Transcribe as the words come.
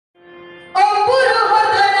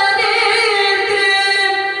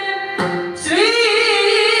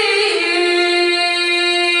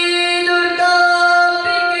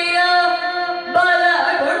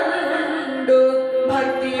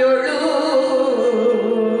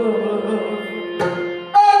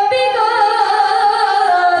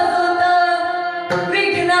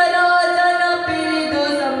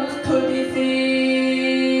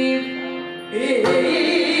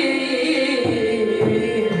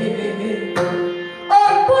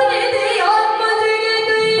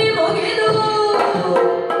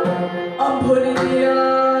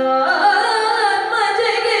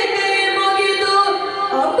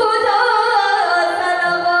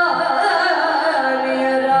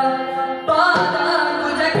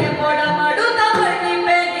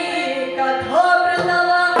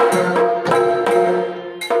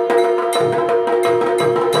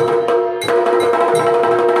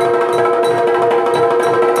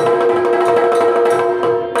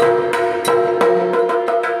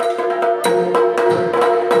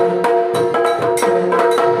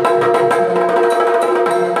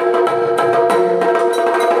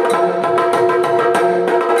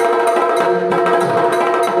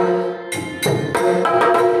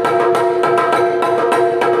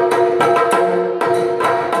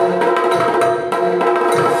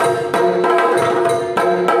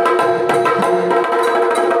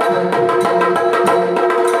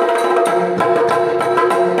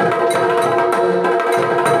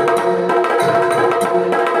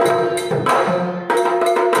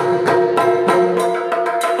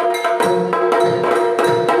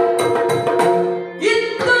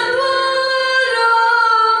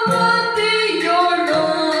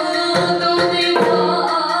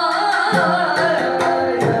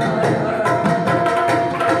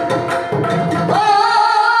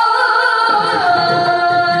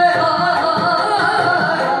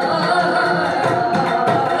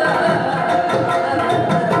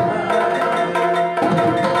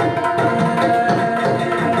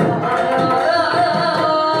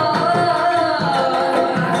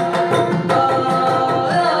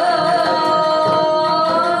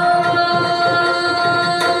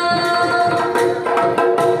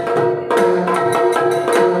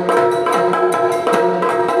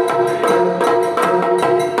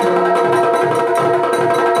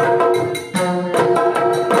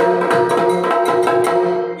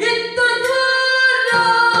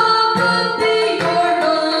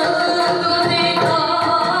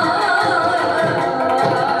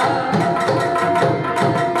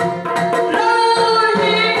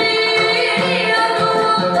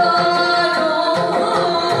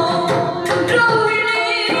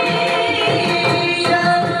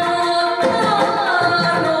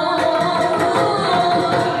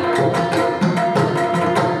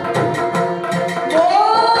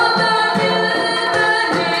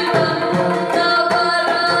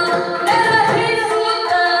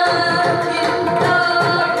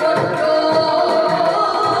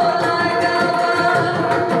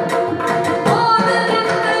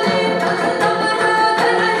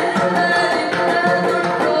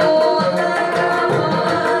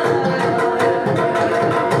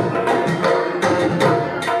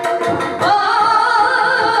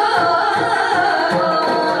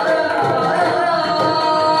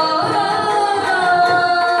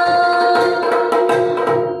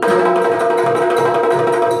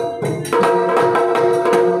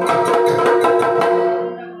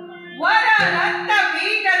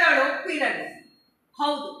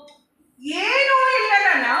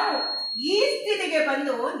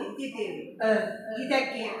ಬಂದು ನಿಂತಿದ್ದೇವೆ.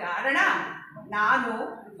 ಇದಕ್ಕೆ ಕಾರಣ ನಾನು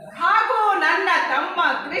ಹಾಗೂ ನನ್ನ ತಮ್ಮ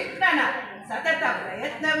ಕೃಷ್ಣನ ಸತತ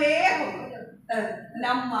ಪ್ರಯತ್ನವೇ ಹೌದು.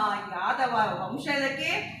 ನಮ್ಮ ಯಾದವ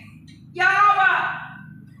ವಂಶದಕ್ಕೆ ಯಾವ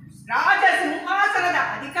ರಾಜ ಸಿಂಹಾಸನದ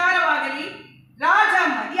ಅಧಿಕಾರವಾಗಲಿ ರಾಜ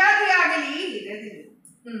ಮರ್ಯಾದೆಯಾಗಲಿ ಇರಲಿಲ್ಲ.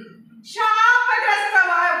 ಶಾಪಗ್ರಸ್ತ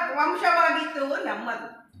ವಂಶವಾಗಿತ್ತು ನಮ್ಮದು.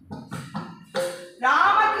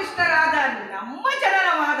 ರಾಮಕೃಷ್ಣರಾದ ನಮ್ಮ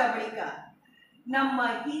ಜನನವಾದ ಬಳಿಕ ನಮ್ಮ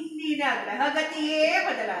ಹಿಂದಿನ ಗ್ರಹಗತಿಯೇ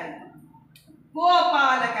ಬದಲಾಯಿತು.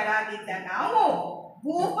 ಗೋಪಾಲಕರಾಗಿದ್ದ ನಾವು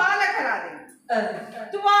ಭೂಪಾಲಕರಾದೆವು.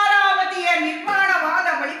 ದ್ವಾರಾವತಿಯ ನಿರ್ಮಾಣವಾದ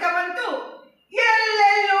ಬಳಿಕವಂತೂ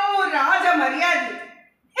ಎಲ್ಲೆಲ್ಲೂ ರಾಜ ಮರ್ಯಾದೆ,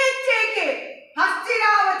 ಹೆಚ್ಚೇಕೆ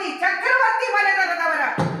ಹಸ್ತಿನಾವತಿ ಚಕ್ರವರ್ತಿ ಮನೆತನದವರ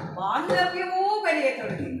ಬಾಂಧವ್ಯವೂ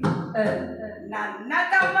ಬೆಳೆಯತೊಡಗಿತು. ನನ್ನ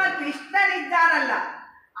ತಮ್ಮ ಕೃಷ್ಣನಿದ್ದಾನಲ್ಲ,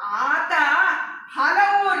 ಆತ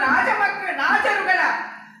ಹಲವು ರಾಜರುಗಳ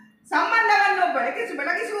ಸಂಬಂಧವನ್ನು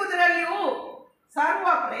ಬೆಳಗಿಸುವುದರಲ್ಲಿಯೂ ಸರ್ವ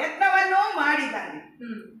ಪ್ರಯತ್ನವನ್ನೂ ಮಾಡಿದ್ದಾನೆ.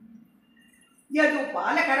 ಯದು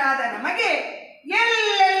ಪಾಲಕರಾದ ನಮಗೆ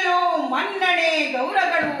ಎಲ್ಲೆಲ್ಲೂ ಮನ್ನಣೆ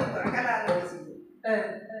ಗೌರವಗಳು ದೊರಕಲಾರಂಭಿಸಿದವು.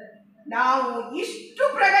 ನಾವು ಇಷ್ಟು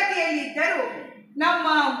ಪ್ರಗತಿಯಲ್ಲಿದ್ದರೂ ನಮ್ಮ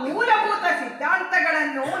ಮೂಲಭೂತ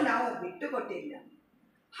ಸಿದ್ಧಾಂತಗಳನ್ನು ನಾವು ಬಿಟ್ಟುಕೊಟ್ಟಿಲ್ಲ.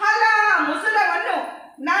 ಹಲ ಮುಸುಲವನ್ನು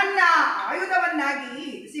ನನ್ನ ಆಯುಧವನ್ನಾಗಿ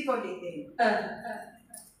ಇರಿಸಿಕೊಂಡಿದ್ದೇನೆ.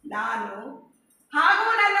 ನಾನು ಹಾಗೂ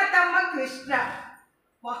ನನ್ನ ತಮ್ಮ ಕೃಷ್ಣ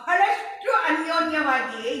ಬಹಳಷ್ಟು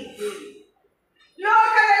ಅನ್ಯೋನ್ಯವಾಗಿಯೇ ಇದ್ದೇವೆ.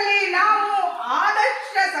 ಲೋಕದಲ್ಲಿ ನಾವು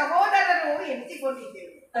ಆದರ್ಶ ಸಹೋದರರು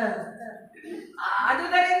ಎನಿಸಿಕೊಂಡಿದ್ದೇವೆ.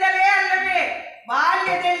 ಆದುದರಿಂದಲೇ ಅಲ್ಲವೇ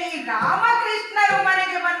ಬಾಲ್ಯದಲ್ಲಿ ರಾಮಕೃಷ್ಣರು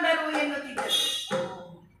ಮನೆಗೆ ಬಂದರು ಎನ್ನುತ್ತಿದ್ದರು.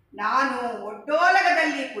 ನಾನು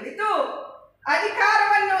ಒಡ್ಡೋಲಗದಲ್ಲಿ ಕುಳಿತು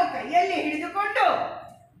ಅಧಿಕಾರವನ್ನು ಕೈಯಲ್ಲಿ ಹಿಡಿದುಕೊಂಡು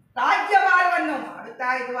ರಾಜ್ಯಭಾರವನ್ನು ಮಾಡುತ್ತಾ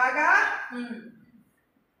ಇರುವಾಗ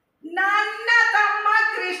ನನ್ನ ತಮ್ಮ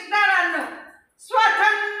ಕೃಷ್ಣನನ್ನು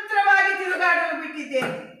ಸ್ವತಂತ್ರವಾಗಿ ತಿರುಗಾಡಲು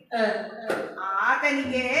ಬಿಟ್ಟಿದ್ದೇನೆ.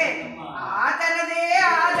 ಆತನಿಗೆ ಆತನದೇ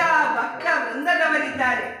ಆದ ಭಕ್ತ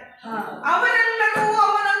ವೃಂದದವರಿದ್ದಾರೆ. ಅವರೆಲ್ಲರೂ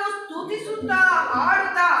ಅವನನ್ನು ಸ್ತುತಿಸುತ್ತಾ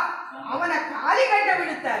ಆಡುತ್ತಾ ಅವನ ಕಾಲಿಗಡ್ಡ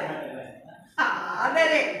ಬಿಡುತ್ತಾರೆ.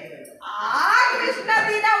 ಆದರೆ ಆ ಕೃಷ್ಣ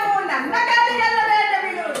ದಿನವೂ ನನ್ನ ಕಾಲಿಗಲ್ಲವೇ ಅಡ್ಡ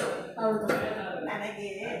ಬೀಳುವುದು.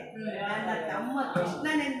 ನನಗೆ ನನ್ನ ತಮ್ಮ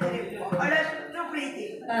ಕೃಷ್ಣನೆಂದರೆ ಬಹಳಷ್ಟು ಪ್ರೀತಿ.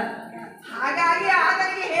 ಹಾಗಾಗಿ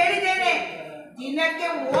ಆತನಿಗೆ ಹೇಳಿದ್ದೇನೆ, ದಿನಕ್ಕೆ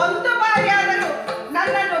ಒಂದು ಬಾರಿ ಆದರೂ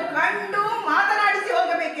ನನ್ನನ್ನು ಕಂಡು ಮಾತನಾಡಿಸಿ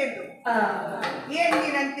ಹೋಗಬೇಕೆಂದು.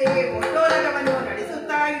 ಎಂದಿನಂತೆ ಒಡ್ಡೋಲಗವನ್ನು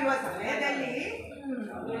ನಡೆಸುತ್ತಾ ಇರುವ ಸಮಯದಲ್ಲಿ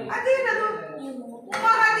ಅದೇನದು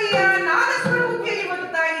ಮಹದಿಯ ನಾದಸ್ವರವು ಕೇಳಿ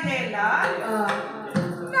ಬರುತ್ತಾ ಇದೆಯಲ್ಲ.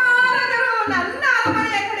 ನಾರದರು ನನ್ನ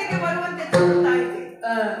ಅರಮನೆಯ ಕಡೆಗೆ ಬರುವಂತೆ ತೋರುತ್ತಾ ಇದೆ.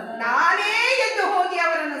 ನಾನೇ ಎದ್ದು ಹೋಗಿ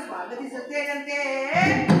ಅವರನ್ನು ಸ್ವಾಗತಿಸುತ್ತೇನಂತೆ.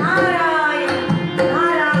 ನಾರಾಯಣ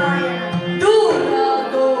ನಾರಾಯಣ ದೂರ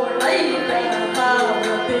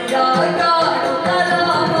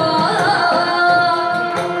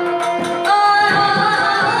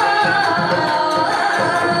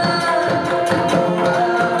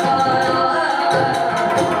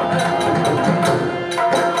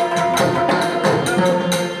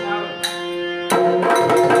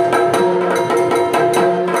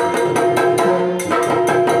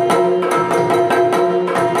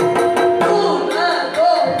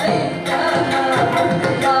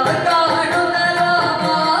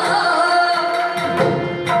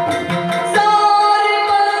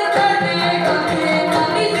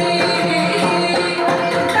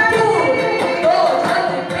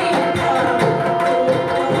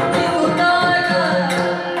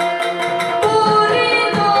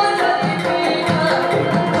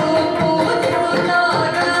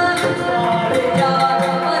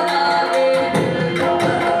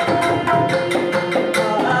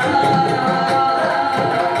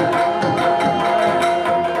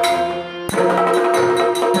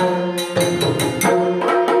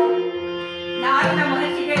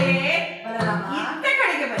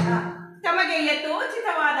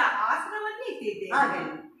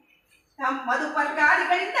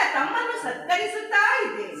ಮಧುಪರ್ಕಾರಿಗಳಿಂದ ತಮ್ಮನ್ನು ಸತ್ಕರಿಸುತ್ತಾ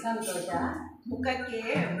ಇದ್ದೆ. ಸಂತೋಷ. ಮುಖಕ್ಕೆ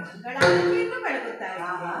ಮಂಗಳಾರತಿಯನ್ನು ಬೆಳಗುತ್ತಾ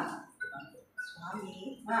ಇದ್ದೆ. ಸ್ವಾಮಿ,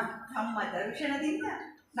 ತಮ್ಮ ದರ್ಶನದಿಂದ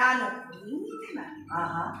ನಾನು ಪುನೀತನಾದೆ.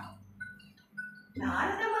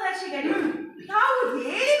 ನಾರದ ಮಹರ್ಷಿಗಳು ತಾವು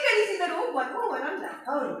ಹೇಳಿ ಕಳಿಸಿದರೂ ಬರುವವರಲ್ಲ,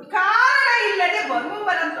 ಕಾರಣ ಇಲ್ಲದೆ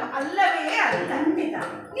ಬರುವವರಂತೂ ಅಲ್ಲವೇ ಅಲ್ಲ.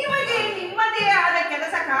 ನಿಮಗೆ ನಿಮ್ಮದೇ ಆದ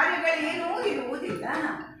ಕೆಲಸ ಕಾರ್ಯಗಳೇನೂ ಇರುವುದಿಲ್ಲ.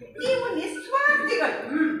 ನೀವು ನಿಸ್ವಾರ್ಥಿಗಳು.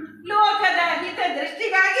 ಲೋಕದ ಹಿತ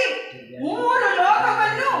ದೃಷ್ಟಿಗಾಗಿ 3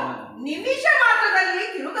 ಲೋಕವನ್ನು ನಿಮಿಷ ಮಾತ್ರದಲ್ಲಿ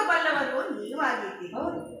ತಿರುಗಬಲ್ಲವರು ನೀವಾಗಿದ್ದೀರಿ.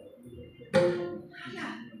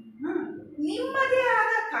 ನಿಮ್ಮದೇ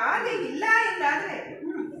ಆದ ಕಾರ್ಯ ಇಲ್ಲ ಎಂದಾದ್ರೆ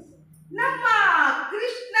ನಮ್ಮ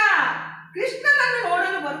ಕೃಷ್ಣನನ್ನು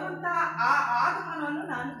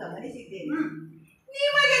ಗಮನಿಸಿದ್ದೇನೆ.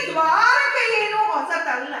 ನಿಮಗೆ ದ್ವಾರಕೆ ಏನು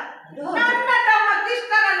ಹೊಸತಲ್ಲ. ನನ್ನ ತಮ್ಮ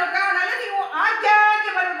ಕೃಷ್ಣನನ್ನು ಕಾಣಲು ನೀವು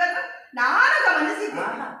ಆಗಾಗ್ಗೆ ಬರುವುದನ್ನು ನಾನು ಗಮನಿಸಿದ್ದೆ.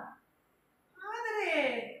 ಆದರೆ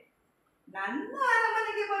ನನ್ನ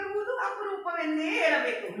ಅರಮನೆಗೆ ಬರುವುದು ಅಪರೂಪವೆಂದೇ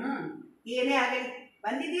ಹೇಳಬೇಕು. ಏನೇ ಆಗಲಿ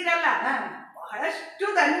ಬಂದಿದ್ದೀರಲ್ಲ, ಬಹಳಷ್ಟು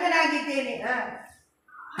ಧನ್ಯನಾಗಿದ್ದೇನೆ.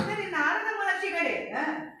 ಆದರೆ ನಾರದ ಮಹರ್ಷಿಗಳೇ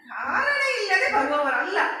ಕಾರಣ ಇಲ್ಲದೆ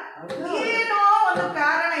ಬರುವವರಲ್ಲ. ಏನೋ ಒಂದು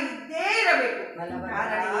ಕಾರಣ ಇದ್ದೇ ಇರಬೇಕು.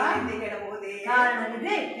 ಕಾರಣ ಏನೆಂದು ಹೇಳಬಹುದೇ?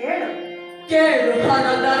 ಕಾರಣವಿದೆ, ಹೇಳು. ಕೇಳು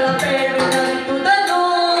ಹನದರ ಬೇಡುವುದನ್ನು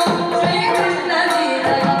ಶ್ರೀಕೃಷ್ಣ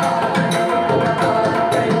ನೀರಗ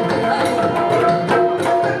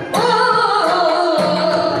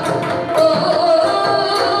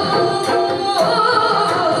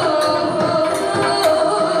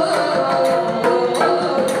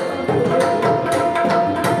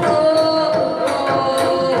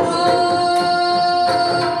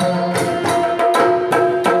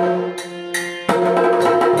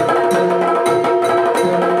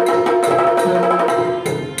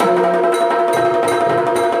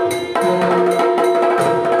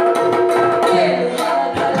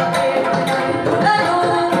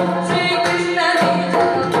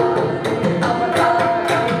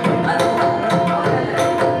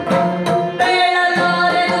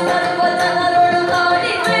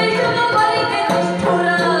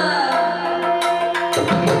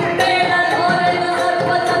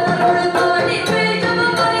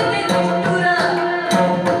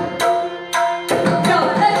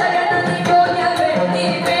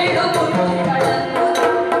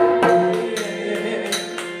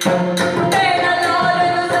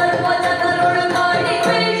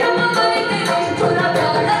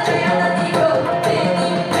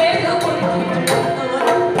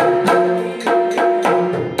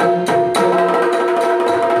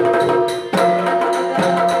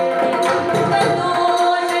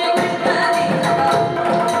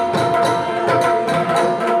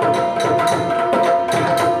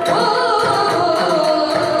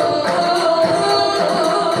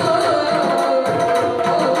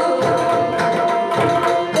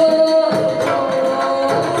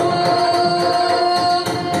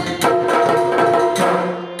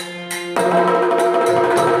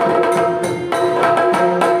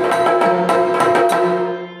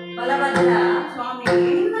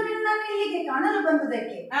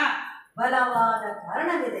ಬಲವಾದ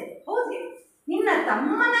ಕಾರಣವಿದೆ. ಹೌದೇ? ನಿನ್ನ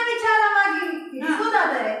ತಮ್ಮನ ವಿಚಾರವಾಗಿ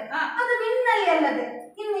ತಿಳಿಸುವುದಾದರೆ ಅದು ನಿನ್ನಲ್ಲಿ ಅಲ್ಲದೆ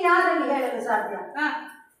ಇನ್ನು ಯಾರಲ್ಲಿ ಹೇಳಲು ಸಾಧ್ಯ?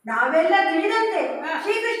 ನಾವೆಲ್ಲ ತಿಳಿದಂತೆ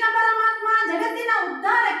ಶ್ರೀಕೃಷ್ಣ ಪರಮಾತ್ಮ ಜಗತ್ತಿನ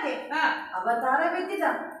ಉದ್ಧಾರಕ್ಕೆ ಅವತಾರವೆತ್ತಿದ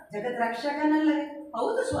ಜಗತ್ ರಕ್ಷಕನಲ್ಲವೇ?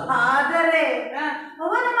 ಹೌದು ಸ್ವಾಮಿ. ಆದರೆ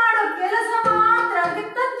ಅವನು ಮಾಡೋ ಕೆಲಸ ಮಾತ್ರ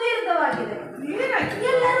ತದ್ವಿರುದ್ಧವಾಗಿದೆ.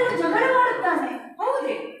 ಎಲ್ಲರೂ ಜಗಳವಾಡುತ್ತಾನೆ.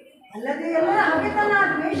 ಹೌದೇ? ಅಲ್ಲದೆ ಎಲ್ಲರ ಹಗೆತನ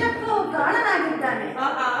ದ್ವೇಷಕ್ಕೂ ಕಾರಣನಾಗಿದ್ದಾನೆ.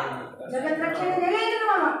 ಜಗತ್ ರಕ್ಷಣೆ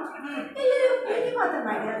ನೆಲೆಯಿರುವವ ಎಲ್ಲರಿಗೂ ಪ್ರೀತಿ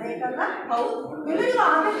ಮಾತನಾಡಿರಬೇಕಲ್ಲ. ಹೌದು, ಎಲ್ಲರಿಗೂ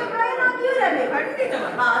ಆದರ್ಶಪ್ರಾಯನಾಗಿಯೂ ಇರಬೇಕು.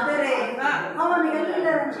 ಆದರೆ ಅವನು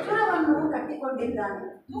ಎಲ್ಲರ ನಿಷ್ಠುರವನ್ನು ಕಟ್ಟಿಕೊಂಡಿದ್ದಾನೆ.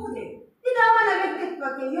 ಹೌದೇ? ಇದು ಅವನ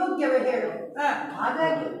ವ್ಯಕ್ತಿತ್ವಕ್ಕೆ ಯೋಗ್ಯವೇ ಹೇಳು.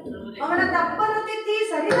 ಹಾಗಾಗಿ ಅವನ ತಪ್ಪನ್ನು ತಿದ್ದಿ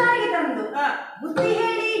ಸರಿದಾರಿಗೆ ತಂದು ಬುದ್ಧಿ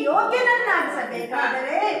ಹೇಳಿ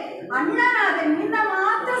ಯೋಗ್ಯನನ್ನಾಗಿಸಬೇಕಾದರೆ ಅಣ್ಣನಾದ ನಿನ್ನ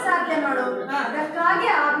ಮಾತ್ರ ಸಾಧ್ಯ ಮಾಡು. ಅದಕ್ಕಾಗಿ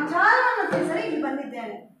ಆ ವಿಚಾರವನ್ನು ತಿಳಿಸಲು ಇಲ್ಲಿ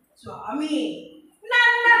ಬಂದಿದ್ದೇನೆ. ಸ್ವಾಮಿ,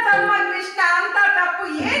 ನನ್ನ ತಮ್ಮ ಕೃಷ್ಣ ಅಂತ ತಪ್ಪು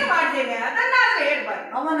ಏನು ಮಾಡ್ತೇನೆ ಅದನ್ನಾದ್ರೆ ಹೇಳ್ಬಾರ್ದು.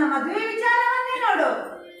 ಅವನ ಮದುವೆ ವಿಚಾರವನ್ನೇ ನೋಡು.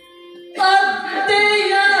 ಆ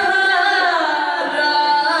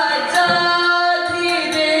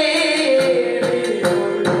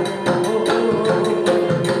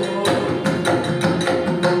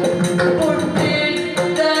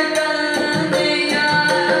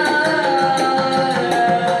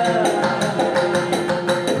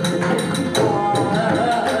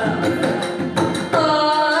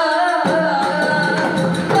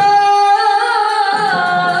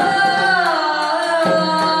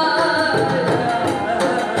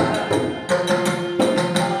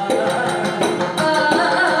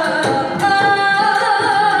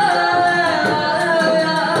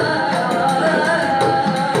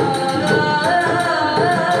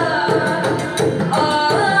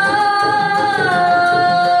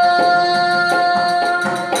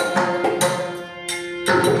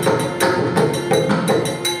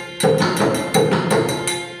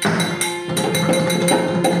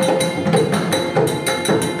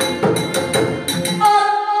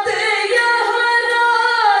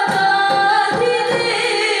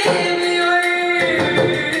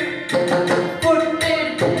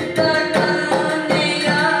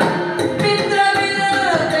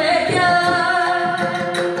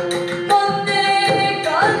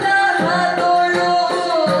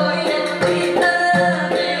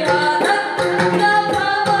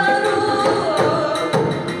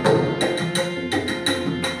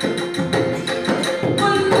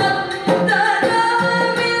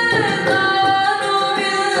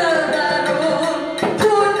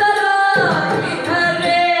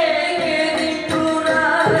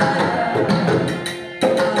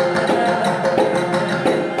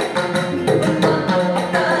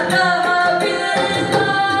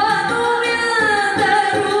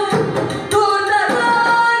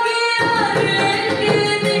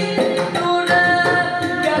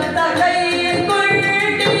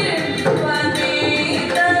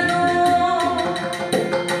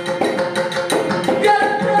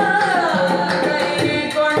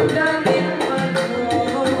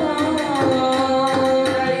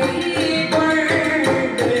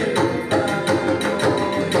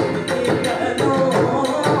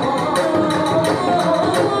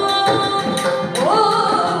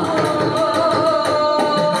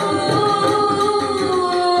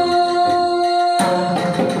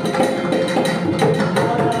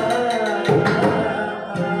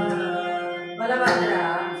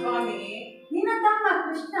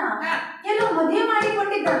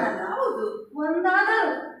ಮಾಡಿದ್ದಾನಲ್ಲ, ಹೌದು.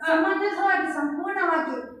 ಒಂದಾದರೂ ಸಮಂಜಸವಾಗಿ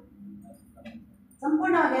ಸಂಪೂರ್ಣವಾಗಿ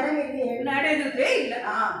ನೆರವೇರಿ ನಡೆದುದೇ ಇಲ್ಲ.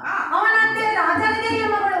 ಅವನಂತೆ ರಾಜನಿಗೆಯ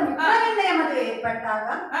ಮಗಳು ಮಿತ್ರವಿಂದೆಯ ಮದುವೆ ಏರ್ಪಟ್ಟಾಗ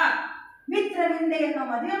ಮಿತ್ರವಿಂದೆಯನ್ನು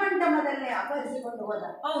ಮದುವೆ ಮಂಟಪದಲ್ಲೇ ಅಪಹರಿಸಿಕೊಂಡು ಹೋದ.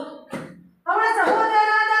 ಹೌದು. ಅವಳ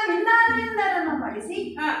ಸಹೋದರರಾದ ಮಿಂದಾರವಿಂದರನ್ನು ಮಡಿಸಿ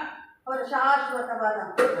ಅವರ ಶಾಶ್ವತವಾದ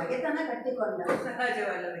ಹಗೆತನ ಕಟ್ಟಿಕೊಂಡ.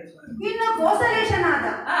 ಸಹಜವಲ್ಲವೇ? ಇನ್ನು ಕೋಸಲೇಶನಾದ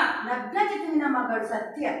ನಗ್ನಚಿತುವಿನ ಮಗಳು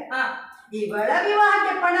ಸತ್ಯ ಇವಳ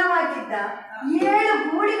ವಿವಾಹಕ್ಕೆ ಪಣವಾಗಿದ್ದ 7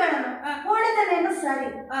 ಗೂಳಿಗಳನ್ನು ಹೊಡೆದನೇನು ಸರಿ,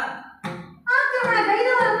 ಆಕ್ರಮಣ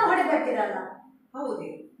ಗೈದವರನ್ನು ಹೊಡೆದಟ್ಟಿರಲ್ಲ. ಹೌದು.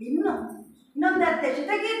 ಇನ್ನೊಂದತ್ತೆ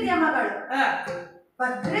ಶಿತಕೀರ್ತಿಯ ಮಗಳು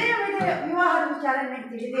ಭದ್ರೆಯ ವಿವಾಹದ ವಿಚಾರ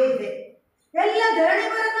ತಿಳಿದೇ ಇದೆ. ಎಲ್ಲ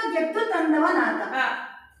ದಣಿವರನ್ನು ಗೆದ್ದು ತಂದವನಾತ.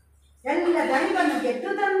 ಎಲ್ಲ ದಣಿವನ್ನು ಗೆದ್ದು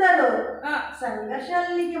ತಂದರೂ ಸಂಘರ್ಷ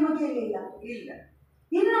ಅಲ್ಲಿಗೆ ಮುಗಿಯಲಿಲ್ಲ.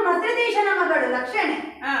 ಇನ್ನು ಮಧ್ಯದೇಶನ ಮಗಳು ಲಕ್ಷಣೆ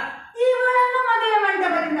ಇವಳನ್ನು ಮದುವೆ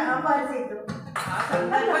ಮಂಟಪದಿಂದ ಅಪಹರಿಸಿದ್ದು.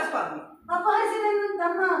 ಅಪಹರಿಸಿದನ್ನು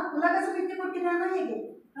ತಮ್ಮ ಕುಲಕಸು ಬಿಟ್ಟುಕೊಟ್ಟಿದ್ದಾನ ಹೇಗೆ?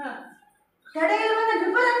 ಕಡೆಯಲ್ಲಿ ಬಂದ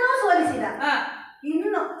ನೃಪರನ್ನೂ ಸೋಲಿಸಿದ.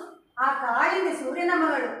 ಇನ್ನು ಆ ಕಾಳಿಂದೆ ಸೂರ್ಯನ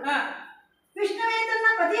ಮಗಳು ವಿಷ್ಣುವೇ ತನ್ನ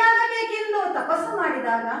ಪತಿಯಾಗಬೇಕೆಂದು ತಪಸ್ಸು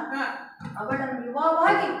ಮಾಡಿದಾಗ ಅವಳನ್ನು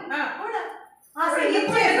ವಿವಾಹವಾಗಿ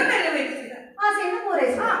ಆಸೆಯನ್ನು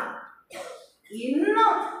ಪೂರೈಸಿದ. ಇನ್ನು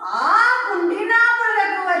ಆ ಕುಂಡಿನಾಪುರದ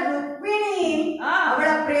ರುಕ್ಮಿಣಿ ಅವಳ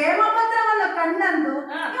ಪ್ರೇಮ ಪತ್ರವನ್ನು ಕಂಡಂದು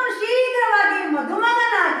ಇವನು ಶೀಘ್ರವಾಗಿ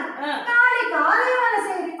ಮಧುಮಗನಾಗಿ ಕಾಳಿ ಕಾಲಯವನ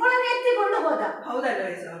ಸೇರಿ ಕೊಳನೆ ಎತ್ತಿಕೊಂಡು ಹೋದ.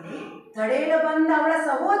 ಹೌದಲ್ವೇ ಸ್ವಾಮಿ? ತಡೆಯಲು ಬಂದ ಅವಳ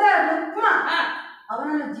ಸಹೋದರ ರುಕ್ಮ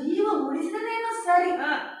ಅವನನ್ನು ಜೀವ ಉಳಿಸಿದನೇನು ಸರಿ,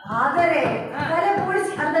 ಆದರೆ ತಲೆ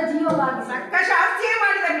ಉಳಿಸಿ ಅರ್ಧ ಜೀವವಾಗಿ ಶಾಸ್ತ್ರೀಯ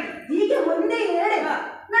ಮಾಡಿದ. ಹೀಗೆ ಮುಂದೆ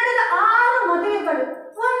ನಡೆದ 6 ಮದುವೆಗಳು,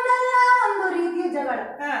 ಒಂದಲ್ಲ ಒಂದು ರೀತಿಯ ಜಗಳ.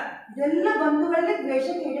 ಇದೆಲ್ಲ ಬಂಧುಗಳಲ್ಲಿ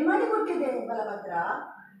ದ್ವೇಷಕ್ಕೆ ಎಡೆ ಮಾಡಿಕೊಟ್ಟಿದೆ ಬಲಭದ್ರ.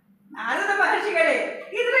 ನಾರದ ಮಹರ್ಷಿಗಳೇ,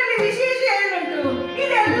 ಇದರಲ್ಲಿ ವಿಶೇಷ ಏನುಂಟು?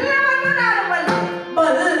 ಇದೆಲ್ಲವನ್ನು ನಾನು ಬಲ್ಲೆ.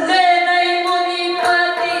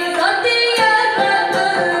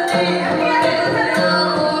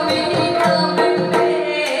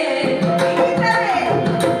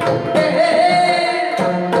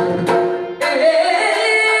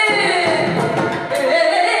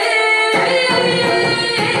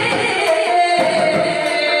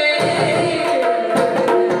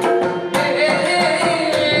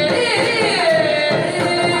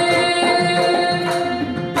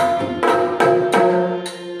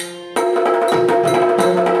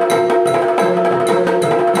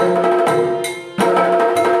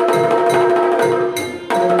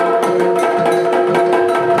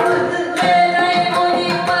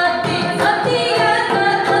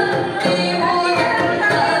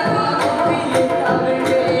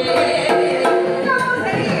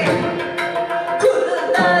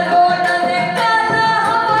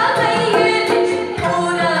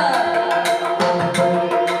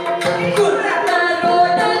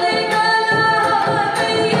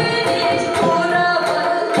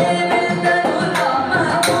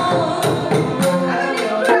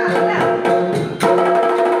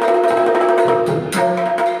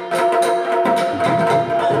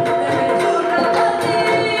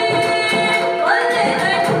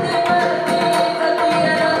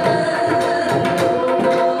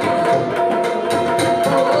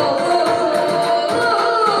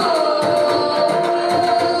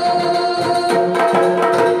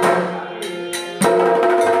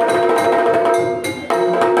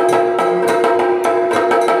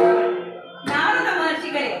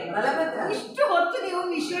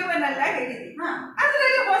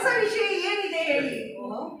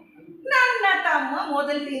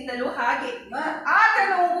 ಮೊದಲಿನಿಂದಲೂ ಹಾಗೆ.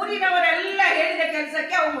 ಆತನು ಊರಿನವರೆಲ್ಲ ಹೇಳಿದ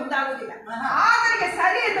ಕೆಲಸಕ್ಕೆ ಅವು ಮುಂದಾಗುವುದಿಲ್ಲ. ಆತನಿಗೆ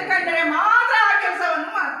ಸರಿ ಎಂದು ಕಂಡರೆ ಮಾತ್ರ ಆ ಕೆಲಸವನ್ನು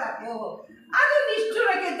ಮಾಡ್ತಾರೆ. ಅದು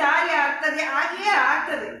ನಿಷ್ಠುರಕ್ಕೆ ದಾರಿ ಆಗ್ತದೆ, ಹಾಗೆಯೇ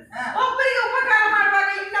ಆಗ್ತದೆ. ಒಬ್ಬರಿಗೆ ಉಪಕಾರ ಮಾಡುವಾಗ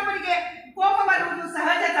ಇನ್ನೊಬ್ಬರಿಗೆ ಕೋಪ ಬರುವುದು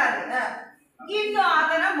ಸಹಜ ತಾನೆ. ಇನ್ನು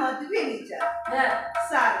ಆತನ ಮದುವೆ ನಿಜ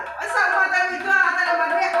ಸರ್ವಸಮ್ಮತವಿದ್ದು ಆತನ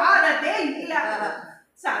ಮದುವೆ ಆದದ್ದೇ ಇಲ್ಲ.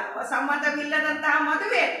 ಸರ್ವಸಮ್ಮತವಿಲ್ಲದಂತಹ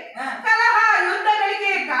ಮದುವೆ ಕಲಹ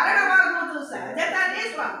ಯುದ್ಧಗಳಿಗೆ ಕಾರಣವಾಗುವುದು ಸಹಜ ತಾನೇ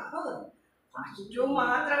ಸ್ವಾಮಿ. ಅಷ್ಟು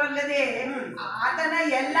ಮಾತ್ರವಲ್ಲದೆ ಆತನ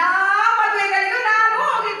ಎಲ್ಲಾ ಮದುವೆಗಳಿಗೂ ನಾನು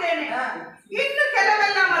ಹೋಗಿದ್ದೇನೆ. ಇನ್ನು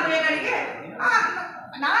ಕೆಲವೆಲ್ಲ ಮದುವೆಗಳಿಗೆ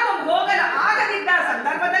ನಾನು ಹೋಗಲು ಆಗದಿದ್ದ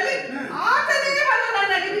ಸಂದರ್ಭದಲ್ಲಿ ಆತನೇ ಬಂದು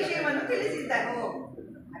ನನಗೆ ವಿಷಯವನ್ನು ತಿಳಿಸಿದ್ದಾರೆ.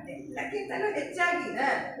 ಅದೆಲ್ಲಕ್ಕಿಂತಲೂ ಹೆಚ್ಚಾಗಿ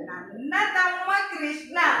ನನ್ನ ತಮ್ಮ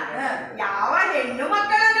ಕೃಷ್ಣ ಯಾವ ಹೆಣ್ಣು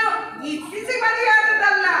ಮಕ್ಕಳನ್ನು ಇಚ್ಛಿಸಿ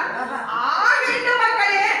ಮದುವೆಯಾದದಲ್ಲ, ಆ ಹೆಣ್ಣು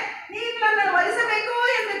ಮಕ್ಕಳೇ ನೀನು ನನ್ನನ್ನು ವರಿಸಬೇಕು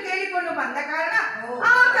ಎಂದು ಕೇಳಿಕೊಂಡು ಬಂದ ಕಾರಣ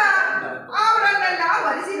ಆತ ಅವರನ್ನೆಲ್ಲ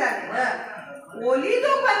ವರಿಸಿದ್ದಾನೆ.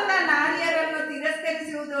 ಒಲಿದು ಬಂದ ನಾರಿಯರನ್ನು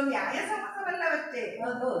ತಿರಸ್ಕರಿಸುವುದು ನ್ಯಾಯಸಮ್ಮತವಲ್ಲವಷ್ಟೇ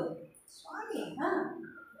ಸ್ವಾಮಿ.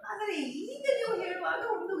 ಆದರೆ ಈಗ ನೀವು ಹೇಳುವಾಗ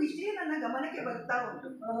ಒಂದು ವಿಷಯ ನನ್ನ ಗಮನಕ್ಕೆ ಬರ್ತಾ ಉಂಟು.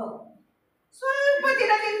 ಸ್ವಲ್ಪ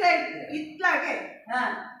ದಿನದಿಂದ ಇತ್ಲಾಗೆ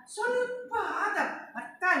ಸ್ವಲ್ಪ ಆದ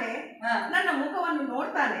ಬರ್ತಾನೆ, ನನ್ನ ಮುಖವನ್ನು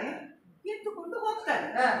ನೋಡ್ತಾನೆ, ಎತ್ತುಕೊಂಡು ಹೋಗ್ತಾನೆ.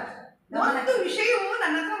 ಒಂದು ವಿಷಯವು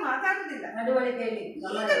ನನ್ನ ಹತ್ರ ಮಾತಾಡುದಿಲ್ಲ. ನಡವಳಿಕೆಯಲ್ಲಿ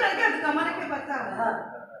ಈಗ ನನಗೆ ಅದು ಗಮನಕ್ಕೆ ಬರ್ತಾ ಉಂಟು.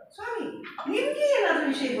 ಸ್ವಾಮಿ, ನಿಮ್ಗೆ ಏನಾದ್ರೂ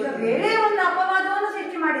ವಿಷಯ ಬೇರೆ ಒಂದು ಅಪವಾದವನ್ನು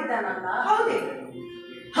ಸೃಷ್ಟಿ ಮಾಡಿದ್ದಾನಲ್ಲ? ಹೌದೇ?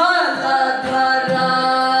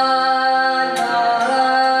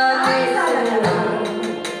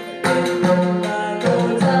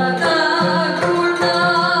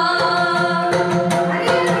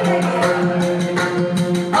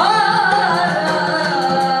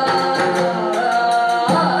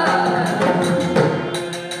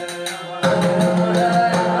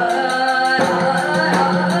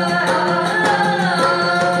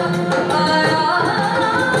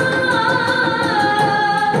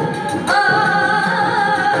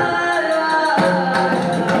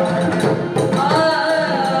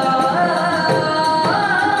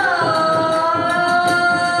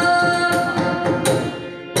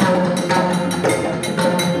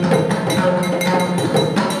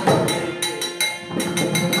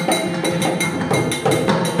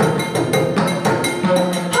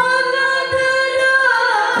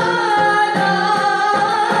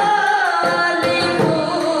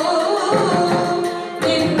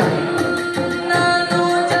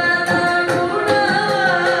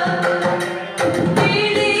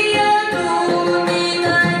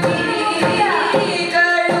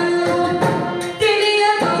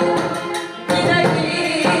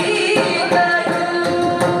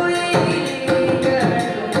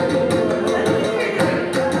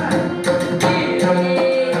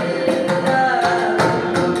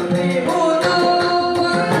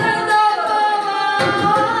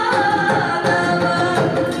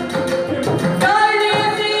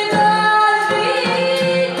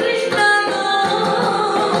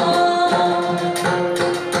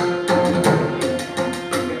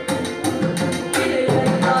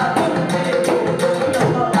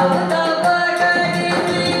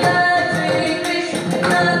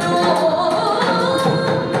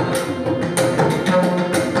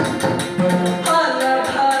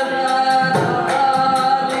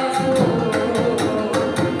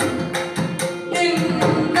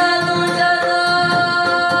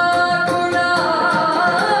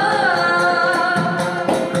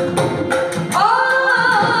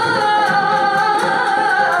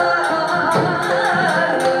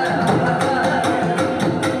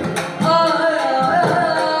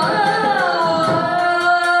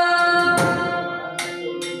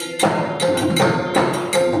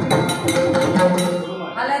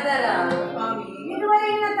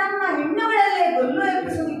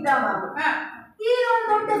 ಈಗ ಒಂದು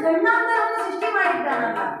ದೊಡ್ಡ ಗಂಡಾಂತರವನ್ನು ಸೃಷ್ಟಿ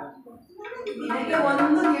ಮಾಡಿದ್ದಾನಲ್ಲ, ನಿನಗೆ ಒಂದು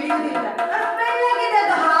ತಿಳಿಯುವುದಿಲ್ಲ.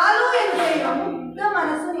 ಬೆಳ್ಳಗಿದಾಗ ಹಾಲು ಎಂದು ಮುಗ್ಧ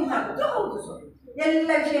ಮನಸ್ಸು ನಿನ್ನದು. ಹೌದು ಸ್ವಾಮಿ, ಎಲ್ಲ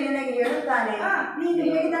ವಿಷಯ ನಿನಗೆ ಹೇಳುತ್ತಾನೆ, ನೀನು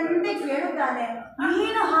ಹೇಳಿದಂತೆ ಕೇಳುತ್ತಾನೆ.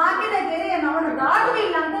 ನೀನು ಹಾಕಿದ ಗೆರೆಯನ್ನು ಅವನು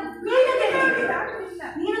ದಾಟುವುದಿಲ್ಲ ಅಂತ ನೀನು ತಿಳಿದಿದ್ದೆ,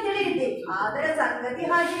 ನೀನು ತಿಳಿದಿದ್ದೆ. ಆದರೆ ಸಂಗತಿ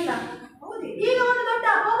ಹಾಗಿಲ್ಲ. ಈಗ ಒಂದು ದೊಡ್ಡ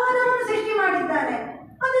ಅಪವಾದವನ್ನು ಸೃಷ್ಟಿ ಮಾಡಿದ್ದಾನೆ.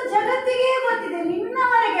 ಅದು ಜಗತ್ತಿಗೆ ಗೊತ್ತಿದೆ.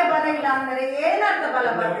 ನಿನ್ನವರೆಗೆ ಬಲ ಇಲ್ಲ ಅಂದರೆ ಏನರ್ಥ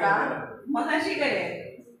ಬಲಭದ್ರ? ಮಹರ್ಷಿಗಳೇ,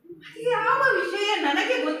 ಯಾವ ವಿಷಯ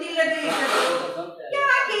ನನಗೆ ಗೊತ್ತಿಲ್ಲದೆ ಇದ್ದರು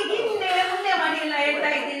ಯಾಕೆ ಹಿಂದೆ ಮುಂದೆ ಮಾಡಿಲ್ಲ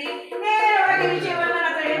ಹೇಳ್ತಾ ಇದ್ದೀರಿ? ನೇರವಾಗಿ ವಿಷಯವನ್ನು ನನ್ನ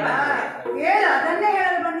ಹತ್ರ ಹೇಳು, ಅದನ್ನೇ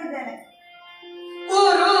ಹೇಳಲು ಬಂದಿದ್ದೇನೆ.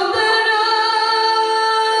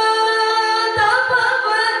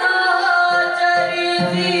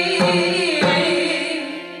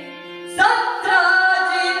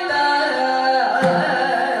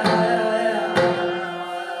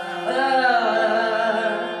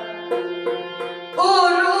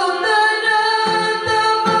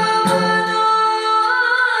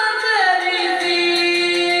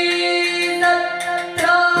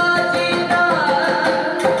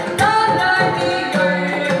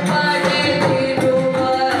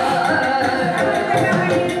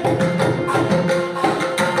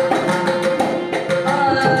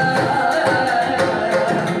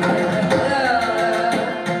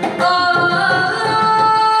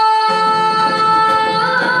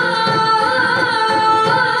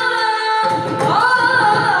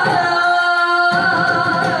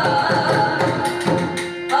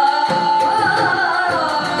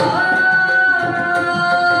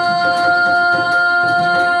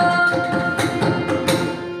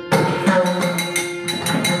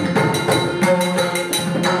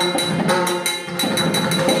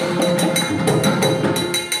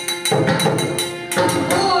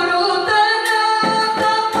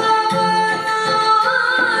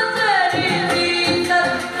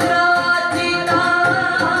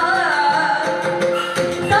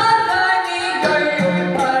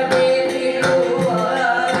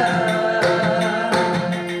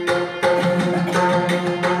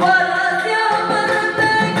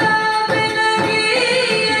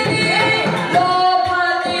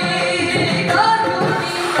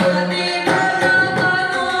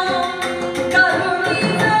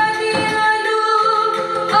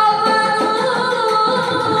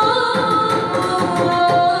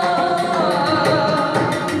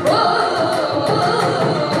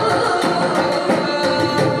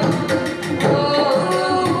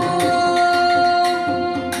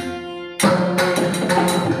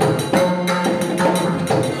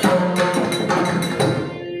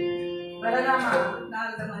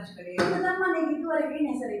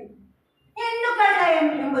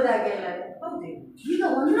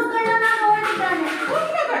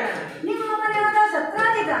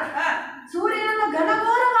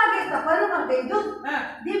 ಕೊಯ್ದು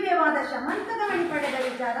ದಿವ್ಯವಾದ ಶಮಂತಕ ಮಣಿ ಪಡೆದ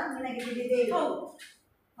ವಿಚಾರ ನಿನಗೆ ತಿಳಿದೇ ಇದೆ.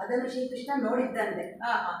 ಅದನ್ನು ಶ್ರೀಕೃಷ್ಣ ನೋಡಿದ್ದಂತೆ,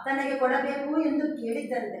 ತನಗೆ ಕೊಡಬೇಕು ಎಂದು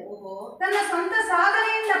ಕೇಳಿದ್ದಂತೆ. ತನ್ನ ಸ್ವಂತ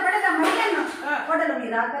ಸಾಧನೆಯಿಂದ ಪಡೆದ ಮಣಿಯನ್ನು ಕೊಡಲು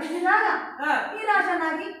ನಿರಾಕರಿಸಿದಾಗ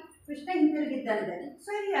ನಿರಾಶನಾಗಿ ಕೃಷ್ಣ ಹಿಂತಿರುಗಿದ್ದಂತೆ.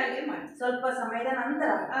 ಸರಿಯಾಗಿ ಮಾಡಿ. ಸ್ವಲ್ಪ ಸಮಯದ ನಂತರ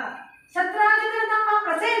ಶತ್ರಾಜಿತನ ತಮ್ಮ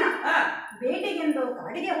ಪ್ರಸೇನ ಬೇಟೆಗೆಂದು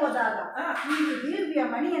ಕಾಡಿಗೆ ಹೋದಾಗ ಈ ದಿವ್ಯ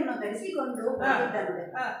ಮಣಿಯನ್ನು ಧರಿಸಿಕೊಂಡು ಹೋಗಿದ್ದಂತೆ.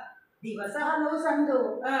 ದಿವಸ ಹಲವು ಸಂದು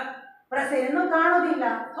ಪ್ರಸೇನನ್ನು ಕಾಣುವುದಿಲ್ಲ,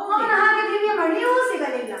 ಅವನ ಹಾಗೆ ದಿವ್ಯ ಮಣಿಯೂ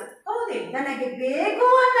ಸಿಗಲಿಲ್ಲ. ಹೌದೇ, ನನಗೆ ಬೇಕು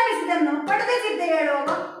ಅನ್ನಿಸಿದನ್ನು ಪಡೆದಿದ್ದೆ ಹೇಳುವ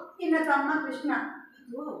ಇನ್ನ ತಮ್ಮ ಕೃಷ್ಣ.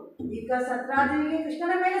 ಈಗ ಸತ್ರಾಜಿಗೆ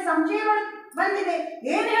ಕೃಷ್ಣನ ಮೇಲೆ ಸಂಶಯ ಬಂದಿದೆ.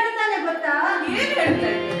 ಏನ್ ಹೇಳ್ತಾನೆ ಗೊತ್ತಾ? ಏನ್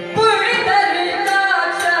ಹೇಳ್ತಾನೆ?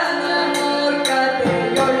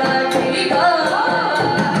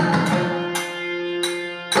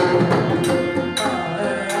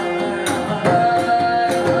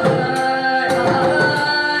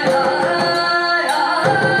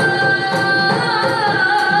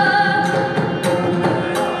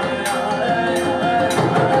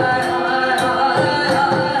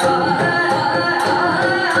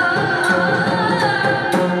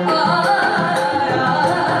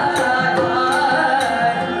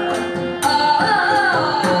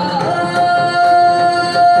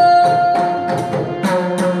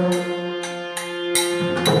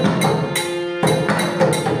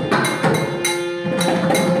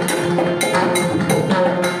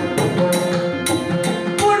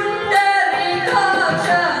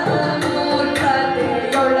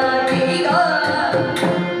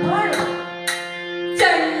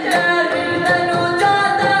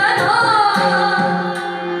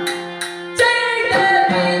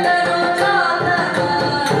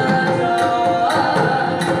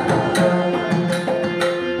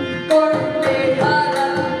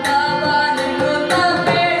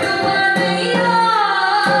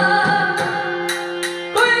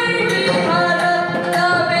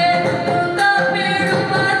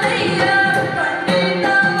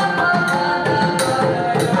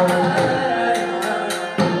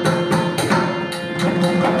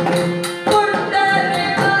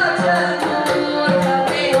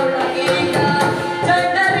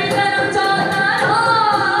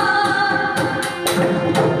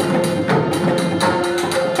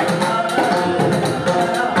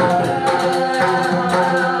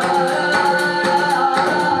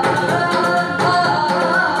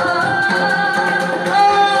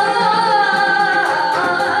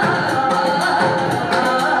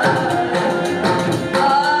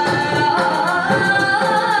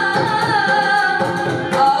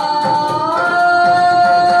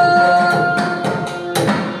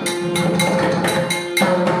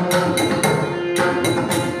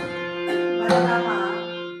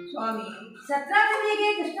 ಶತ್ರಾಜಿಗೆ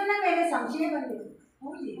ಕೃಷ್ಣನ ಮೇಲೆ ಸಂಶಯ ಬಂದಿದೆ.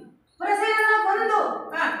 ಪ್ರಸೇನನ ಕೊಂದು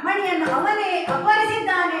ಮಣಿಯನ್ನು ಅವನೇ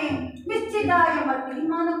ಅಪಹರಿಸಿದ್ದಾನೆ ನಿಶ್ಚಿತ ಎಂಬ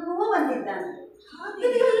ತೀರ್ಮಾನಕ್ಕೂ ಬಂದಿದ್ದಾನೆ.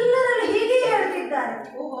 ಇದೆಲ್ಲರಲ್ಲೂ ಹೀಗೆ ಹೇಳುತ್ತಿದ್ದಾರೆ.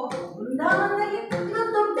 ಬೃಂದಾವನದಲ್ಲಿ ಇದು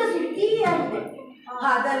ದೊಡ್ಡ ಸಿಟ್ಟಿಯಾಗಿದೆ.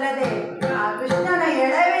 ಅದಲ್ಲದೆ ಆ ಕೃಷ್ಣನ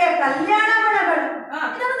ಎಳವೆಯ ಕಲ್ಯಾಣ ಗುಣಗಳು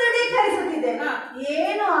ಇದನ್ನು ದೃಢೀಕರಿಸುತ್ತಿದೆ.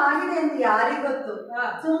 ಏನು ಆಗಿದೆ ಎಂದು ಯಾರಿಗೊತ್ತು?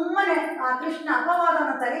 ಸುಮ್ಮನೆ ಆ ಕೃಷ್ಣ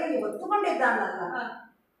ಅಪವಾದನ ತಲೆಯಲ್ಲಿ ಹೊತ್ತುಕೊಂಡಿದ್ದಾನಲ್ಲ.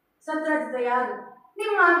 ಸತ್ರಾಜಿತ ಯಾರು?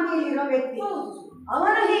 ನಿಮ್ಮ ಅಂಕಿಯಲ್ಲಿರೋ ವ್ಯಕ್ತಿ.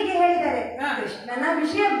 ಅವನು ಹೀಗೆ ಹೇಳಿದರೆ ಕೃಷ್ಣನ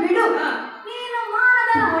ವಿಷಯ ಬಿಡು. ನೀನು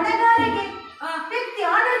ಮಾನದನ ಹೊಣೆಗಾರಿಕೆ ವ್ಯಕ್ತಿ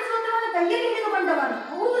ಆಡಳಿತ ಸೂತ್ರವನ್ನು ಕೈಯಲ್ಲಿ ಹಿಡಿದುಕೊಂಡವನು.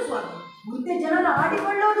 ಹೌದು ಸ್ವಾಮಿ, ಮುಂದೆ ಜನರು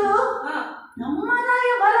ಆಡಿಕೊಳ್ಳುವುದು ನಮ್ಮದಾಯ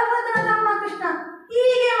ಬಲಭದ್ರ ನಮ್ಮ ಕೃಷ್ಣ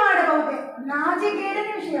ಹೀಗೆ ಮಾಡಬಹುದೇ?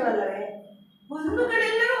 ನಾಚಿಕೆಗೇಡಿನ ವಿಷಯವಲ್ಲವೇ?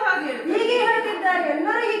 ಬಂಧುಗಳೆಲ್ಲರೂ ಹಾಗೆ ಹೀಗೆ ಹೇಳುತ್ತಿದ್ದಾರೆ,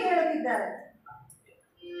 ಎಲ್ಲರೂ ಹೀಗೆ ಹೇಳುತ್ತಿದ್ದಾರೆ.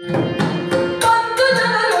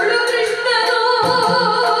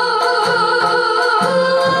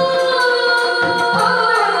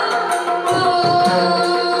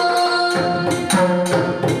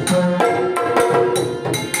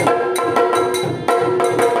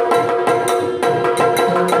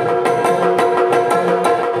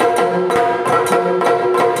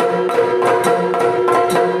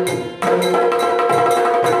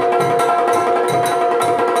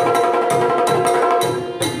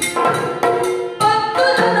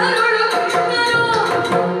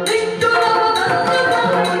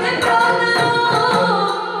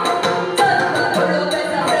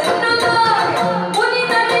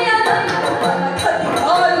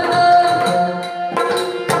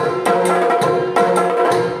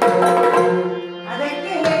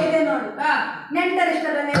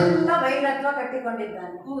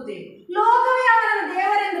 ಲೋಕವೇ ಅವನನ್ನು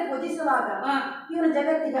ದೇವರೆಂದು ಪೂಜಿಸುವಾಗ ಇವನು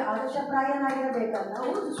ಜಗತ್ತಿಗೆ ಆದರ್ಶಪ್ರಾಯನಾಗಿರಬೇಕಲ್ಲ.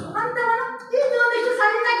 ಅಂತವನು ಇದೊಂದಿಷ್ಟು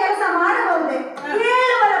ಸಣ್ಣ ಕೆಲಸ ಮಾಡಬಹುದೇ?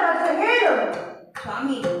 ಹೇಳುವಲ್ಲ ಭದ್ರ, ಹೇಳು.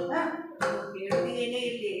 ಸ್ವಾಮಿ, ಹೇಳುವುದೇನೇ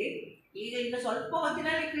ಇಲ್ಲಿ ಈಗ ಇನ್ನು ಸ್ವಲ್ಪ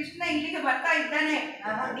ಹೊತ್ತಿನಲ್ಲಿ ಕೃಷ್ಣ ಇಲ್ಲಿಗೆ ಬರ್ತಾ ಇದ್ದಾನೆ.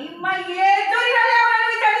 ನಿಮ್ಮ ಎದುರಿನಲ್ಲಿ ಅವನನ್ನು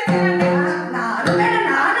ವಿಚಾರಿಸ್ತೇನೆ.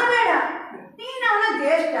 ನಾನು ಬೇಡ, ನೀನು ಅವನ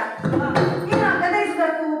ಜ್ಯೇಷ್ಠ. ನೀನು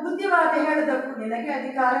ಗದರಿಸಬೇಕು, ಬುದ್ಧಿವಾದ ಹೇಳುವುದಕ್ಕೂ ನಿನಗೆ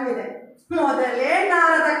ಅಧಿಕಾರವಿದೆ. ಮೊದಲೇ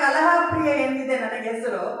ನಾರದ ಕಲಹ ಪ್ರಿಯ ಎಂದಿದೆ ನನಗೆ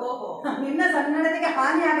ಹೆಸರು. ನಿನ್ನ ಸನ್ನಡತೆಗೆ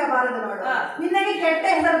ಹಾನಿಯಾಗಬಾರದು ನೋಡು, ನಿನಗೆ ಕೆಟ್ಟ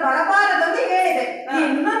ಹೆಸರು ಬರಬಾರದು ಅಂತ ಹೇಳಿದೆ.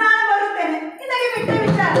 ಇನ್ನು ನಾನು ಬರುತ್ತೇನೆ, ನಿನಗೆ ಬಿಟ್ಟ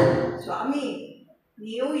ವಿಚಾರ. ಸ್ವಾಮಿ,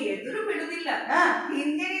 ನೀವು ಎದುರು ಬಿಡುವುದಿಲ್ಲ,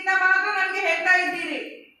 ಹಿಂದಿನಿಂದ ಮಾತ್ರ ನನಗೆ ಹೇಳ್ತಾ ಇದ್ದೀರಿ.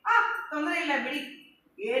 ತೊಂದರೆ ಇಲ್ಲ ಬಿಡಿ.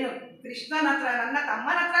 ಏನು ಕೃಷ್ಣನ ಹತ್ರ, ನನ್ನ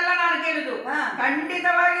ತಮ್ಮನ ಹತ್ರ ಎಲ್ಲ ನಾನು ಕೇಳುದು.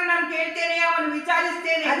 ಖಂಡಿತವಾಗಿಯೂ ನಾನು ಕೇಳ್ತೇನೆ, ಅವನು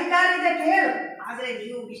ವಿಚಾರಿಸ್ತೇನೆ. ಅಧಿಕಾರ ಇದೆ, ಕೇಳು. ಆದ್ರೆ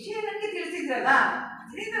ನೀವು ವಿಷಯ ನನಗೆ ತಿಳಿಸಿದ್ರಲ್ಲ,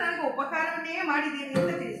 ಅದರಿಂದ ನನಗೆ ಉಪಕಾರವನ್ನೇ ಮಾಡಿದ್ದೀರಿ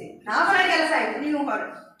ಅಂತ ತಿಳಿಸಿ. ನಾವು ಕೆಲಸ ಆಯ್ತು, ನೀವು ಹೊರ.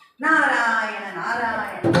 ನಾರಾಯಣ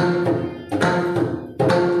ನಾರಾಯಣ.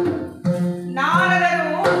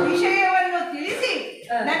 ನಾರದರು ವಿಷಯವನ್ನು ತಿಳಿಸಿ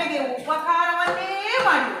ನನಗೆ ಉಪಕಾರವನ್ನೇ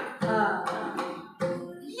ಮಾಡಿದರು.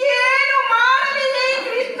 ಏನು ಮಾಡಲಿ ಈ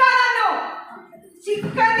ಕೃಷ್ಣನನ್ನು?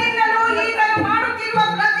 ಚಿಕ್ಕಂದಿನಲ್ಲೂ ಈತನು ಮಾಡುತ್ತಿರುವ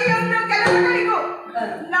ಪ್ರತಿಯೊಂದು ಕೆಲಸಗಳಿಗೂ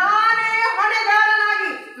ನಾನೇ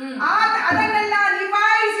ಹೊಣೆಗಾರನಾಗಿ ಅದನ್ನೆಲ್ಲ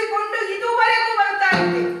ನಿಭಾಯಿಸಿಕೊಂಡು ಇದುವರೆಗೂ ಬರ್ತಾ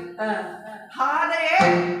ಇದ್ದೆ. ಆದರೆ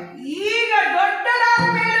ಈಗ ದೊಡ್ಡದಾದ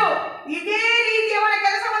ಮೇಲೂ ಇದೇ ರೀತಿ ಅವನ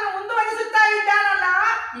ಕೆಲಸವನ್ನು ಮುಂದುವರಿಸುತ್ತಾ ಇದ್ದಾನಲ್ಲ,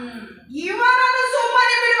 ಇವನನ್ನು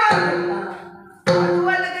ಸುಮ್ಮನೆ ಬಿಡಬಾರದು. ಅದು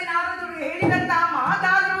ಅಲ್ಲದೆ ನಾರದರು ಹೇಳಿದಂತ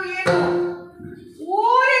ಮಾತಾದರೂ ಏನು,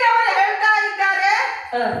 ಊರಿನವರು ಹೇಳ್ತಾ ಇದ್ದಾರೆ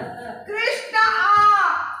ಕೃಷ್ಣ ಆ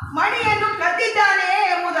ಮಣಿಯನ್ನು ಕದ್ದಿದ್ದಾನೆ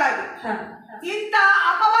ಎಂಬುದಾಗಿ. ಇಂಥ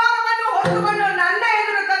ಅಪವಾದವನ್ನು ಹೊತ್ತುಕೊಂಡು ನನ್ನ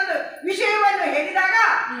ಎದುರು ತಂದು ವಿಷಯವನ್ನು ಹೇಳಿದಾಗ,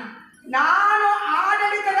 ನಾನು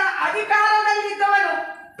ಆಡಳಿತದ ಅಧಿಕಾರದಲ್ಲಿದ್ದವನು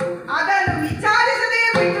ಅದನ್ನು ವಿಚಾರಿಸದೇ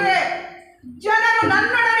ಬಿಟ್ಟರೆ ಜನರು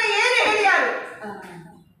ನನ್ನೊಡನೆ ಏನು ಹೇಳಿಯಾರು?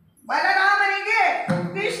 ಬಲರಾಮನಿಗೆ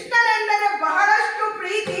ಕೃಷ್ಣನೆಂದರೆ ಬಹಳಷ್ಟು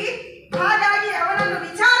ಪ್ರೀತಿ, ಹಾಗಾಗಿ ಅವನನ್ನು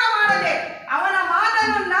ವಿಚಾರ ಮಾಡದೆ ಅವನ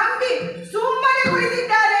ಮಾತನ್ನು ನಂಬಿ ಸುಮ್ಮನೆ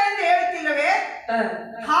ಕುಳಿತಿದ್ದಾರೆ ಎಂದು ಹೇಳುತ್ತಿಲ್ಲವೇ?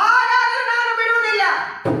 ಹಾಗಾದರೂ ನಾನು ಬಿಡುವುದಿಲ್ಲ.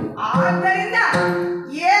 ಆದ್ದರಿಂದ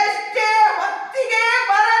ಎಷ್ಟೇ ಹೊತ್ತಿಗೆ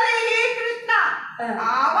ಬರಲಿ ಈ ಕೃಷ್ಣ,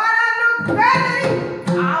 ಅವನನ್ನು ಬೇಡರಿ,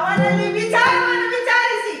 ಅವನಲ್ಲಿ ವಿಚಾರವನ್ನು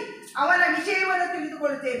ವಿಚಾರಿಸಿ ಅವನ ವಿಷಯವನ್ನು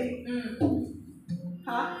ತಿಳಿದುಕೊಳ್ಳುತ್ತೇನೆ.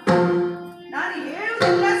 ನಾನು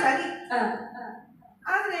ಹೇಳುವುದೆಲ್ಲ ಸರಿ,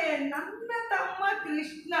 ಆದ್ರೆ ನನ್ನ ತಮ್ಮ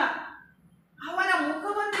ಕೃಷ್ಣ ಅವನ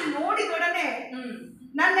ಮುಖವನ್ನು ನೋಡಿದೊಡನೆ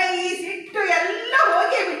ನನ್ನ ಈ ಸಿಟ್ಟು ಎಲ್ಲ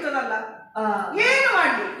ಹೋಗಿ ಬಿಟ್ಟದಲ್ಲ. ಏನು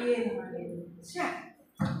ಮಾಡಲಿ?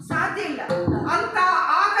 ಸಾಧ್ಯ ಇಲ್ಲ. ಅಂತ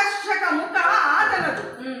ಆಕರ್ಷಕ ಮುಖ ಆತನದು.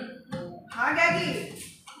 ಹಾಗಾಗಿ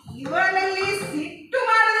ಇವನಲ್ಲಿ ಸಿಟ್ಟು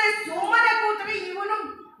ಮಾಡದೆ ಸುಮ್ಮನೆ ಕೂತ್ರೆ ಇವನು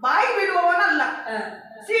ಬಾಯಿ ಬಿಡುವವನಲ್ಲ,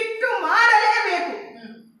 ಸಿಟ್ಟು ಮಾಡಲೇಬೇಕು.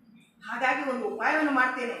 ಹಾಗಾಗಿ ಒಂದು ಉಪಾಯವನ್ನು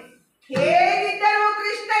ಮಾಡ್ತೇನೆ. ಹೇಗಿದ್ದರೂ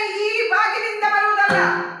ಕೃಷ್ಣ ಈ ಬಾಗಿಲಿಂದ ಬರುವುದಲ್ಲ,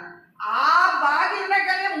 ಆ ಬಾಗಿಲಿನ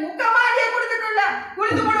ಕಡೆ ಮುಖ ಮಾಡಿಯೇ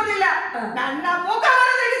ಕುಳಿತುಕೊಳ್ಳುವುದಿಲ್ಲ. ನನ್ನ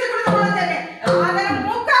ಮುಖವನ್ನು ತಿಳಿಸಿ ಕುಳಿತುಕೊಳ್ಳುತ್ತೇನೆ, ಅದರ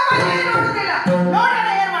ಮುಖವನ್ನೇ ನೋಡುವುದಿಲ್ಲ. ನೋಡೋಣ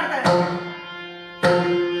ಏನ್ ಮಾಡ್ತಾನೆ.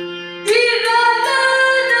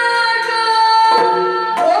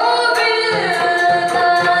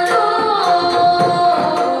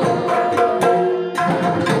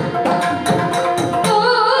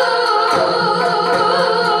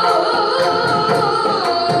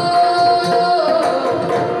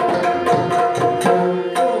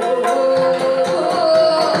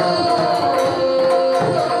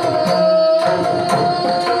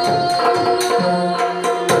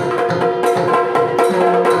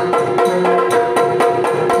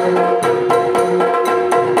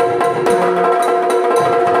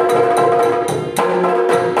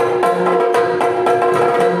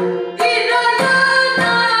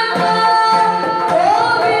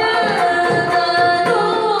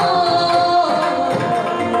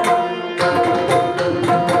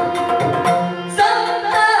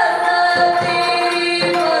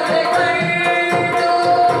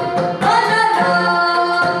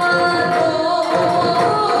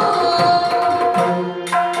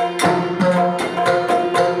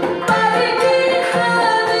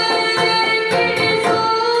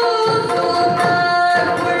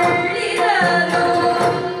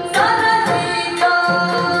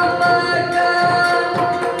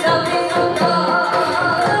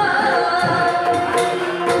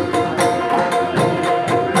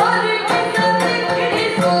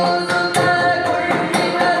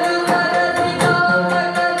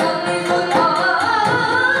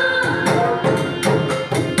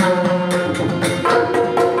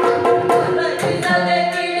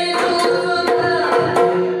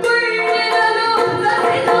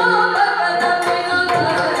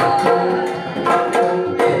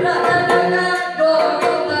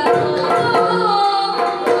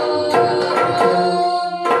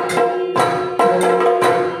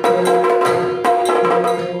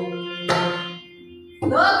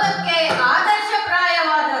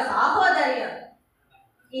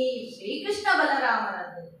 ಈ ಶ್ರೀಕೃಷ್ಣ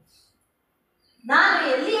ಬಲರಾಮರದ್ದು. ನಾನು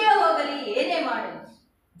ಎಲ್ಲಿಯೇ ಹೋಗಲಿ ಏನೇ ಮಾಡಲಿ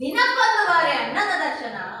ದಿನಕ್ಕೊಂದು ಬಾರಿ ಅಣ್ಣನ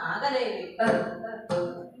ದರ್ಶನ ಆಗಲೇಬೇಕು.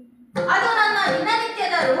 ಅದು ನನ್ನ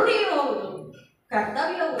ದಿನನಿತ್ಯದ ರೂಢಿಯೂ ಹೌದು,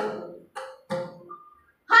 ಕರ್ತವ್ಯವೂ ಹೌದು.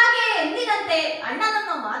 ಹಾಗೆ ಎಂದಿನಂತೆ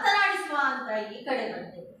ಅಣ್ಣನನ್ನು ಮಾತನಾಡಿಸುವ ಅಂತ ಈ ಕಡೆ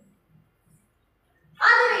ಬಂದೆ.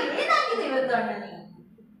 ಆದರೆ ಏನಾಗಿದೆ ಇವತ್ತು ಅಣ್ಣನಿಗೆ?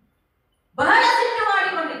 ಬಹಳ ಸಿಟ್ಟು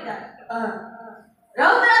ಮಾಡಿಕೊಂಡಿದ್ದಾನೆ.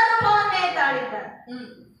 ರೌದ್ರ ರೂಪವನ್ನೇ ತಾಳಿದ್ದಾನೆ.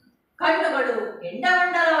 ಕಣ್ಣುಗಳು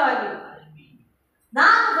ಕೆಂಡಮಂಡಲವಾಗಿವೆ.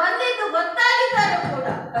 ನಾನು ಬಂದಿದ್ದು ಗೊತ್ತಾಗಿದ್ದರೂ ಕೂಡ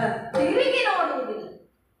ತಿರುಗಿ ನೋಡುವುದಿಲ್ಲ.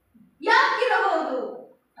 ಯಾಕಿರಬಹುದು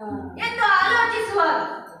ಎಂದು ಆಲೋಚಿಸುವಾಗ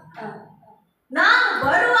ನಾನು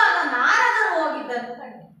ಬರುವಾಗ ನಾರದರು ಹೋಗಿದ್ದನ್ನು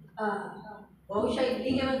ಕಂಡೆ. ಬಹುಶಃ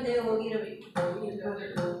ಇಲ್ಲಿಗೆ ಬಂದೇ ಹೋಗಿರಬೇಕು.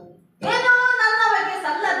 ಏನೋ ನನ್ನ ಬಗ್ಗೆ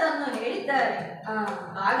ಸಲ್ಲದನ್ನು ಹೇಳಿದ್ದಾರೆ.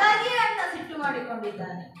 ಹಾಗಾಗಿ ಅಣ್ಣ ಸಿಟ್ಟು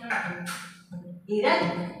ಮಾಡಿಕೊಂಡಿದ್ದಾನೆ.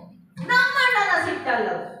 ಇರಲಿ, ನಮ್ಮಣ್ಣನ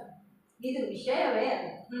ಸಿಟ್ಟಲ್ಲವು, ಇದು ವಿಷಯವೇ ಅಲ್ಲ.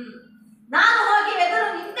 ನಾನು ಹೋಗಿ ಎದುರು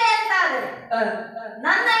ನಿಂತೆ ಅಂತಾದರೆ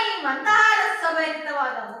ನನ್ನ ಈ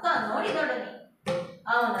ಮಂದಹಾರಸಭರಿತವಾದ ಮುಖ ನೋಡಿದೊಡನೆ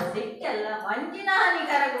ಅವನ ಸಿಟ್ಟೆಲ್ಲ ಮಂಜಿನ ಹನಿ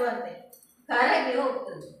ಕರಗುವಂತೆ ಕರಗಿ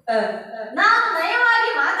ಹೋಗ್ತದೆ. ನಾನು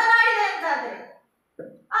ನಯವಾಗಿ ಮಾತನಾಡಿದೆ ಅಂತಾದ್ರೆ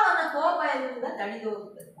ಅವನ ಕೋಪ ಎಲ್ಲ ತಣಿದು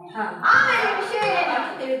ಹೋಗ್ತದೆ. ಆಮೇಲೆ ವಿಷಯ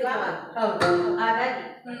ಏನೆಂದು ತಿಳಿದುಕೊಳ್ಳಬಹುದು. ಹಾಗಾಗಿ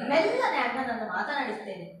ಮೆಲ್ಲನೆ ಅಣ್ಣನನ್ನು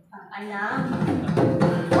ಮಾತನಾಡಿಸ್ತೇನೆ. ಅಣ್ಣ,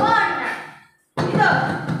 ಓ ಅಣ್ಣ, ಇದೋ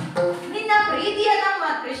ನಿನ್ನ ಪ್ರೀತಿಯ ನಮ್ಮ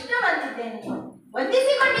ಕೃಷ್ಣ ಬಂದಿದ್ದೇನೆ,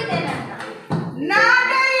 ವಂದಿಸಿಕೊಂಡಿದ್ದೇನೆ ಅಣ್ಣ.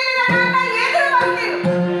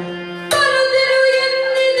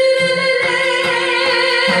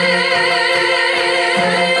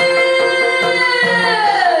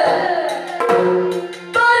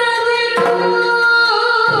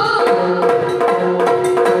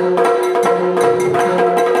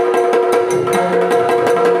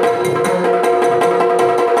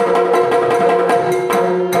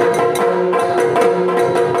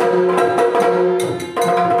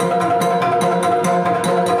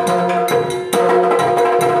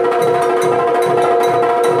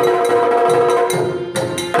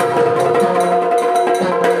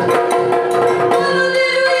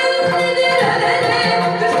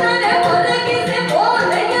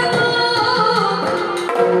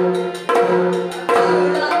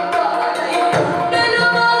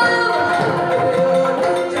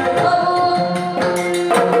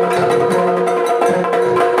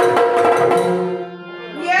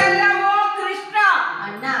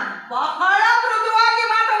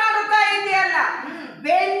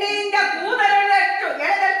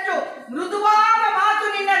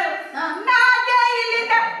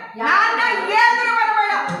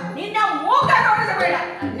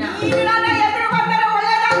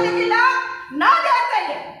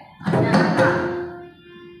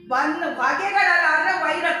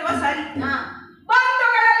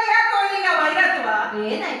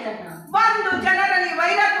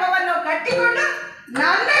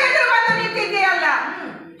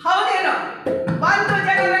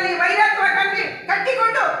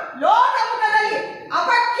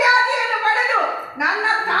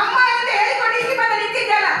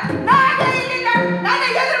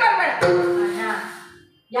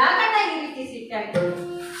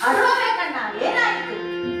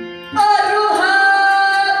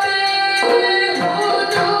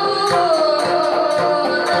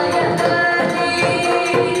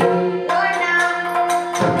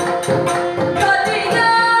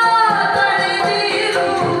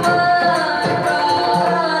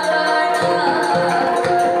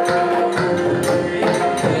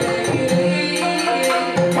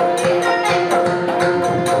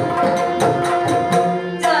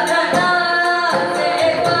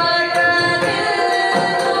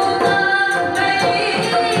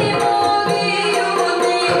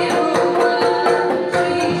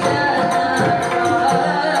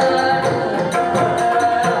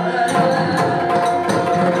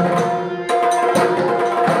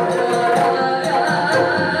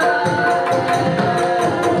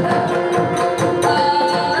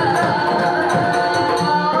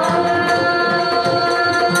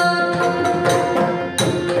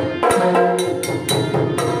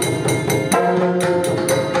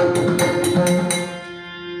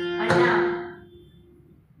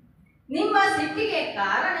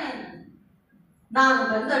 ನಾನು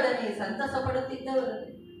ಬಂದೊಡನೆ ಸಂತಸ ಪಡುತ್ತಿದ್ದವರು,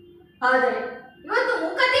 ಆದರೆ ಇವತ್ತು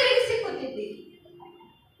ಮುಖ ತಿರುಗಿಸಿ ಕೂತಿದ್ದೀರಿ.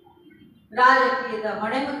 ರಾಜಕೀಯದ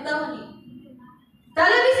ಹೊಣೆ ಹೊತ್ತವನಿ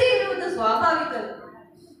ತಲುಪಿಸಿ ಇರುವುದು ಸ್ವಾಭಾವಿಕವೇ.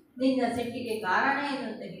 ನಿನ್ನ ಸಿಟ್ಟಿಗೆ ಕಾರಣ ಏನು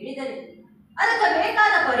ಅಂತ ಹೇಳಿದರೆ ಅದಕ್ಕೆ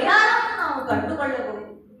ಬೇಕಾದ ಪರಿಹಾರವನ್ನು ನಾವು ಕಂಡುಕೊಳ್ಳಬಹುದು.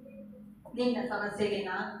 ನಿನ್ನ ಸಮಸ್ಯೆಗೆ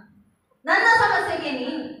ನಾನು, ನನ್ನ ಸಮಸ್ಯೆಗೆ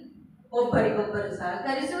ನೀನು, ಒಬ್ಬರಿಗೊಬ್ಬರು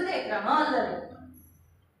ಸಹಕರಿಸುವುದೇ ಕ್ರಮವಲ್ಲವೇ?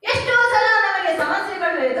 ಎಷ್ಟೋ ಸಲ ನಮಗೆ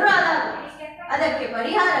ಸಮಸ್ಯೆಗಳು ಎದುರಾದಾಗ ಅದಕ್ಕೆ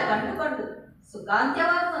ಪರಿಹಾರ ಕಂಡುಕೊಂಡು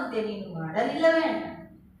ಸುಖಾಂತ್ಯವಾಗುವಂತೆ ನೀನು ಮಾಡಲಿಲ್ಲವೇ ಅಣ್ಣ.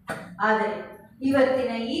 ಆದರೆ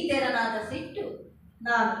ಇವತ್ತಿನ ಈ ತೆರನಾದ ಸಿಟ್ಟು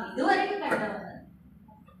ನಾನು ಇದುವರೆಗೆ ಕಂಡವನ.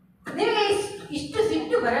 ನಿಮಗೆ ಇಷ್ಟು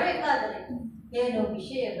ಸಿಟ್ಟು ಬರಬೇಕಾದರೆ ಏನೋ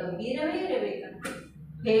ವಿಷಯ ಗಂಭೀರವೇ ಇರಬೇಕಂತ.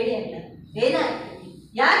 ಹೇಳಿ ಅಣ್ಣ, ಏನಾಯ್ತು?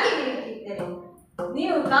 ಯಾಕೆ ಇರುತ್ತಿದ್ದರೆ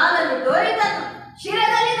ನೀವು ಕಾಲಲ್ಲಿ ತೋರಿದನ್ನು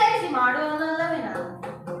ಶಿರದಲ್ಲಿ ಧರಿಸಿ ಮಾಡುವನಲ್ಲವೇ ನಾನು?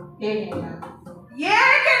 ಹೇಳಿ ಅಣ್ಣ.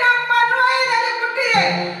 ಏಕೆ ನಮ್ಮ ಅನ್ವಯದಲ್ಲಿ ಹುಟ್ಟಿದೆ?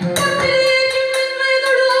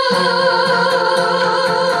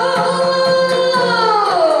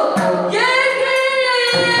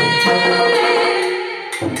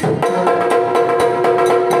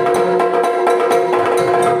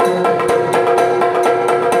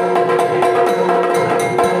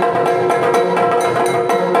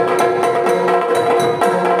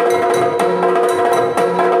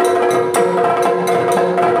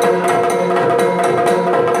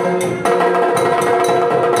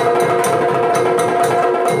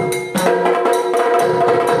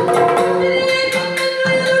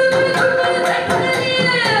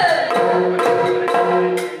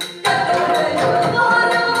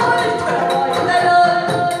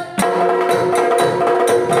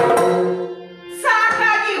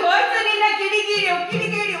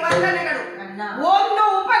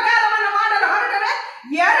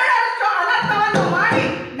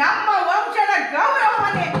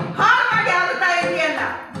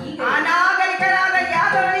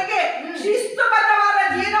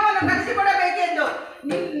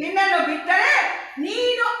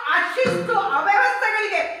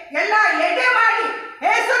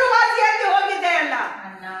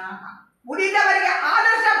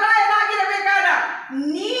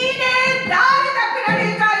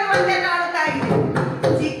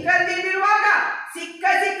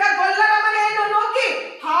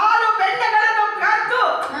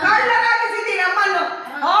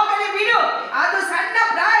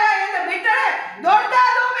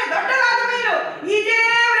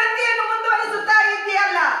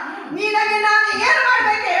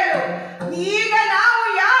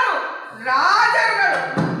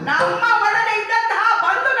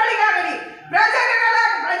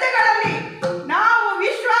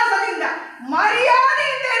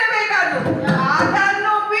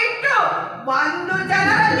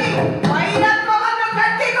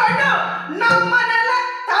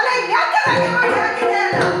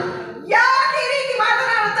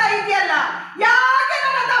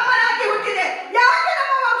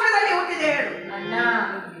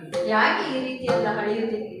 ಯಾಕೆ ಈ ರೀತಿಯೆಲ್ಲ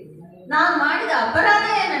ಹಳೆಯುತ್ತಿದೆ? ನಾನು ಮಾಡಿದ ಅಪರಾಧ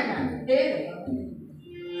ಏನಣ್ಣ? ಹೇಳು.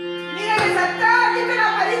 ನಿನಗೆ ಸತ್ರಾಜಿತನ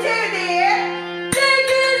ಪರಿಚಯ ಇದೆಯೇ?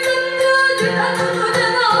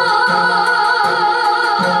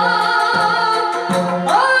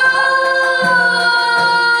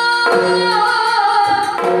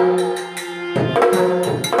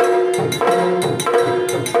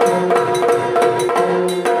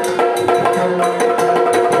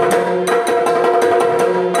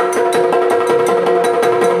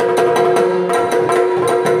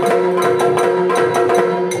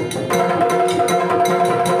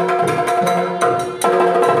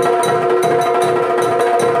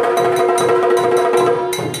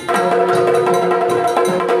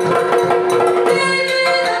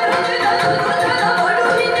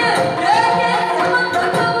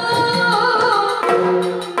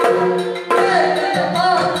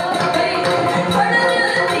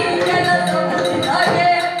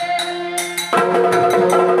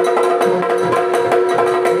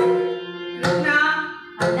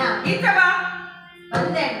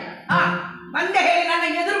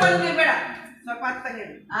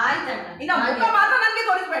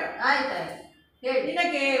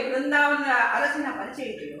 ನಿನಗೆ ವೃಂದಾವನ ಅರಸಿನ ಪರಿಚಯ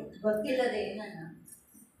ಇದೆಯೋ? ಗೊತ್ತಿಲ್ಲದೆ ಏನಣ್ಣ?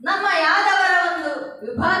 ನಮ್ಮ ಯಾದವರ ಒಂದು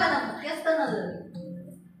ವಿಭಾಗದ ಮುಖ್ಯಸ್ಥನಲ್ಲ.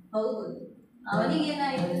 ಹೌದು,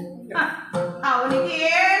 ಅವನಿಗೇನಾಯಿತು? ಅವನಿಗೆ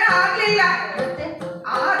ಏನೂ ಆಗ್ಲಿಲ್ಲ.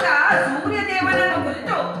 ಆತ ಸೂರ್ಯದೇವನನ್ನು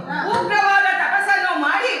ಕುರಿತು ಉಗ್ರವಾದ ತಪಸ್ಸನ್ನು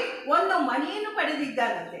ಮಾಡಿ ಒಂದು ಮನೆಯನ್ನು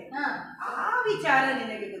ಪಡೆದಿದ್ದಾನಂತೆ. ಆ ವಿಚಾರ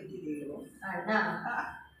ನಿನಗೆ ಗೊತ್ತಿದೆಯೋ? ಅಣ್ಣ,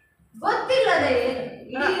 ಗೊತ್ತಿಲ್ಲದೆ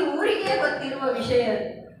ಇಡೀ ಊರಿಗೆ ಗೊತ್ತಿರುವ ವಿಷಯ.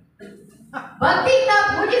 ಭಕ್ತಿಯಿಂದ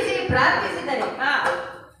ಪೂಜಿಸಿ ಪ್ರಾರ್ಥಿಸಿದರೆ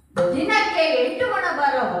ದಿನಕ್ಕೆ 8 ಮಣ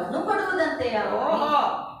ಬರ ಹೊನ್ನು ಕೊಡುವುದಂತೆ.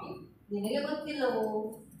 ನಿನಗೆ ಗೊತ್ತಿಲ್ಲವೋ?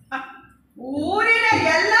 ಊರಿನ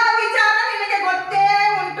ಎಲ್ಲಾ ವಿಚಾರ ನಿನಗೆ ಗೊತ್ತೇ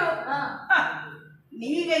ಉಂಟು.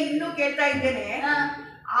 ನೀಗ ಇನ್ನೂ ಕೇಳ್ತಾ ಇದ್ದೇನೆ.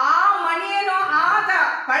 ಆ ಮನೆಯನ್ನು ಆತ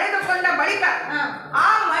ಪಡೆದುಕೊಂಡ ಬಳಿಕ ಆ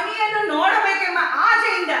ಮನೆಯನ್ನು ನೋಡಬೇಕೆಂಬ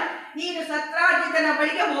ಆಸೆಯಿಂದ ನೀನು ಸತ್ರಾಜಿತನ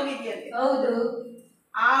ಬಳಿಗೆ ಹೋಗಿದ್ಯಂತೆ. ಹೌದು.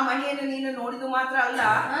 ಆ ಮನೆಯನ್ನು ನೀನು ನೋಡಿದು ಮಾತ್ರ ಅಲ್ಲ,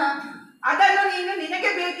 ಅದನ್ನು ನೀನು ನಿನಗೆ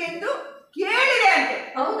ಬೇಕೆಂದು ಕೇಳಿದೆ ಅಂತೆ.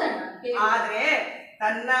 ಹೌದಾ?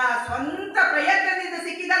 ತನ್ನ ಸ್ವಂತ ಪ್ರಯತ್ನದಿಂದ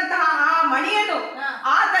ಸಿಕ್ಕಿದಂತಹ ಆ ಮಣಿಯನ್ನು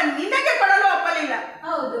ಆತ ನಿನಗೆ ಕೊಡಲು ಒಪ್ಪಲಿಲ್ಲ.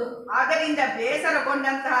 ಹೌದು. ಆದ್ದರಿಂದ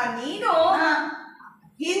ಬೇಸರಗೊಂಡಂತಹ ನೀನು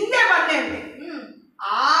ಹಿಂದೆ ಬಂದಂತೆ.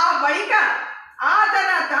 ಆ ಬಳಿಕ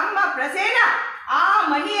ಆತನ ತಮ್ಮ ಪ್ರಸೇನ ಆ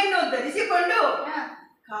ಮಣಿಯನ್ನು ಧರಿಸಿಕೊಂಡು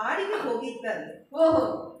ಕಾಡಿಗೆ ಹೋಗಿದ್ದಂತೆ. ಓಹೋ,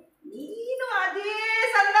 ನೀನು ಅದೇ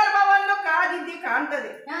ಸಂದರ್ಭವನ್ನು ಕಾದಿದ್ದಿ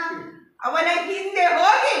ಕಾಣ್ತದೆ. ಅವನ ಹಿಂದೆ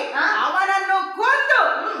ಹೋಗಿ ಅವನನ್ನು ಕೊಂದು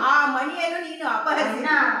ಆ ಮಣಿಯನ್ನು ನೀನು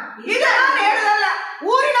ಅಪಹರಿಸಿದ. ಇದು ನಾನು ಹೇಳುದಲ್ಲ,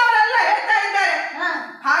 ಊರಿನವರೆಲ್ಲ ಹೇಳ್ತಾ ಇದ್ದಾರೆ.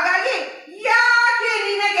 ಹಾಗಾಗಿ ಯಾಕೆ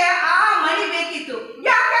ನಿನಗೆ ಆ ಮಣಿ ಬೇಕಿತ್ತು?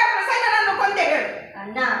 ಯಾಕೆ ಪ್ರಸೇನನನ್ನು ಕೊಂದೆ ಹೇಳು.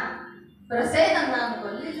 ಅಣ್ಣ, ಪ್ರಸೇನ ನಾನು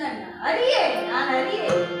ಕೊಲ್ಲಿಲ್ಲ ಅಣ್ಣ. ಅರಿಯೇ, ನಾನು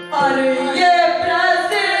ಅರಿಯೇ. ಅರಿಯೇ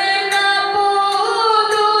ಪ್ರಸೇನ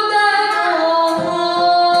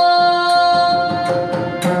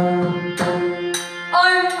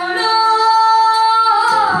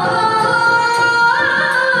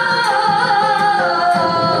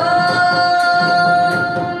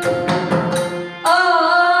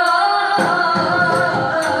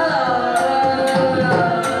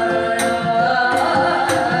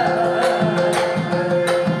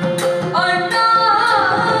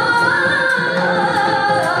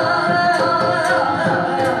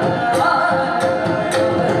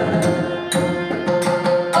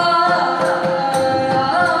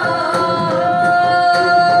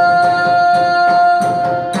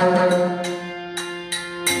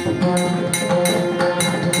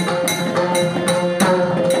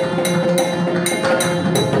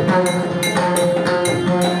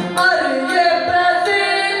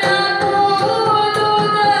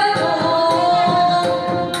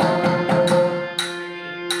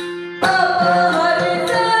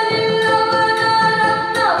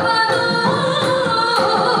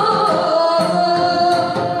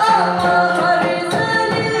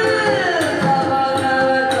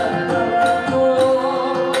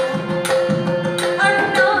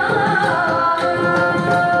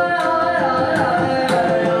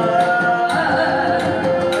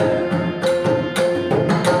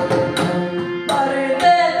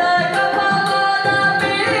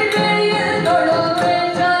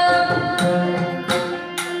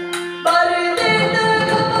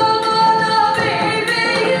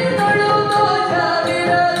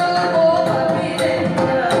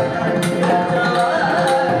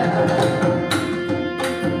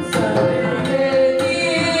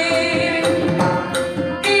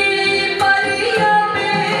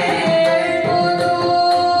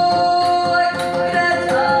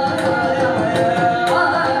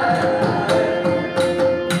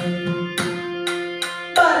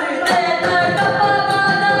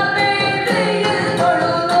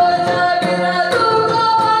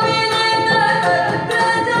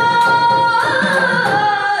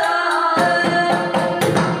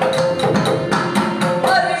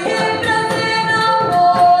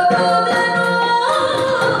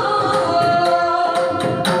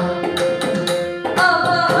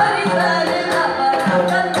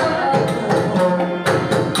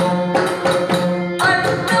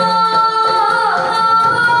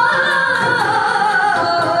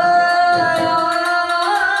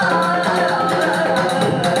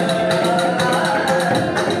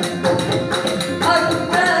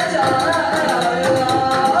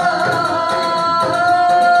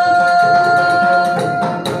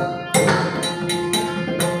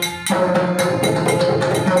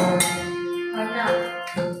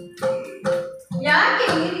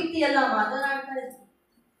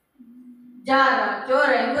ಜಾರ ಚೋರ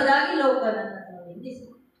ಎಂಬುದಾಗಿ ಲೋಕ ನನ್ನನ್ನು ನಿಂದಿಸಿ.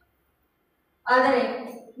 ಆದರೆ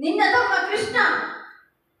ನಿನ್ನ ತಮ್ಮ ಕೃಷ್ಣ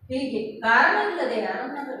ಹೀಗೆ ಕಾರಣವಿಲ್ಲದೆ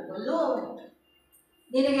ಯಾರನ್ನಾದರೂ ಕೊಲ್ಲುವವನು.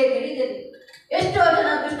 ನಿನಗೆ ತಿಳಿದಿದೆ, ಎಷ್ಟೋ ಜನ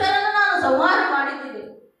ದುಷ್ಟರನ್ನು ನಾನು ಸಂಹಾರ ಮಾಡಿದ್ದಿದೆ.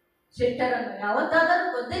 ಶಿಷ್ಟರನ್ನು ಯಾವತ್ತಾದರೂ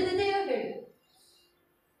ಕೊಂದಿದ್ದೇನೆಯೋ ಹೇಳಿ.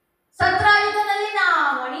 ಸತ್ರಾಯುಧನಲ್ಲಿ ನಾ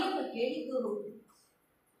ಮಣಿಯನ್ನು ಕೇಳಿದ್ದು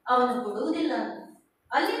ಅವನು ಕೊಡುವುದಿಲ್ಲ.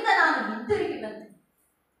 ಅಲ್ಲಿಂದ ನಾನು ಹಿಂತಿರುಗಿ ಬಂದೆ.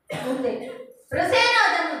 ಮುಂದೆ ಪ್ರಸೇನ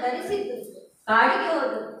ಅದನ್ನು ಧರಿಸಿದ್ದು ಕಾಡಿಗೆ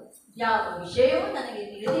ಹೋದನು. ಯಾವ ವಿಷಯವೂ ನನಗೆ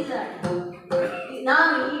ತಿಳಿದಿಲ್ಲ.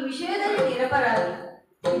 ನಾನು ಈ ವಿಷಯದಲ್ಲಿ ನಿರಪರಾಧಿ.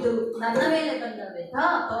 ಇದು ನನ್ನ ಮೇಲೆ ಬಂದ ವ್ಯಥಾ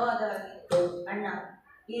ಅಪವಾದವಾಗಿದೆ. ಅಣ್ಣ,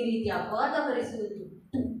 ಈ ರೀತಿ ಅಪವಾದ ಭರಿಸುವುದು,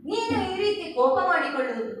 ನೀನು ಈ ರೀತಿ ಕೋಪ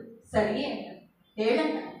ಮಾಡಿಕೊಳ್ಳುವುದು ಸರಿಯೇ ಅಣ್ಣ?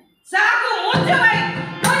 ಹೇಳಣ್ಣ. ಸಾಕು, ಮುಚ್ಚಬಾಯಿ.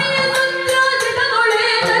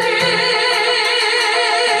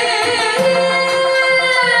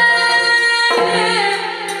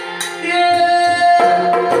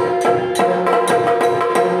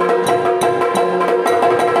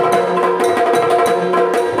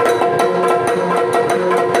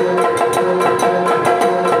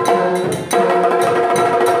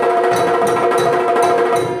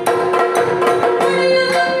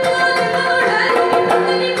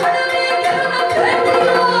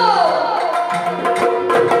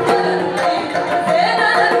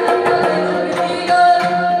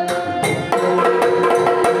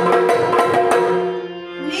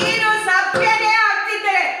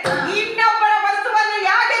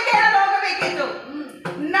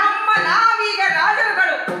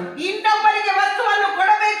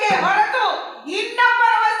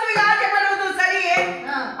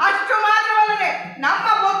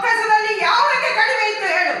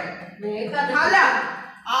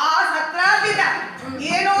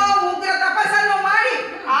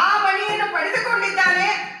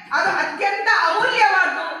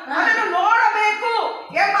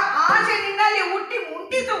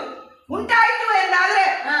 ಉಂಟಾಯಿತು ಎಂದಾದ್ರೆ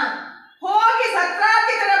ಹೋಗಿ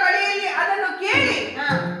ಸತ್ರಾಜಿತರ ಬಳಿಯಲ್ಲಿ ಅದನ್ನು ಕೇಳಿ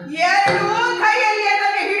ಎರಡೂ ಕೈಯಲ್ಲಿ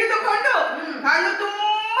ಅದನ್ನು ಹಿಡಿದುಕೊಂಡು ಕಣ್ಣು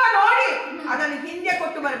ತುಂಬಾ ನೋಡಿ ಅದನ್ನು ಹಿಂದೆ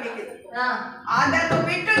ಕೊಟ್ಟು ಬರಬೇಕಿದೆ. ಅದನ್ನು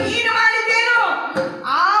ಬಿಟ್ಟು ನೀನು ಮಾಡಿದ್ದೇನು?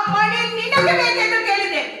 ಆ ಮಣಿ ನಿನಗೆ ಬೇಕೆಂದು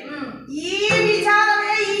ಕೇಳಿದೆ. ಈ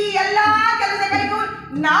ವಿಚಾರವೇ ಈ ಎಲ್ಲಾ ಕೆಲಸಗಳಿಗೂ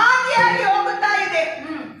ನಾಂದಿಯಾಗಿ ಹೋಗುತ್ತಾ ಇದೆ.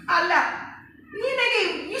 ಅಲ್ಲ, ನಿನಗೆ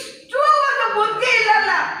ಇಷ್ಟು ಒಂದು ಬುದ್ಧಿ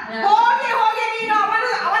ಇಲ್ಲಲ್ಲ. ಹೋಗಿ ಹೋಗಿ ನೀನು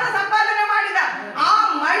ಅವನ ಸಂಪಾದನೆ ಮಾಡಿದ ಆ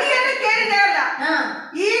ಮಣಿಯನ್ನು ಕೇಳಿದೆ ಅಲ್ಲ,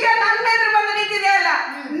 ಈಗ ನನ್ನ ಎದುರು ಬಂದು ನಿಂತಿದೆ ಅಲ್ಲ.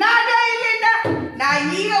 ನಾನೇ ಇಲ್ಲಿಂದ ನಾ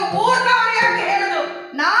ಈಗ ಊರ್ನವ್ರು ಯಾಕೆ ಹೇಳುದು?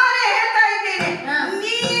 ನಾನೇ ಹೇಳ್ತಾ ಇದ್ದೇನೆ,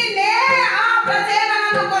 ನೀನೇ ಆ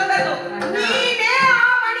ಪ್ರಸೇನನನ್ನು ಕೊಂದದ್ದು, ನೀನೇ ಆ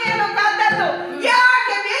ಮಣಿಯನ್ನು ಕದ್ದದ್ದು.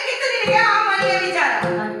 ಯಾಕೆ ಬೇಕಿತ್ತು ನಿನಗೆ ಆ ಮಣಿಯ ವಿಚಾರ?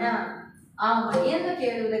 ಆ ಮಣಿಯನ್ನು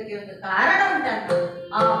ಕೇಳುವುದಕ್ಕೆ ಒಂದು ಕಾರಣ ಉಂಟಂತ.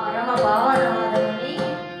 ಆ ಪರಮ ಪಾವನವಾದ ಮಣಿ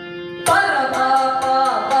ಪರಮ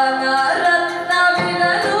ಪಾವನ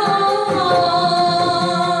ರತ್ನವಿರಲು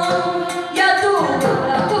ಯದು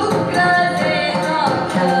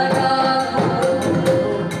ಉಗ್ರಸೇನಾಕ್ಷರ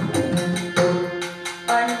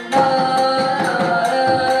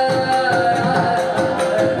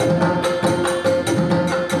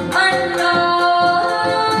ಅಣ್ಣ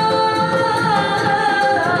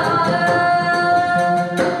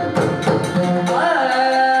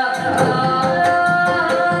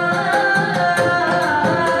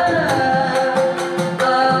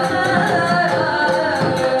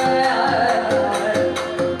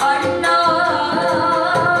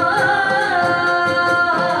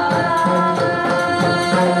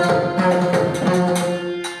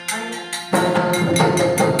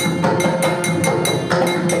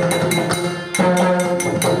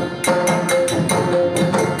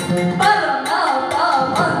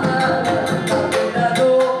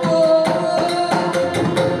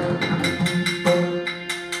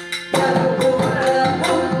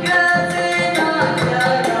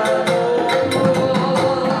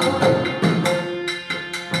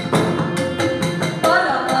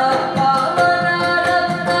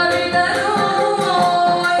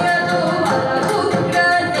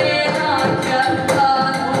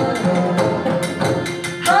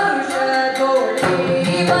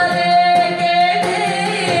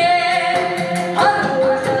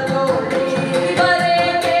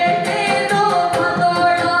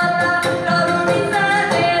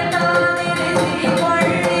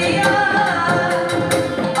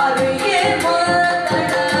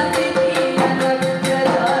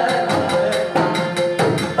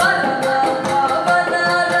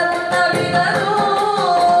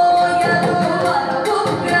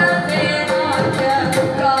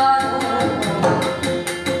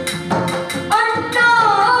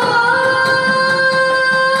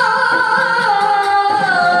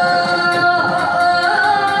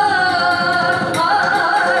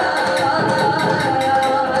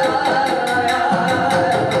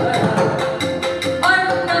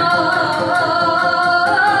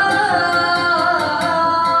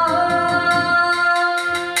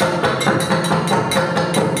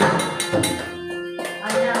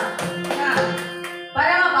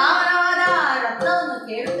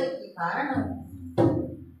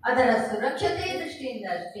ಅದರ ಸುರಕ್ಷತೆಯ ದೃಷ್ಟಿಯಿಂದ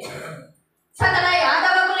ಅಷ್ಟೇ. ಸಕಲ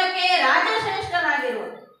ಯಾದವ ಕುಲಕ್ಕೆ ರಾಜಶ್ರೇಷ್ಠನಾಗಿರುವ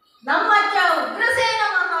ನಮ್ಮಜ್ಜ ಉಗ್ರಸೇನ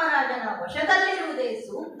ಮಹಾರಾಜನ ವಶದಲ್ಲಿರುವುದೇ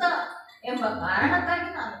ಸೂಕ್ತ ಎಂಬ ಕಾರಣಕ್ಕಾಗಿ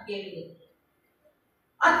ನಾನು ಕೇಳಿದೆ.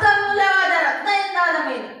 ಅತ್ಯಮೂಲ್ಯವಾದ ರತ್ನ ಎಂದಾದ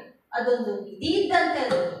ಮೇಲೆ ಅದೊಂದು ವಿಧಿ ಇದ್ದಂತೆ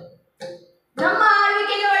ಅದು. ನಮ್ಮ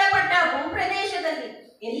ಆಳ್ವಿಕೆಗೆ ಒಳಪಟ್ಟ ಭೂಪ್ರದೇಶದಲ್ಲಿ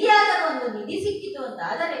ಎಲ್ಲಿಯಾದರೂ ಒಂದು ನಿಧಿ ಸಿಕ್ಕಿತು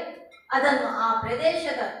ಅಂತಾದರೆ ಅದನ್ನು ಆ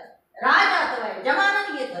ಪ್ರದೇಶದ ರಾಜ ಅಥವಾ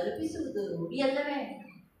ಯಜಮಾನನಿಗೆ ತಲುಪಿಸುವುದು ರೂಢಿಯಲ್ಲವೇ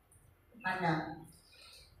ಅಣ್ಣ?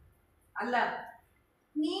 ಅಲ್ಲ,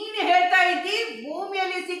 ನೀನು ಹೇಳ್ತಾ ಇದ್ದಿ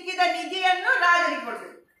ಭೂಮಿಯಲ್ಲಿ ಸಿಕ್ಕಿದ ನಿಧಿಯನ್ನು ರಾಜನಿಗೆ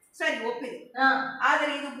ಕೊಡ್ಬೇಕು. ಸರಿ, ಒಪ್ಪಿದೆ.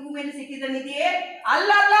 ಆದರೆ ಇದು ಭೂಮಿಯಲ್ಲಿ ಸಿಕ್ಕಿದ ನಿಧಿಯೇ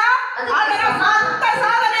ಅಲ್ಲಲ್ಲ. ಅದರ ಸ್ವಂತ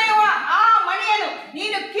ಸಾಧನೆಯುವ ಆ ಮಣಿಯನ್ನು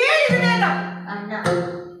ನೀನು ಕೇಳಿದ ಅಣ್ಣ,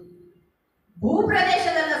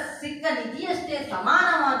 ಭೂಪ್ರದೇಶದಲ್ಲ ಸಿಕ್ಕ ನಿಧಿಯಷ್ಟೇ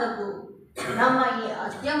ಸಮಾನವಾದದ್ದು ನಮ್ಮ ಈ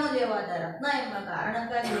ಅತ್ಯಮೂಲ್ಯವಾದ ರತ್ನ ಎಂಬ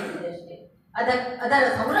ಕಾರಣಕ್ಕಾಗಿ ಹೇಳಿದೆ ಅಷ್ಟೇ. ಅದರ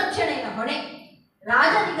ಸಂರಕ್ಷಣೆಯ ಹೊಣೆ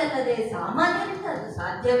ರಾಜನಿಗಲ್ಲದೆ ಸಾಮಾನ್ಯರಿಂದ ಅದು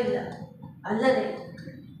ಸಾಧ್ಯವಿಲ್ಲ. ಅಲ್ಲದೆ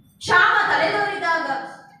ಕ್ಷಾಮ ತಲೆದೋರಿದಾಗ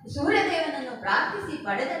ಸೂರ್ಯದೇವನನ್ನು ಪ್ರಾರ್ಥಿಸಿ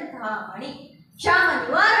ಪಡೆದಂತಹ ಮಣಿ ಕ್ಷಾಮ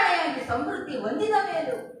ನಿವಾರಣೆಯಾಗಿ ಸಮೃದ್ಧಿ ಹೊಂದಿದ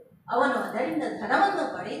ಮೇಲೂ ಅವನು ಅದರಿಂದ ಧನವನ್ನು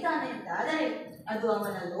ಪಡೆಯುತ್ತಾನೆ ಎಂದಾದರೆ ಅದು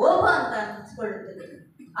ಅವನ ಲೋಭ ಅಂತ ಅನಿಸಿಕೊಳ್ಳುತ್ತದೆ.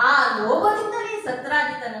 ಆ ಲೋಭದಿಂದಲೇ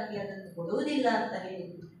ಸತ್ರಾಜಿತನಿಗೆ ಅದನ್ನು ಕೊಡುವುದಿಲ್ಲ ಅಂತ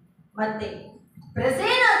ಹೇಳಿದ್ರು. ಮತ್ತೆ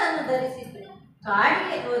ಪ್ರಸೇನ ಅದನ್ನು ಧರಿಸಿದ್ದು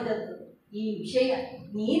ಕಾಡಿಗೆ ಹೋದದ್ದು ಈ ವಿಷಯ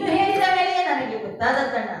ನೀನು ಹೇಳಿದ ಮೇಲೆ ನನಗೆ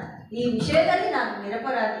ಗೊತ್ತಾದದ್ದಣ್ಣ. ಈ ವಿಷಯದಲ್ಲಿ ನಾನು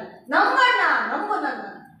ನಿರಪರಾಧಿ. ನಮ್ಮಣ್ಣ, ನಂಬು ನನ್ನ.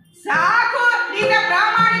 ಸಾಕು, ಈಗ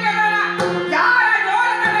ಪ್ರಾಮಾಣಿಕ ಯಾರ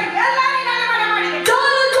ಜೋಳಗಳ ಎಲ್ಲ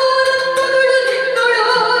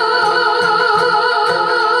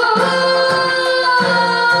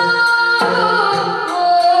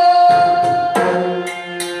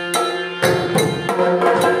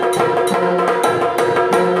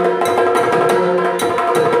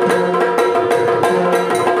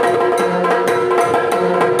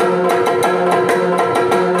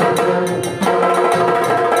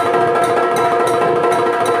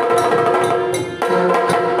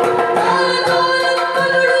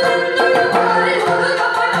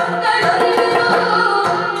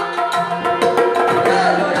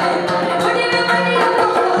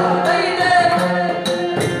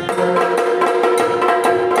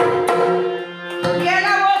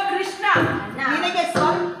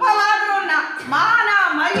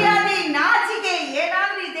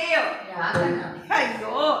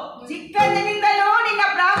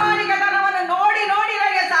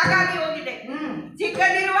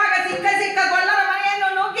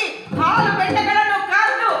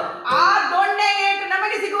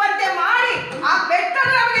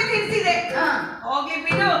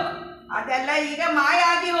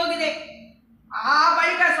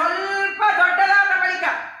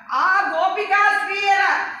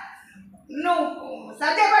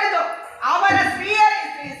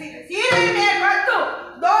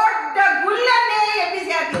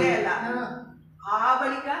ಅಲ್ಲ. ಆ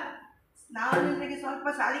ಬಳಿಕ ನಾನು ನಿನಗೆ ಸ್ವಲ್ಪ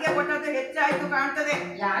ಸಾಲಿಗೆ ಕೊಟ್ಟದ್ದು ಹೆಚ್ಚಾಯ್ತು ಕಾಣ್ತದೆ.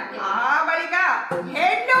 ಯಾಕೆ? ಆ ಬಳಿಕ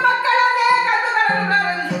ಹೆಣ್ಣು ಮಕ್ಕಳನ್ನೇ ಕದ್ದುಗಳನ್ನು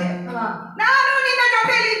ಪ್ರಾರಂಭಿಸಿದೆ. ನಾನು ನಿನ್ನ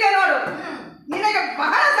ಜೊತೆಯಲ್ಲಿದ್ದೆ ನೋಡು, ನಿನಗೆ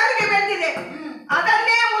ಬಹಳ ಸಾರಿಗೆ ಬೆಳೆದಿದೆ.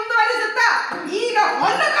 ಅದನ್ನೇ ಮುಂದುವರಿಸುತ್ತಾ ಈಗ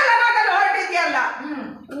ಒಂದು ಕಳ್ಳನಾಗಲು ಹೊರಟಿದ್ಯಲ್ಲ.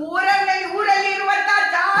 ಊರಲ್ಲಿ ಇರುವಂತಹ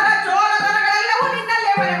ಚಾರ ಚೋರತನಗಳೆಲ್ಲವೂ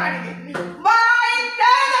ನಿನ್ನಲ್ಲೇ ಮನೆ ಮಾಡಿದೆ. ಬಾಯಿ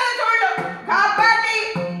ತೆರೆದರೆ ಸುಳ್ಳು ಕಪಟಿ.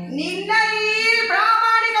 ನಿನ್ನ ಈ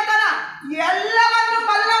ಪ್ರಾಮಾಣಿಕತನ ಎಲ್ಲವನ್ನು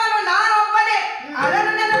ಬಲ್ಲವನು ನಾನೊಬ್ಬನೇ,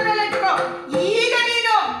 ಅದನ್ನು ನೆನಪಿನಲ್ಲಿಟ್ಟುಕೋ. ಈಗ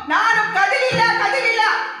ನೀನು ನಾನು ಕದಿಲಿಲ್ಲ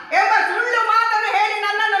ಎಂಬ ಸುಳ್ಳು ಮಾತನ್ನು ಹೇಳಿ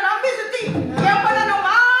ನನ್ನನ್ನು ನಂಬಿಸುತ್ತಿ ಎಂಬುದನ್ನು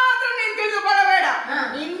ಮಾತ್ರ ನೀನು ತಿಳಿದುಕೊಳ್ಳಬೇಡ.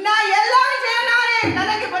 ನಿನ್ನ ಎಲ್ಲ ವಿಷಯ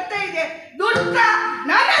ನನಗೆ ಗೊತ್ತೇ ಇದೆ. ದುಷ್ಟ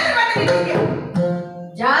ನನ್ನ ಬಂದಿದ್ದೀಯ.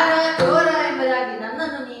 ಜಾರ ಚೋರ ಎಂಬುದಾಗಿ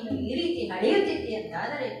ನನ್ನನ್ನು ನೀನು ಈ ರೀತಿ ನಡೆಯುತ್ತಿದ್ದಿ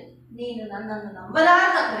ಅಂತಾದರೆ ನೀನು ನನ್ನನ್ನು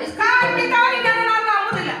ನಂಬಲಾರದ ಪರಿಸ್ಥಿತಿ. ನಾನು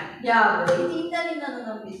ನಂಬುದಿಲ್ಲ. ಯಾವ ರೀತಿಯಿಂದ ನಿನ್ನನ್ನು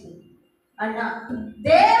ನಂಬಿಸುವುದು? ಅಣ್ಣ,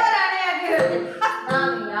 ದೇವರ ಆಣೆಯಾಗಿ ಹೇಳ್ತೇನೆ,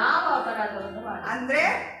 ನಾನು ಯಾವ ಅಪರಾಧವನ್ನು ಮಾಡ. ಅಂದ್ರೆ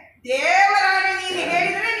ದೇವರಾಣೆ ನೀನು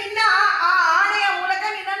ಹೇಳಿದ್ರೆ ನಿನ್ನ ಆ ಆಣೆಯ ಮೂಲಕ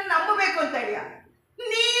ನಿನ್ನನ್ನು ನಂಬಬೇಕು ಅಂತ ಹೇಳಿಯ.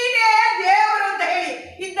 ನೀನೇ ದೇವರು ಅಂತ ಹೇಳಿ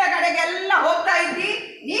ಇದ್ದ ಕಡೆಗೆಲ್ಲ ಹೋಗ್ತಾ ಇದ್ದಿ.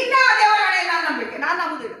 ನಿನ್ನ ದೇವರಾಣೆ ನಾನು ನಂಬಿಕೆ, ನಾನು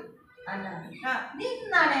ನಂಬುದಿಲ್ಲ. ಅಣ್ಣ,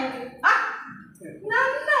 ನಿನ್ನ ಆಣೆ.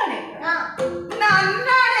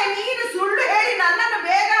 ನನ್ನಾಣೆ ನೀನು ಸುಳ್ಳು ಹೇಳಿ ನನ್ನನ್ನು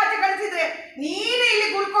ಬೇಗ ಆಚೆ ಕಳಿಸಿದ್ರೆ ನೀನು ಇಲ್ಲಿ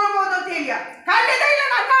ಕುಳ್ಕೊಳ್ಬಹುದು ಅಂತ ಹೇಳಿಯ. ಖಂಡಿತ ಇಲ್ಲ,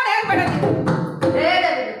 ನನ್ನಾಣೆ ಹೇಳ್ಬೇಡ. ಬೇಡ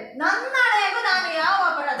ಬಿಡು, ನನ್ನ ಆಣೆಗೂ ನಾನು ಯಾವ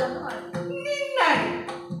ಅಪರಾಧವನ್ನು ಮಾಡಿದೆ? ನಿನ್ನಾಣೆ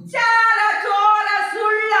ಚಾರ ಚೋರ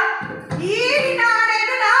ಸುಳ್ಳ ಈ ನಿನ್ನ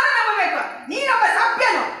ಆಣೆಯನ್ನು ನಾನು ನಂಬಬೇಕು. ನೀನೊಬ್ಬ ಸಭ್ಯ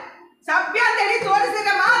ಅಂತ ಹೇಳಿ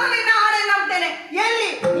ತೋರಿಸಿದ್ರೆ ಮಾತ್ರ ನಿನ್ನ ಆಣೆ ನಂಬ್ತೇನೆ. ಎಲ್ಲಿ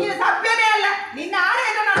ನೀನು ಸಭ್ಯನೇ ಅಲ್ಲ, ನಿನ್ನ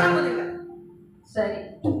ಆಣೆಯನ್ನು ನಾನು ನಂಬುದಿಲ್ಲ. ಸರಿ,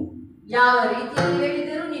 ಯಾವ ರೀತಿಯಲ್ಲಿ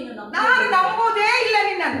ಹೇಳಿದರೂ ನೀನು ನಾನು ನಂಬುವುದೇ ಇಲ್ಲ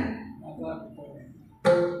ನಿನ್ನನ್ನು.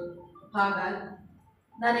 ಹಾಗಾಗಿ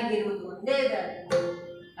ನನಗಿರುವುದು ಒಂದೇ ದಾರಿ.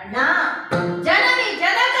 ಅಣ್ಣ, ಜನನಿ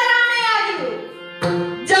ಜನಕರಾಣೆಯಾಗಿರು.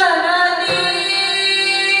 ಜನನಿ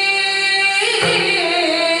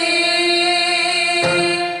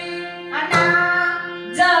ಅಣ್ಣ,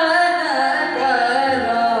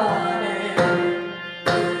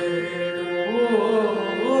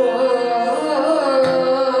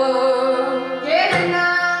 ಕೇಳಣ್ಣ.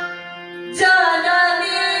 ಜನನಿ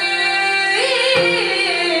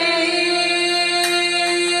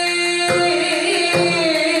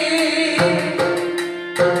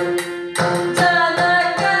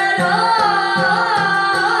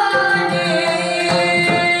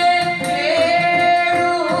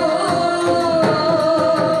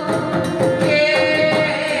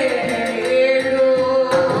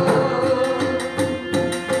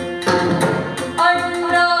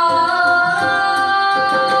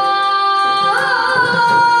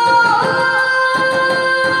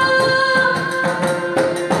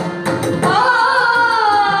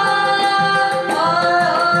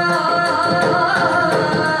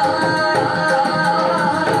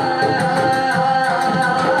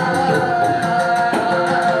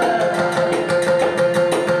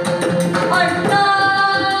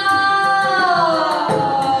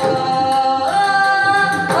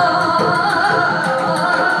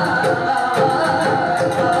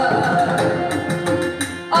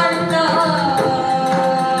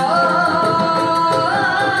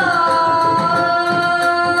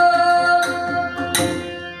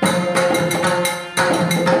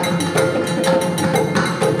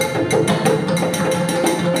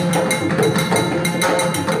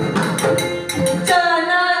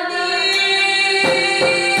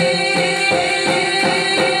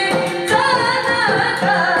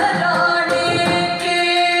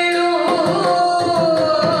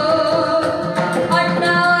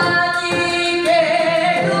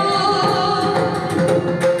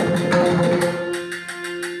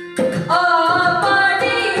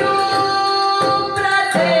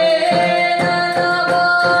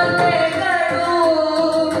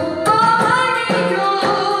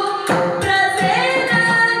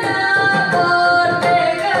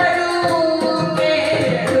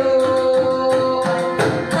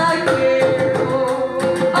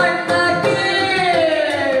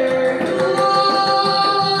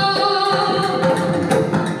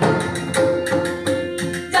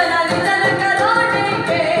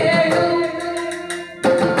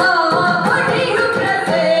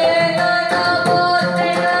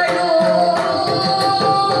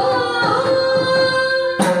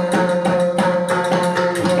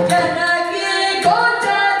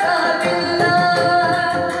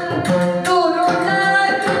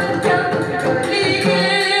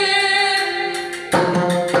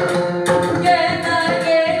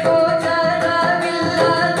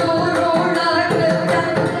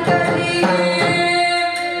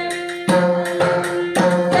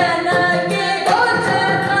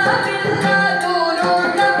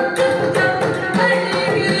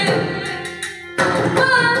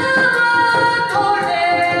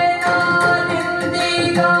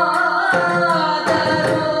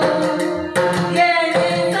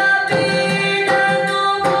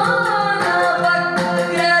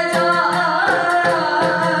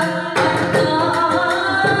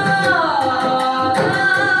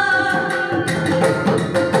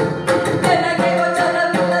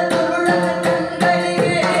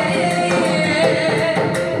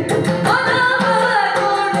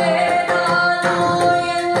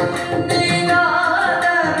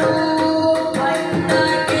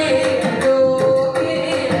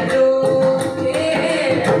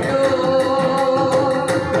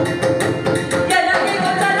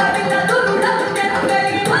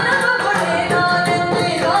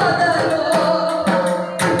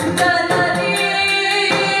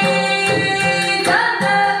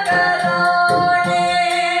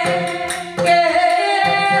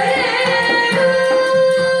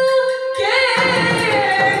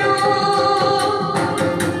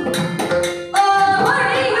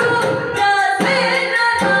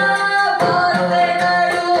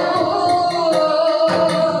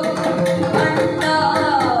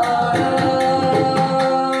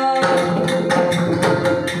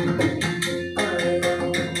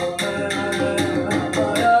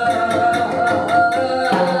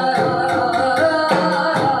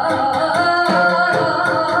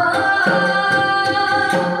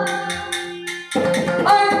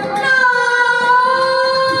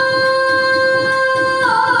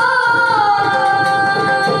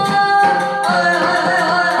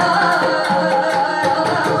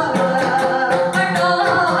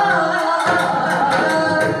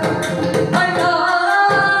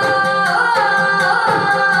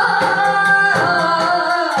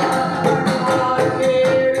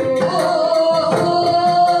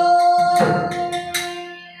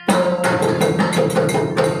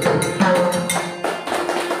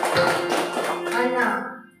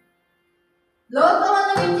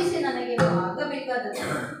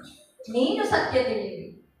ನೀನು ಸತ್ಯ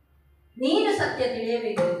ತಿಳಿಯಬೇಕು. ನೀನು ಸತ್ಯ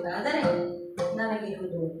ತಿಳಿಯಬೇಕು ಅಂತಾದರೆ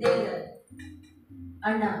ನನಗಿರುವುದು ಒಂದೇ ಇಲ್ಲ.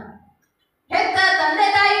 ಅಣ್ಣ, ಹೆತ್ತ ತಂದೆ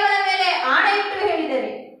ತಾಯಿಗಳ ಮೇಲೆ ಆಣೆ ಇಟ್ಟು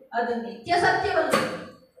ಹೇಳಿದರೆ ಅದು ನಿತ್ಯ ಸತ್ಯವಲ್ಲ.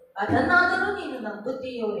 ಅದನ್ನಾದರೂ ನೀನು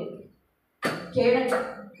ನಂಬುತ್ತೀಯೋ ಎಂದು ಕೇಳಲಿ.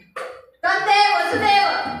 ತಂದೆ ವಸುದೇವ,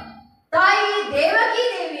 ತಾಯಿ ದೇವಕಿ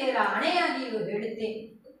ದೇವಿಯರ ಆಣೆಯಾಗಿಯೂ ಹೇಳುತ್ತೇನೆ,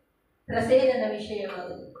 ಪ್ರಸೇದನ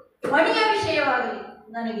ವಿಷಯವಾಗಲಿ ಮಣಿಯ ವಿಷಯವಾಗಲಿ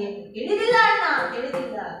ನನಗೆ ತಿಳಿದಿಲ್ಲ ಅಣ್ಣ,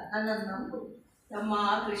 ತಿಳಿದಿಲ್ಲ. ನನ್ನನ್ನು ನಂಬು. ತಮ್ಮ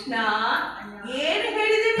ಕೃಷ್ಣ, ಏನು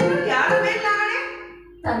ಹೇಳಿದೆ ನೀನು? ಯಾರ ಮೇಲೆ ಆಣೆ?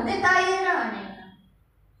 ತಂದೆ ತಾಯಿಯರ ಆಣೆ.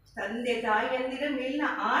 ತಂದೆ ತಾಯಿಯಂದಿರ ಮೇಲಿನ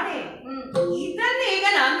ಆಣೆ. ಇದನ್ನೇ ಈಗ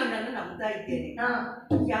ನಾನು ನಿನ್ನನ್ನು ನಂಬ್ತಾ ಇದ್ದೇನೆ.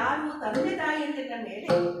 ಯಾರು ತಂದೆ ತಾಯಿಯಂದಿರ ಮೇಲೆ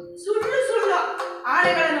ಸುಳ್ಳು ಸುಳ್ಳು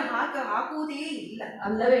ಆಣೆಗಳನ್ನು ಹಾಕುವುದೇ ಇಲ್ಲ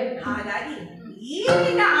ಅಲ್ಲವೇ? ಹಾಗಾಗಿ ಈ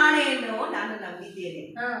ನಿನ್ನ ಆಣೆಯನ್ನು ನಾನು ನಂಬಿದ್ದೇನೆ.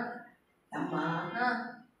 ತಮ್ಮ,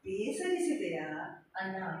 ಬೇಸರಿಸಿದೆಯಾ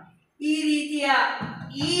ಅಣ್ಣ? ಈ ರೀತಿಯ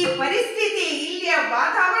ಈ ಪರಿಸ್ಥಿತಿ, ಇಲ್ಲಿಯ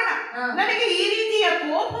ವಾತಾವರಣ ನನಗೆ ಈ ರೀತಿಯ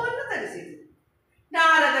ಕೋಪವನ್ನು ತರಿಸಿತು.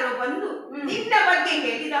 ನಾರದರು ಬಂದು ನಿನ್ನ ಬಗ್ಗೆ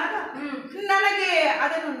ಹೇಳಿದಾಗ ನನಗೆ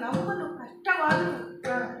ಅದನ್ನು ನಂಬಲು ಕಷ್ಟವಾದರೂ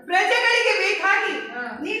ಪ್ರಜೆಗಳಿಗೆ ಬೇಕಾಗಿ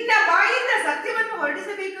ನಿನ್ನ ಬಾಯಿಂದ ಸತ್ಯವನ್ನು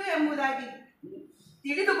ಹೊರಡಿಸಬೇಕು ಎಂಬುದಾಗಿ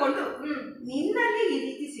ತಿಳಿದುಕೊಂಡು ನಿನ್ನಲ್ಲಿ ಈ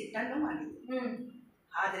ರೀತಿ ಸಿಟ್ಟನ್ನು ಮಾಡಿದೆ.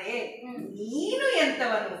 ಆದರೆ ನೀನು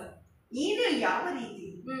ಎಂತವನು, ನೀನು ಯಾವ ರೀತಿ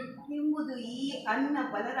ಎಂಬುದು ಈ ಅಣ್ಣ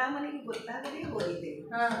ಬಲರಾಮನಿಗೆ ಗೊತ್ತಾಗದೇ ಹೋಗಿದೆ.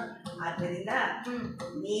 ಆದ್ದರಿಂದ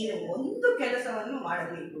ನೀನು ಒಂದು ಕೆಲಸವನ್ನು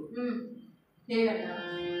ಮಾಡಬೇಕು. ಹೇಳಣ್ಣ.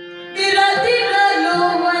 ಇರದಿರಲು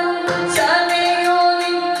ವಂಚನೆಯೋ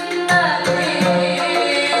ನಿನ್ನಲ್ಲಿ,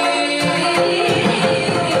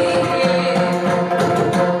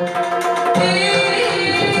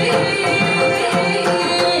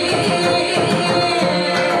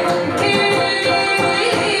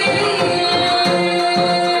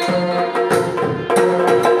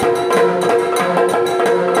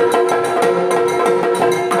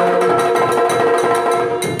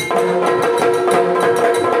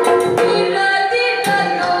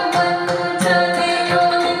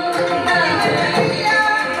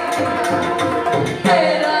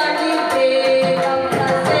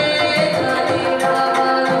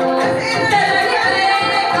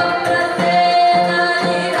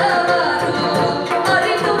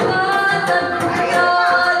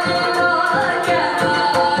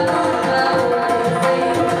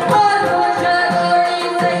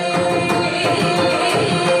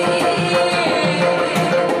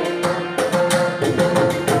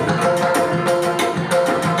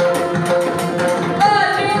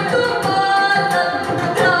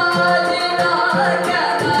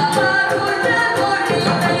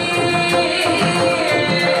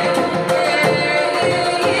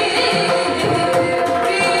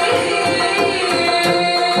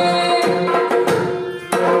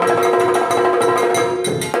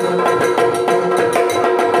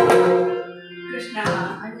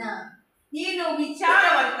 ನೀನು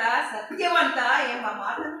ವಿಚಾರವಂತ, ಸತ್ಯವಂತ ಎಂಬ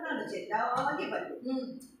ಮಾತನ್ನು ನಾನು ಚೆಂದಾಗಿ ಬಂದೆ.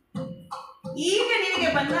 ಈಗ ನಿನಗೆ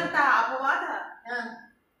ಬಂದಂತ ಅಪವಾದ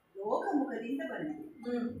ಲೋಕಮುಖದಿಂದ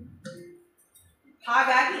ಬಂದಿದೆ.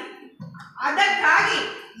 ಹಾಗಾಗಿ ಅದಕ್ಕಾಗಿ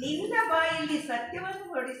ನಿನ್ನ ಬಾಯಲ್ಲಿ ಸತ್ಯವನ್ನು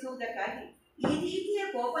ಹೊರಡಿಸುವುದಕ್ಕಾಗಿ ಈ ರೀತಿಯ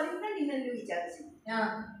ಕೋಪದಿಂದ ನಿನ್ನನ್ನು ವಿಚಾರಿಸಿ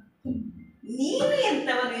ನೀನು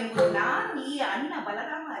ಎಂತವನು ಎಂಬುದು ನಾನು ಈ ಅಣ್ಣ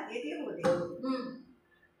ಬಲರಾಮ ಅದೇದೇ ಹೋದೆ.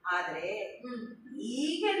 ಆದರೆ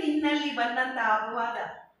ಈಗ ನಿನ್ನಲ್ಲಿ ಬಂದಂತ ಅಪವಾದ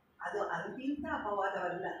ಅದು ಅಂತಿಂತ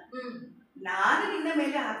ಅಪವಾದವಲ್ಲ. ನಾನು ನಿನ್ನ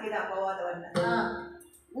ಮೇಲೆ ಹಾಕಿದ ಅಪವಾದವಲ್ಲ,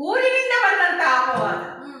 ಊರಿನಿಂದ ಬಂದಂತ ಅಪವಾದ.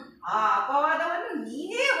 ಆ ಅಪವಾದವನ್ನು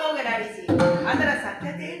ನೀನೇ ಹೋಗಲಾಡಿಸಿ ಅದರ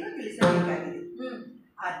ಸತ್ಯತೆಯನ್ನು ತಿಳಿಸಬೇಕಾಗಿದೆ.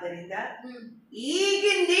 ಆದ್ದರಿಂದ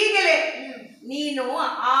ಈಗಿಂದೀಗಲೇ ನೀನು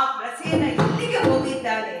ಆ ಪ್ರಸೇನ ಎಲ್ಲಿಗೆ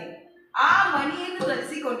ಹೋಗಿದ್ದಾನೆ, ಆ ಮಣಿಯನ್ನು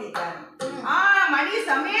ಧರಿಸಿಕೊಂಡಿದ್ದಾನೆ, ಆ ಮಣಿ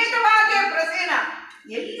ಸಮೇತವಾಗಿ ಪ್ರಸೇನ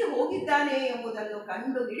ಎಲ್ಲಿ ಹೋಗಿದ್ದಾನೆ ಎಂಬುದನ್ನು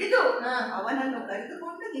ಕಂಡು ಹಿಡಿದು ಅವನನ್ನು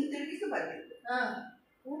ಕರೆದುಕೊಂಡು ಹಿಂತಿರುಗಿಸಿ ಬರಬೇಕು.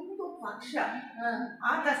 ಒಂದು ಪಕ್ಷ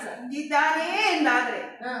ಆತ ಸತ್ತಿದ್ದಾನೆ ಎಂದಾದ್ರೆ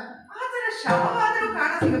ಆತನ ಶವವಾದರೂ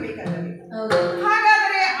ಕಾಣ ಸಿಗಬೇಕಾಗಬೇಕು.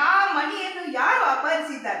 ಹಾಗಾದರೆ ಆ ಮಣಿಯನ್ನು ಯಾರು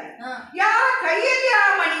ಅಪಹರಿಸಿದ್ದಾರೆ, ಯಾರ ಕೈಯಲ್ಲಿ ಆ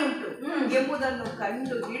ಮಣಿ ಉಂಟು ಎಂಬುದನ್ನು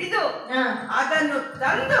ಕಂಡು ಹಿಡಿದು ಅದನ್ನು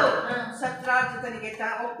ತಂದು ಸತ್ರಾಜಿತನಿಗೆ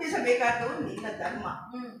ಒಪ್ಪಿಸಬೇಕಾದವು ನಿನ್ನ ಧರ್ಮ.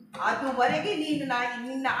 ಅದುವರೆಗೆ ನೀನು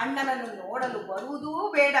ನಿನ್ನ ಅಣ್ಣನನ್ನು ನೋಡಲು ಬರುವುದೂ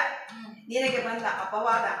ಬೇಡ. ನಿನಗೆ ಬಂದ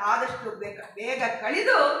ಅಪವಾದ ಆದಷ್ಟು ಬೇಗ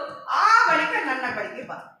ಕಳೆದು ಆ ಬಳಿಕ ನನ್ನ ಬಳಿಗೆ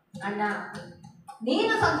ಬಾ. ಅಣ್ಣ,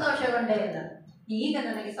 ನೀನು ಸಂತೋಷಗೊಂಡೇ ಇಲ್ಲ, ಈಗ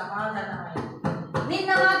ನನಗೆ ಸಮಾಧಾನವಾಯಿತು.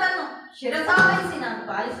 ನಿನ್ನ ಮಾತನ್ನು ಶಿರಸಾವಹಿಸಿ ನಾನು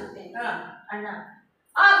ಪಾಲಿಸುತ್ತೇನೆ. ಅಣ್ಣ,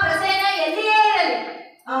 ಆ ಪ್ರಸೇನ ಎಲ್ಲಿಯೇ ಇರಲಿ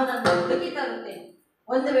ಅವನನ್ನು ಹುಡುಕಿ ತರುತ್ತೇನೆ.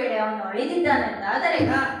 ಒಂದು ವೇಳೆ ಅವನು ಅಳಿದಿದ್ದಾನೆಂದಾದರೆ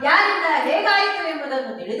ಯಾರಿಂದ ಹೇಗಾಯಿತು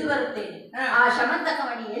ಎಂಬುದನ್ನು ತಿಳಿದು ಬರುತ್ತೇನೆ. ಆ ಶಮಂತಕ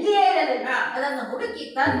ಮಣಿ ಎಲ್ಲಿಯೇ ಇರಲಿಲ್ಲ, ಅದನ್ನು ಹುಡುಕಿ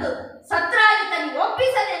ತಂದು ಸತ್ರಾಜಿತನಿಗೆ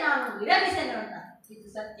ಒಪ್ಪಿಸದೆ ನಾನು ವಿರಮಿಸೆನು ಅಣ್ಣ. ಇದು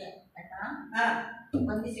ಸತ್ಯ ಅಣ್ಣ.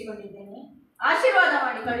 ವಂದಿಸಿಕೊಂಡಿದ್ದೇನೆ, ಆಶೀರ್ವಾದ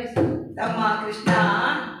ಮಾಡಿ ಕಳುಹಿಸು. ತಮ್ಮ ಕೃಷ್ಣ,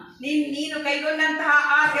 ನೀನು ಕೈಗೊಂಡಂತಹ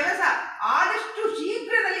ಆ ಕೆಲಸ ಆದಷ್ಟು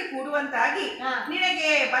ಶೀಘ್ರದಲ್ಲಿ ಕೂಡುವಂತಾಗಿ, ನಿನಗೆ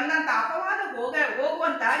ಬಂದಂತ ಅಪವಾದ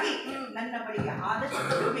ಹೋಗುವಂತಾಗಿ, ನನ್ನ ಬಳಿಗೆ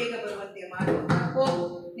ಆದಷ್ಟು ಬೇಗ ಬರುವಂತೆ ಮಾಡು. ಹೋಗು,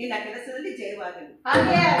 ನಿನ್ನ ಕೆಲಸದಲ್ಲಿ ಜಯವಾಗಲಿ.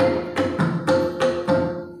 ಹಾಗೆ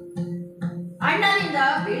ಅಣ್ಣನಿಂದ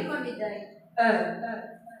ಬೀಳ್ಕೊಂಡಿದ್ದಾರೆ.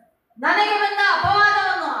 ನನಗೆ ಬಂದ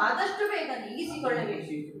ಅಪವಾದವನ್ನು ಆದಷ್ಟು ಬೇಗ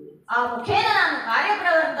ನೀಗಿಸಿಕೊಳ್ಳಬೇಕು. ಆ ಮುಖೇನ ನಾನು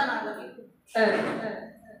ಕಾರ್ಯಪ್ರವರ್ತನಾಗಬೇಕು.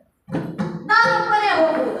 ನಾನೊಬ್ಬನೇ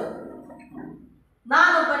ಹೋಗುವುದು.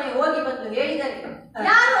 ನಾನೊಬ್ಬನೇ ಹೋಗಿ ಬಂದು ಹೇಳಿದರೆ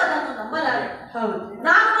ಯಾರು ಅದನ್ನು ನಂಬಲಾರೆ.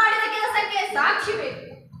 ನಾನು ಮಾಡಿದ ಕೆಲಸಕ್ಕೆ ಸಾಕ್ಷಿ ಬೇಕು.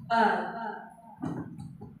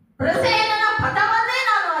 ಪ್ರಸೇನನ ಪಥವನ್ನೇ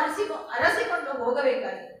ನಾನು ಅರಸಿಕೊಂಡು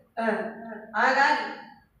ಹೋಗಬೇಕಾಗಿದೆ. ಹಾಗಾಗಿ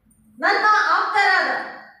ನನ್ನ ಆಪ್ತರಾದ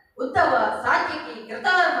ಉದ್ದವ, ಸಾತ್ವಿಕಿ,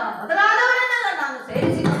 ಕೃತವರ್ಮ ಮೊದಲಾದವರನ್ನೆಲ್ಲ ನಾನು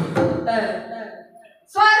ಸೇರಿಸಿಕೊಂಡಿದ್ದೆ.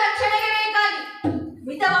 ಸ್ವರಕ್ಷಣೆಗೆ ಬೇಕಾಗಿ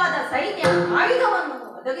ಮಿತವಾದ ಸೈನ್ಯ ಆಯುಧವನ್ನು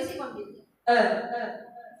ಒದಗಿಸಿಕೊಂಡಿದ್ದೆ.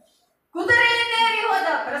 ಕುದುರೆಯನ್ನೇರಿ ಹೋದ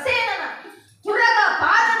ಪ್ರಸೇನನ ತುರಗ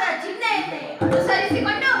ಪಾದದ ಚಿಹ್ನೆಯನ್ನೇ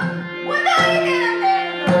ಅನುಸರಿಸಿಕೊಂಡು ಮುಂದುವರಿದ್ದೇನಂತೆ.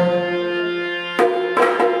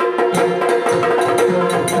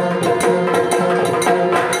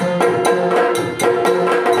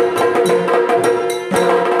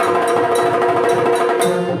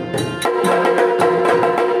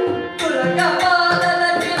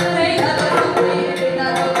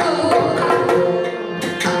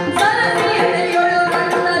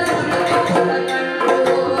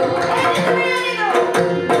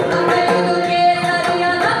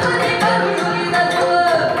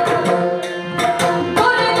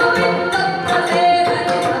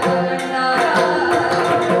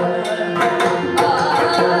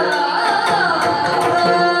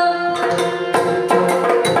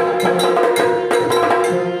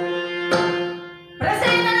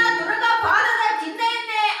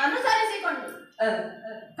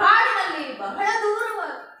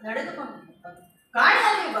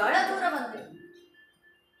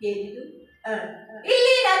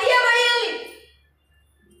 ಇಲ್ಲಿ ನದಿಯ ಬಳಿಯಲ್ಲಿ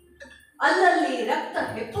ಅಲ್ಲಲ್ಲಿ ರಕ್ತ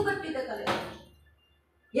ಹೆಪ್ಪುಗಟ್ಟಿದ ಕಲೆ.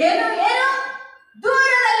 ಏನು ಏನು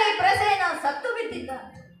ದೂರದಲ್ಲಿ ಪ್ರಸೇನ ಸತ್ತು ಬಿದ್ದಿದ್ದ.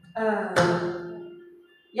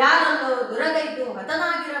 ಯಾರೊಂದು ದುರಗೈದು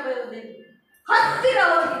ಹತನಾಗಿರಬಹುದೆಂದು ಹತ್ತಿರ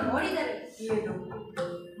ಹೋಗಿ ನೋಡಿದರೆ ಏನು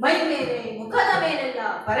ಮೈ ಮೇಲೆ ಮುಖದ ಮೇಲೆಲ್ಲ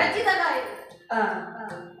ಪರಚಿದ ಗಾಯ.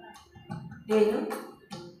 ಏನು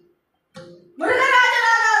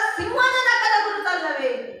ಮೃಗರಾಜನಾದ ಸಿಂಹದ ನಖದ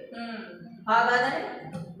ಗುರುತಲ್ಲವೇ? ಹಾಗಾದರೆ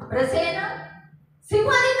ಪ್ರಸೇನ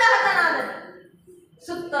ಸಿಂಹದಿಂದ ಹತನಾದನೆ.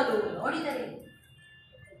 ಸುತ್ತಲೂ ನೋಡಿದರೆ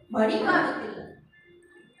ಮಣಿ ಕಾಣುತ್ತಿಲ್ಲ.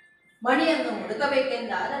 ಮಣಿಯನ್ನು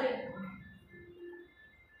ಹುಡುಕಬೇಕೆಂದಾದರೆ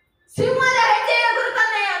ಸಿಂಹದ ಹೆಜ್ಜೆಯ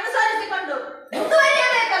ಗುರುತನ್ನೇ ಅನುಸರಿಸಿಕೊಂಡು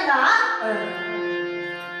ಮುಂದುವರಿಯಬೇಕಲ್ಲ.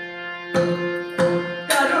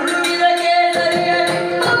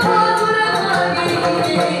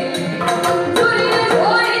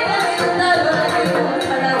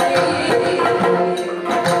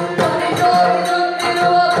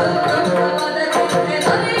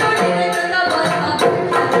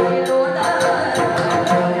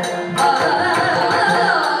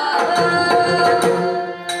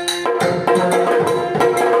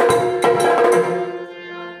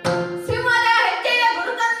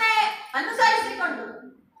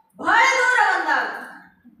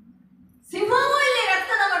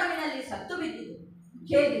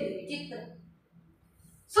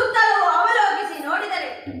 ಸುತ್ತಲೂ ಅವಲೋಕಿಸಿ ನೋಡಿದರೆ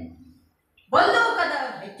ಬಲ್ಲೂಕದ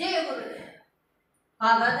ಹೆಜ್ಜೆಯ ಗುರುತು.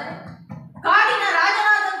 ಹಾಗಾದರೆ ಕಾಡಿನ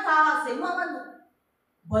ರಾಜನಾದಂತಹ ಸಿಂಹವನ್ನು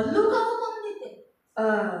ಬಲ್ಲೂಕವು ಕೊಂದಿದ್ದೆ.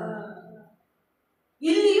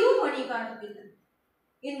 ಇಲ್ಲಿಯೂ ಮಣಿ ಕಾಣುತ್ತಿಲ್ಲ.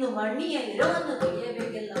 ಇನ್ನು ಮಣ್ಣಿಯ ಇರವನ್ನು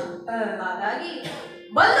ತಿಳಿಯಬೇಕೆಲ್ಲ. ಹಾಗಾಗಿ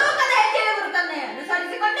ಬಲ್ಲೂಕದ ಹೆಜ್ಜೆಯ ಗುರುತನ್ನೇ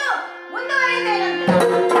ಅನುಸರಿಸಿಕೊಂಡು ಮುಂದುವರಿಯುತ್ತೇನಂತೆ.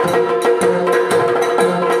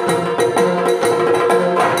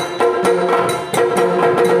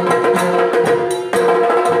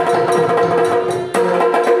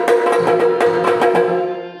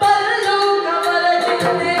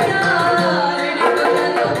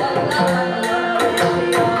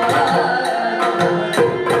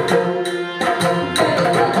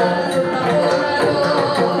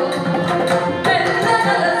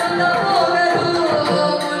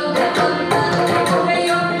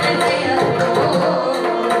 Hey,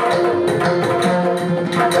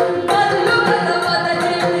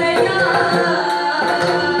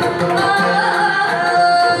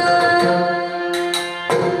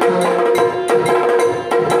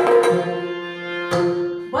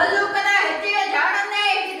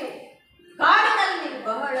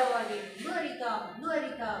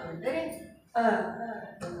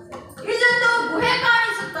 ಇಲ್ಲೊಂದು ಗುಹೆ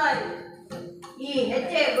ಕಾಣಿಸುತ್ತಾ ಇದೆ. ಈ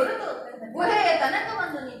ಹೆಜ್ಜೆಯ ಗುರುತು ಗುಹೆಯ ತನಕ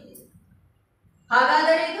ಬಂದು ನಿಂತಿದೆ.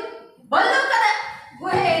 ಹಾಗಾದರೆ ಇದು ಬಲ್ಲೂಕದ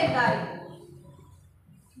ಗುಹೆ ಎಂದಾಯಿತು.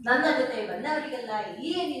 ನನ್ನ ಜೊತೆ ಬಂದವರಿಗೆಲ್ಲ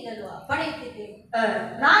ಇಲ್ಲಿಯೇ ನಿಲ್ಲಲು ಅಪ್ಪಣೆ ಇಟ್ಟಿದ್ದೇನೆ.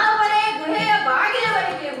 ನಾನೊಬ್ಬರೇ ಗುಹೆಯ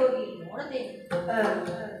ಬಾಗಿಲವರೆಗೆ ಹೋಗಿ ನೋಡುತ್ತೇನೆ.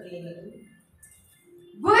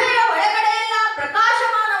 ಗುಹೆಯ ಒಳಗಡೆ ಎಲ್ಲ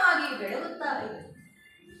ಪ್ರಕಾಶಮಾನವಾಗಿ ಬೆಳಗುತ್ತಾ ಇದೆ.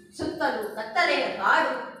 ಸುತ್ತಲೂ ಕತ್ತಲೆಯ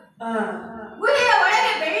ಕಾಡು, ಗುಹೆಯ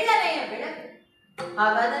ಒಳಗೆ ಬೆಳ್ಳನೆಯ ಬೆಳಕು.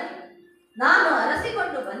 ಹಾಗಾದರೆ ನಾನು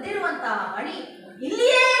ಅರಸಿಕೊಂಡು ಬಂದಿರುವಂತಹ ಮಣಿ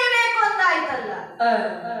ಇಲ್ಲಿಯೇ ಇರಬೇಕು ಅಂತಾಯ್ತಲ್ಲ.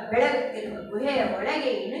 ಬೆಳಗುತ್ತಿರುವ ಗುಹೆಯ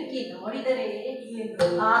ಒಳಗೆ ಇಣುಕಿ ನೋಡಿದರೆ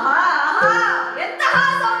ಆಹಾ ಆಹಾ, ಎಂತಹ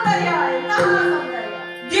ಸೌಂದರ್ಯ, ಎಂತಹ ಸೌಂದರ್ಯ!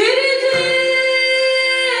 ಗಿರಿಜಿ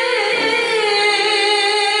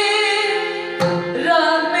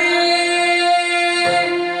ರಮೆ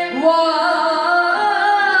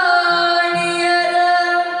ವಾಣಿಯರ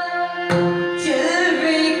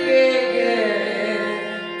ಚೆಲ್ವಿಕೆಗೆ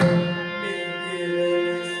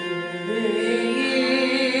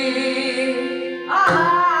ಆಹಾ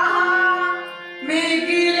ಆಹಾ,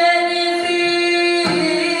 ಮಿಗಿಲೆನಿಸಿ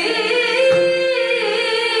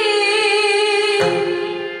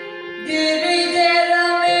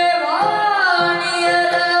ಗಿರಿಜರಮೆ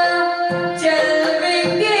ವಾಣಿಯರ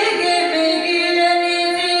ಚೆಲ್ವಿಕೆಗೆ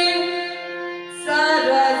ಮಿಗಿಲೆನಿಸಿ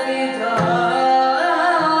ಸರಸಿ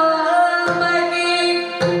ಜಾಮಗಿ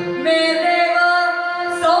ಮೆರೆವ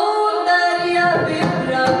ಸೌಂದರ್ಯ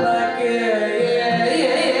ವಿಭ್ರಮಕ್ಕೆ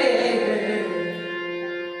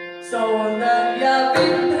ಸೌಂದರ್ಯ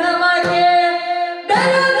ವಿಭ್ರಮಕ್ಕೆ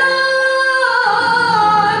ಬೆರಗಾಗಿ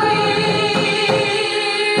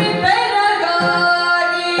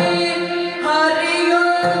ಬೆರಗಾಗಿ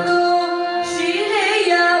ಹರಿಯೊಂದು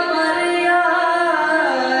ಶಿಲೆಯ ಮರೆಯಾಗಿರಲು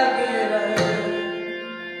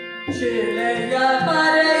ಶಿಲೆಯ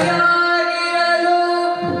ಮರೆಯಾಗಿರಲು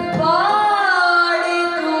ಬಾಡಿ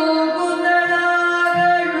ತೂಗುದಳಗಳು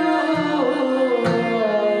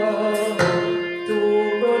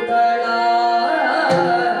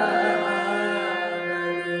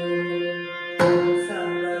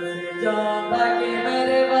ಜಾಂಬಗೆ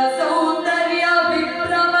ಮೆರೆವ ಸೌಂದರ್ಯ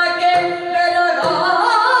ವಿಭ್ರಮಕ್ಕೆ ಬೆರಗಾಗಿ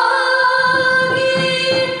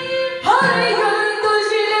ಹರಿಯೊಂದು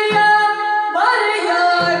ಶಿಲೆಯ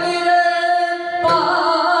ಮರೆಯಾಗಿರ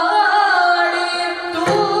ಪಾಡಿ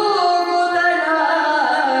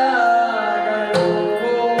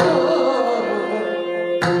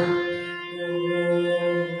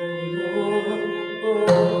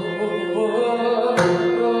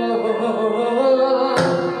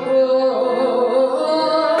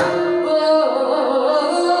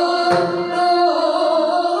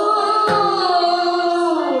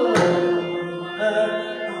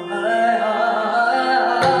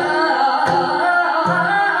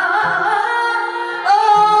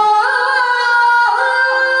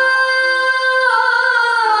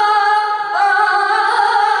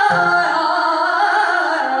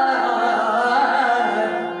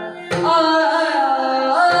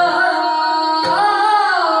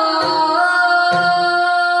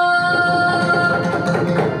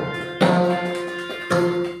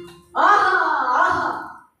ಆಹಾ ಆಹಾ,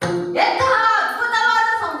 ಎಂತಹ ಅದ್ಭುತವಾದ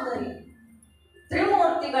ಸೌಂದರ್ಯ!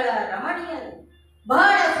 ತ್ರಿಮೂರ್ತಿಗಳ ರಮಣೀಯರು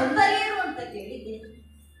ಬಹಳ ಸುಂದರಿಯರು ಅಂತ ಕೇಳಿದ್ದೇನೆ.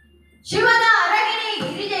 ಶಿವನ ಅರಗಿಣಿ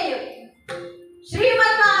ಗಿರಿಜೆಯು,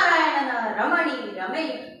 ಶ್ರೀಮನ್ನಾರಾಯಣನ ರಮಣಿ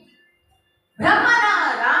ರಮೆಯು, ಬ್ರಹ್ಮನ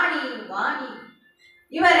ರಾಣಿ ವಾಣಿ,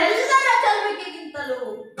 ಇವರೆಲ್ಲರ ಚಲುವಿಕೆಗಿಂತಲೂ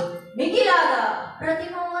ಮಿಗಿಲಾದ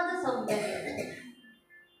ಅಪ್ರತಿಮವಾದ ಸೌಂದರ್ಯ.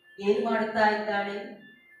 ಏನ್ ಮಾಡುತ್ತಾ ಇದ್ದಾಳೆ?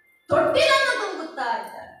 ತೊಟ್ಟಿಲನ್ನು ತುಂಬುತ್ತಾ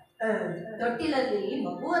ಇದ್ದಾಳೆ. ತೊಟ್ಟಿಲಲ್ಲಿ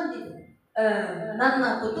ಮಗು ಅಂದಿದೆ. ನನ್ನ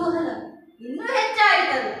ಕುತೂಹಲ ಇನ್ನೂ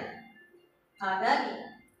ಹೆಚ್ಚಾಯಿತಲ್ಲ. ಹಾಗಾಗಿ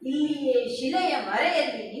ಇಲ್ಲಿಯೇ ಶಿಲೆಯ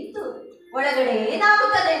ಮರೆಯಲ್ಲಿ ನಿಂತು ಒಳಗಡೆ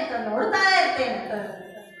ಏನಾಗುತ್ತದೆ ಅಂತ ನೋಡ್ತಾ ಇರ್ತೇನೆ.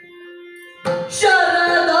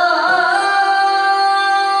 ಶರದ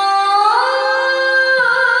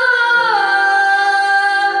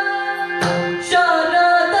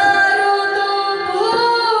ಶರದ ಋತು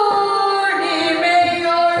ಪೂರ್ಣಿಮೆಯೊಳು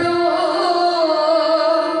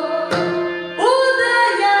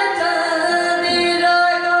ಉದಯ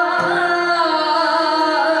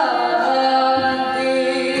ಚಂದಿರಗಾಂತಿ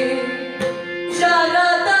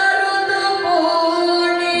ಶರದ ಋತು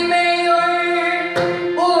ಪೂರ್ಣಿಮೆಯೊಳು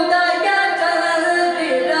ಉದಯ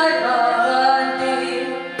ಚಂದಿರಗಾಂತಿ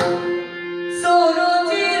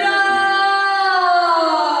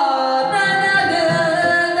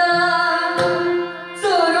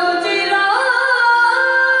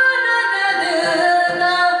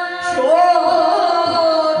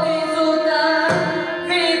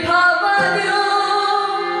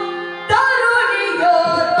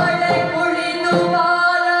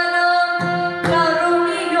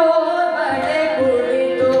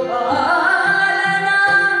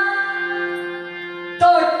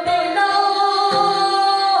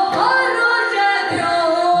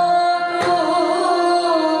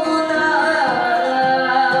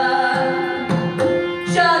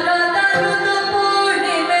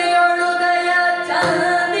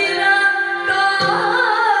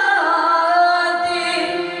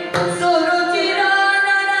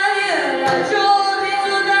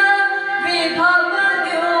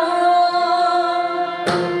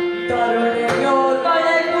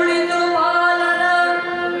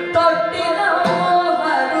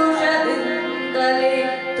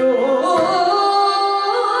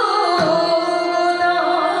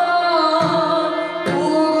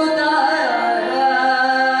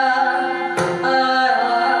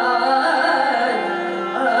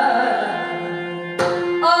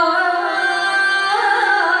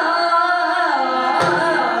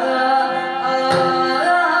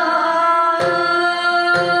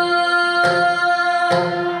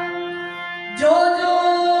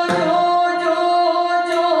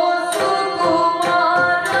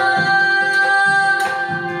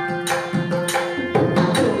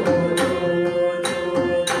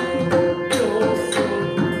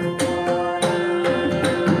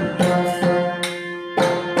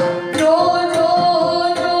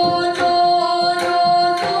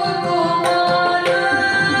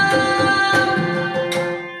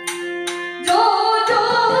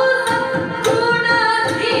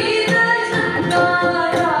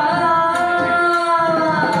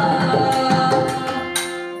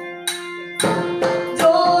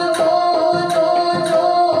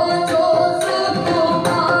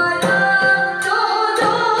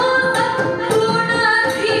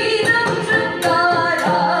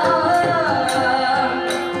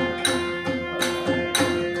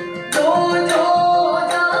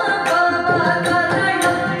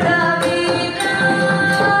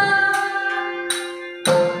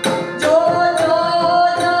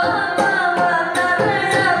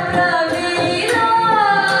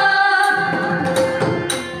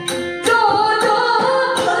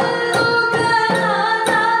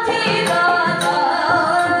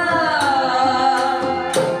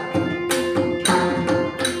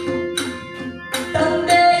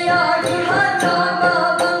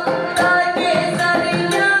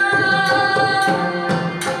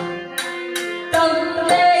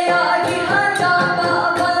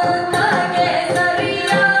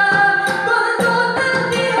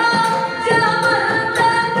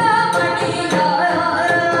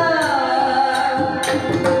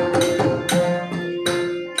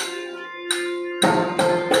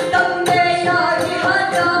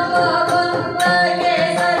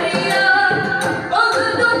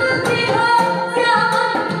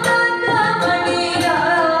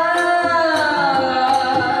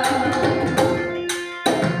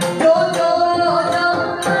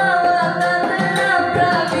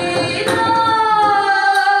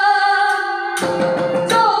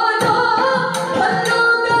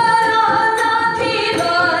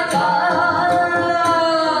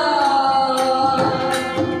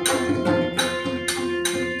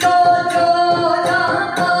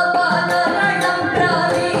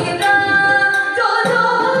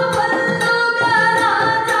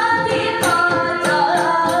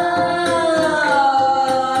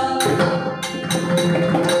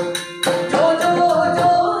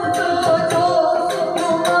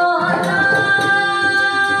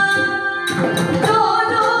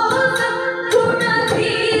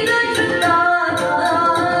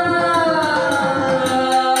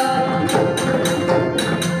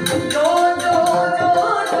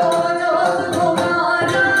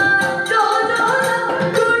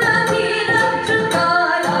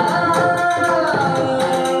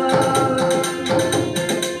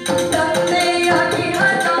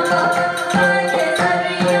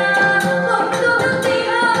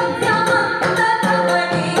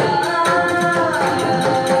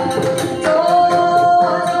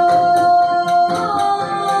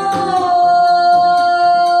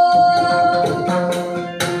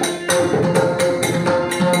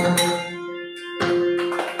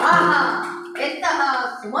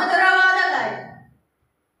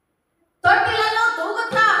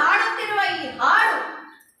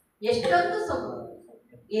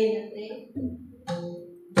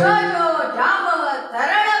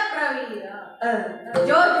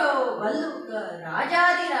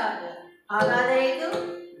ಹಾಗಾದರೆ ಇದು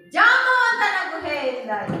ಜಾಂಬವಂತನ ಗುಹೆ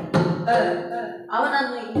ಎಂದಾಗಿ.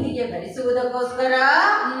 ಅವನನ್ನು ಇಲ್ಲಿಗೆ ಬರಿಸುವುದಕ್ಕೋಸ್ಕರ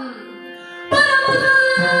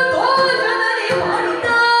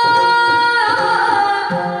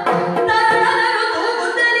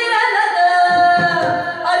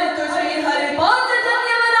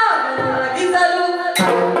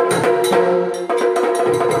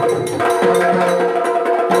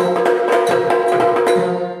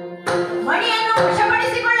ಮಣಿಯನ್ನು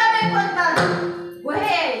ವಶಪಡಿಸಿಕೊಳ್ಳಬೇಕು ಅಂತ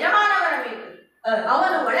ಗುಹೆಯ ಯಜಮಾನ ಬರಬೇಕು.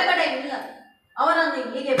 ಅವನು ಒಳಗಡೆ ಇಲ್ಲ. ಅವನನ್ನು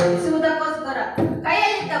ಇಲ್ಲಿಗೆ ಬರಿಸುವುದಕ್ಕೋಸ್ಕರ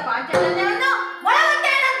ಕೈಯಲ್ಲಿದ್ದ ಪಾಂಚಜನ್ಯವನ್ನು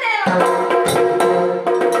ಒಳಗೊಂಡೇನಂತೆ.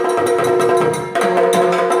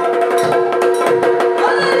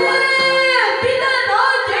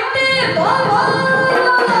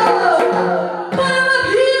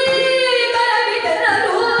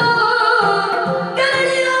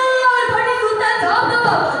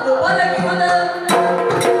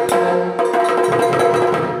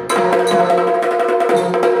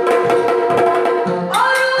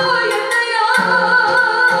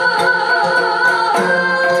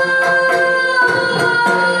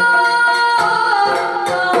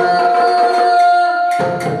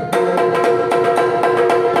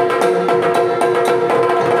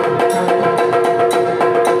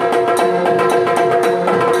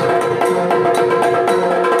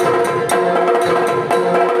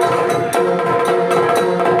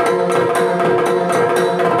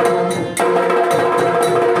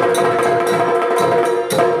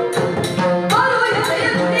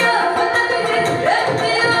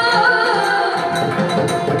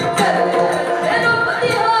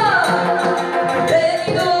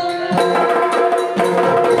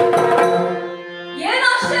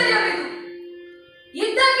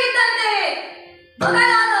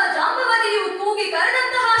 ಮಗಳಾದ ಜಾಂಬವತಿಯು ಕೂಗಿ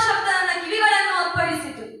ಕರೆದಂತಹ ಶಬ್ದ ನನ್ನ ಕಿವಿಗಳನ್ನು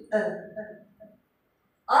ಅಪ್ಪಳಿಸಿತು.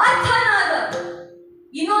 ಆರ್ಥನಾದ,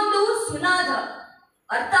 ಇನ್ನೊಂದು ಸುನಾದ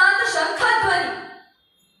ಅರ್ಥಾತ್ ಶಂಖಧ್ವನಿ.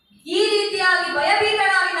 ಈ ರೀತಿಯಾಗಿ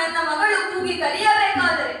ಭಯಭೀತಳಾಗಿ ನನ್ನ ಮಗಳು ಕೂಗಿ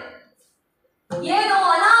ಕರೆಯಬೇಕಾದರೆ ಏನೋ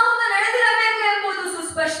ಅನಾಹುತ ನಡೆದಿರಬೇಕು ಎಂಬುದು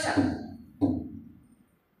ಸುಸ್ಪಷ್ಟ.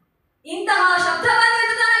 ಇಂತಹ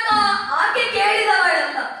ಶಬ್ದವನ್ನು ತನಕ ಆಕೆ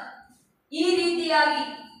ಕೇಳಿದವಳಲ್ಲ. ಈ ರೀತಿಯಾಗಿ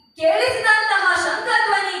ಕೇಳಿಸಿದಂತಹ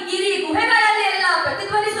ಶಂಖಧ್ವನಿ ಗಿರಿ ಗುಹೆಗಳಲ್ಲಿ ಎಲ್ಲ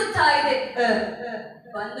ಪ್ರತಿಧ್ವನಿಸುತ್ತಾ ಇದೆ.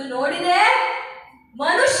 ಬಂದು ನೋಡಿದೆ,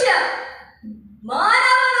 ಮನುಷ್ಯ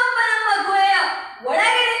ಮಾನವನೊಬ್ಬ ನಮ್ಮ ಗುಹೆಯ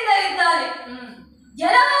ಒಳಗಿನಿಂದ ಇದ್ದಾನೆ.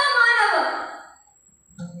 ಎಲ್ಲವ ಮಾನವ,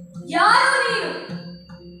 ಯಾರು ನೀನು?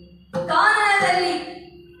 ಕಾನನದಲ್ಲಿ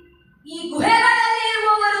ಈ ಗುಹೆಗಳಲ್ಲಿ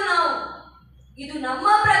ಇರುವವರು ನಾವು. ಇದು ನಮ್ಮ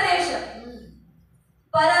ಪ್ರದೇಶ.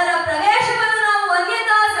 ಪರರ ಪ್ರವೇಶವನ್ನು ನಾವು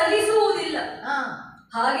ಅನ್ಯತಾ ಸಹಿಸುವುದಿಲ್ಲ.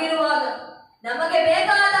 ಹಾಗಿರುವಾಗ ನಮಗೆ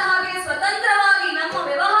ಬೇಕಾದ ಹಾಗೆ ಸ್ವತಂತ್ರವಾಗಿ ನಮ್ಮ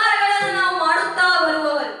ವ್ಯವಹಾರಗಳನ್ನು ನಾವು ಮಾಡುತ್ತಾ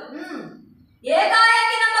ಬರುವವರು.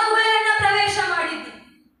 ಏಕಾಏಕಿ ನಮ್ಮ ಗುಹೆಯನ್ನ ಪ್ರವೇಶ ಮಾಡಿದ್ದಿ.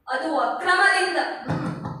 ಅದು ಅಕ್ರಮದಿಂದ,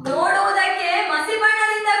 ನೋಡುವುದಕ್ಕೆ ಮಸಿ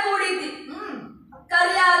ಬಣ್ಣದಿಂದ ಕೂಡಿದ್ದಿ.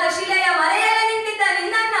 ಕಲ್ಯಾದ ಶಿಲೆಯ ಮರೆಯಲ್ಲಿ ನಿಂತಿದ್ದ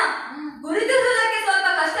ನಿನ್ನನ್ನ ಗುರುತಿಸುವುದಕ್ಕೆ ಸ್ವಲ್ಪ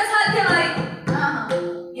ಕಷ್ಟ ಸಾಧ್ಯವಾಯಿತು.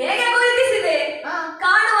 ಹೇಗೆ ಗುರುತಿಸಿದೆ?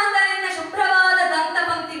 ಕಾಣುವಂತ ನಿನ್ನ ಶುಭ್ರವಾದ ದಂತ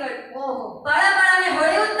ಪಂಕ್ತಿಗಳು ಬಳಬಳನೆ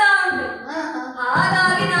ಹೊಳೆಯುತ್ತಾ ಉಂಟು.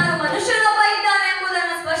 ಹಾಗಾಗಿ ನಾನು ಮನುಷ್ಯನೊಬ್ಬ ಇದ್ದಾನೆ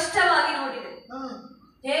ಎಂಬುದನ್ನು ಸ್ಪಷ್ಟವಾಗಿ ನೋಡಿದೆ.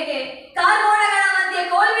 ಹೇಗೆ ಕಾರ್ಮೋಡಗಳ ಮಧ್ಯೆ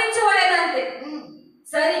ಕೋಲ್ಮಿಂಚು ಹೊಳೆದಂತೆ.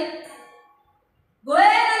 ಸರಿ,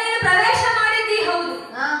 ಗುಹೆಯನ್ನು ನೀನು ಪ್ರವೇಶ ಮಾಡಿದ್ದಿ, ಹೌದು.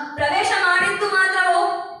 ಪ್ರವೇಶ ಮಾಡಿದ್ದು ಮಾತ್ರವೋ?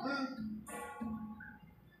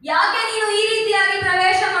 ಯಾಕೆ ನೀನು ಈ ರೀತಿಯಾಗಿ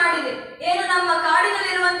ಪ್ರವೇಶ ಮಾಡಿದೆ? ಏನು ನಮ್ಮ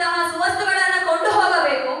ಕಾಡಿನಲ್ಲಿರುವಂತಹ ಸುವಸ್ತುಗಳನ್ನ ಕೊಂಡು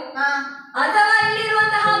ಹೋಗಬೇಕು, ಅಥವಾ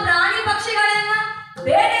ಇಲ್ಲಿರುವಂತಹ ಪ್ರಾಣಿ ಪಕ್ಷಿಗಳನ್ನ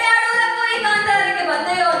ಬೇಟೆಯಾಡುವುದಕ್ಕೂ ಈ ಕಾಂತಾರಕ್ಕೆ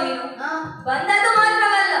ಬಂದೆಯೋ ನೀನು? ಬಂದದ್ದು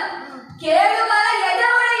ಮಾತ್ರವಲ್ಲ, ಕೇಳುಗರ ಎದೆ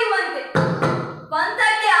ಹೊಳೆಯುವಂತೆ,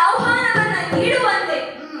 ಪಂಥಕ್ಕೆ ಆಹ್ವಾನವನ್ನ ನೀಡುವಂತೆ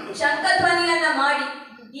ಶಂಖಧ್ವನಿಯನ್ನ ಮಾಡಿ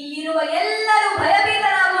ಇಲ್ಲಿರುವ ಎಲ್ಲರೂ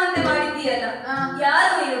ಭಯಭೀತರಾಗುವಂತೆ ಮಾಡಿದ್ದೀಯಲ್ಲ.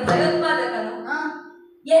 ಯಾರು ನೀನು? ಭಯೋತ್ಪಾದಕನು?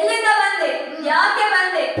 ಎಲ್ಲಿಂದ ಬಂದೆ? ಯಾಕೆ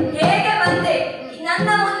ಬಂದೆ? ಹೇಗೆ ಬಂದೆ? ನನ್ನ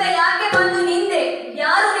ಮುಂದೆ ಯಾಕೆ ಬಂದು ನಿಂದೆ?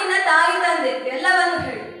 ಯಾರು ನಿನ್ನ ತಾಯಿ ತಂದೆ? ಎಲ್ಲವನ್ನು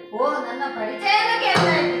ಹೇಳು. ನನ್ನ ಪರಿಚಯನ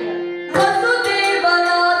ಕೇಳ್ತಾ ಇದ್ದೀಯ.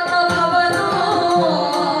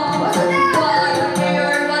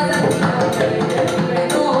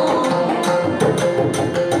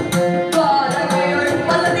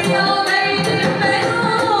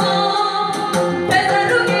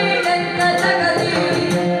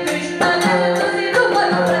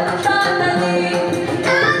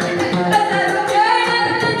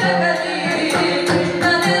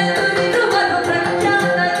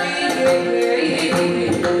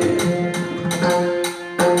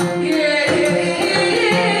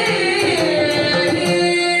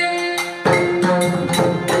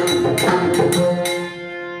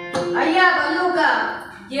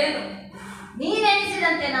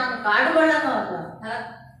 ನೀನೆನಿಸಿದಂತೆ ನಾನು ಕಾಡುಗಳನ್ನು ಅಲ್ಲ,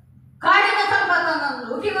 ಕಾಡಿನ ಸಂಪತ್ತನ್ನು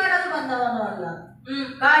ಲೂಟಿ ಮಾಡಲು ಬಂದವನು ಅಲ್ಲ,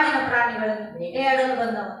 ಕಾಡಿನ ಪ್ರಾಣಿಗಳನ್ನು ಬೇಟೆಯಾಡಲು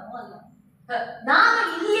ಬಂದವನು ಅಲ್ಲ. ನಾನು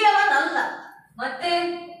ಇಲ್ಲಿಯವನಲ್ಲ. ಮತ್ತೆ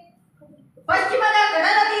ಪಶ್ಚಿಮದ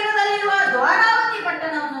ಕಡಲ ತೀರದಲ್ಲಿರುವ ದ್ವಾರಾವತಿ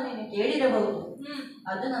ಪಟ್ಟಣವನ್ನು ನೀನು ಕೇಳಿರಬಹುದು.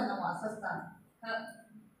 ಅದು ನನ್ನ ವಾಸಸ್ಥಾನ.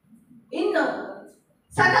 ಇನ್ನು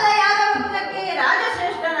ಸಕಲ ಯಾದವ ಕುಲಕ್ಕೆ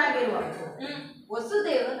ರಾಜಶ್ರೇಷ್ಠನಾಗಿರುವ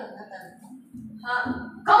ವಸುದೇವ ನನ್ನ ತಂದೆ.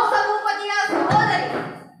 ಕೌಸಭೂಪತಿಯ ಸಹೋದರಿ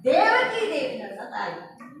ದೇವಕಿ ದೇವಿ ನನ್ನ ತಾಯಿ.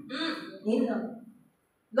 ಇನ್ನು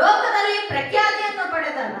ಲೋಕದಲ್ಲಿ ಪ್ರಖ್ಯಾತಿಯನ್ನು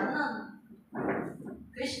ಪಡೆದ ನನ್ನನ್ನು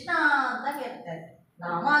ಕೃಷ್ಣ ಅಂತ ಹೇಳ್ತಾರೆ.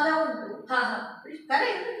 ನಾಮಾಲ ಉಂಟು,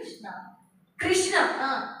 ಕರೆಯುವುದು ಕೃಷ್ಣ. ಕೃಷ್ಣ,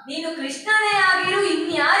 ನೀನು ಕೃಷ್ಣನೇ ಆಗಿರು,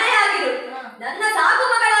 ಇನ್ಯಾರೇ ಆಗಿರು, ನನ್ನ ಸಾಕು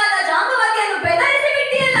ಮಗಳಾದ ಜಾಂಬವತಿಯನ್ನು ಬೆದರಿಸಿ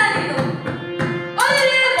ಬಿಟ್ಟಿಯಲ್ಲ ನೀನು.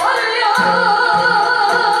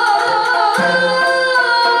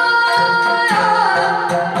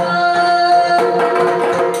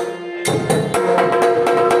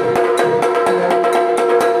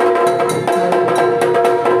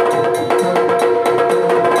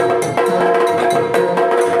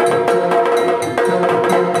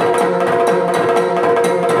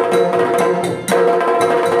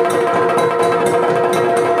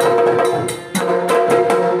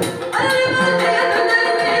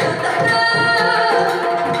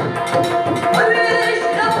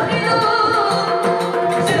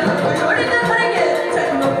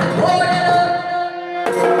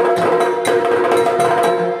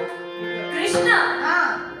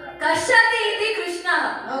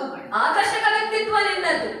 ಆಕರ್ಷಕ ವ್ಯಕ್ತಿತ್ವ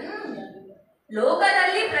ನಿನ್ನದು.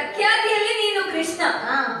 ಲೋಕದಲ್ಲಿ ಪ್ರಖ್ಯಾತಿಯಲ್ಲಿ ನೀನು ಕೃಷ್ಣ.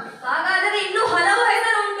 ಹಾಗಾದರೆ ಇನ್ನೂ ಹಲವು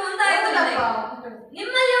ಹೆಸರು ಉಂಟು ಅಂತ ಆಯ್ತು.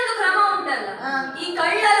 ನಿಮ್ಮಲ್ಲಿ ಒಂದು ಕ್ರಮ ಉಂಟಲ್ಲ, ಈ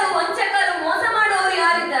ಕಳ್ಳರು, ವಂಚಕರು, ಮೋಸ ಮಾಡುವವರು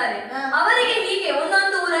ಯಾರಿದ್ದಾರೆ ಅವರಿಗೆ ಹೀಗೆ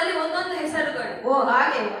ಒಂದೊಂದು ಊರಲ್ಲಿ ಒಂದೊಂದು ಹೆಸರುಗಳು. ಓ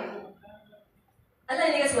ಹಾಗೆ ಅಲ್ಲ,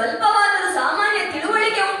 ನಿನಗೆ ಸ್ವಲ್ಪವಾದರೂ ಸಾಮಾನ್ಯ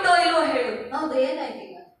ತಿಳುವಳಿಕೆ ಉಂಟೋ ಇಲ್ವೋ ಹೇಳು. ಹೌದು, ಏನಾಯ್ತು?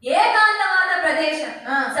 ಏಕಾಂತವಾದ ಪ್ರದೇಶ,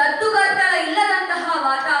 ಸದ್ದುಗದ್ದಲ ಇಲ್ಲದಂತಹ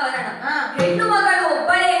ವಾತಾವರಣ, ಹೆಣ್ಣು ಮಗಳು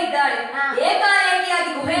ಒಬ್ಬಳೇ ಇದ್ದಾಳೆ.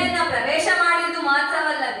 ಏಕಾಏಕಿಯಾಗಿ ಗುಹೆಯನ್ನ ಪ್ರವೇಶ ಮಾಡಿದ್ದು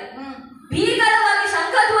ಮಾತ್ರವಲ್ಲದೆ ಭೀಕರವಾಗಿ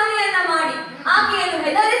ಶಂಖಧ್ವನಿಯನ್ನ ಮಾಡಿ ಆಕೆಯನ್ನು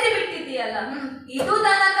ಹೆದರಿಸಿ ಬಿಟ್ಟಿದ್ದೀಯಲ್ಲ. ಇದು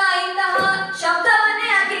ತನಕ ಇಂತಹ ಶಬ್ದವನ್ನೇ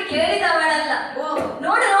ಆಕೆ ಕೇಳಿದವಳಲ್ಲ.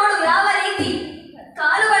 ನೋಡು ನೋಡು ಯಾವ ರೀತಿ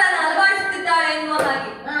ಕಾಲುಗಳನ್ನು ಅಲುಗಾಡಿಸುತ್ತಿದ್ದಾಳೆ ಎನ್ನುವ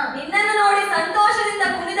ಹಾಗೆ. ನಿನ್ನನ್ನು ನೋಡಿ ಸಂತೋಷದಿಂದ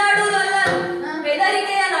ಕುಣಿದಾಡುವುದು ಅಲ್ಲ,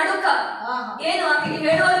 ಬೆದರಿಕೆಯ ನಡುಕ. ಏನು ಆಕೆಗೆ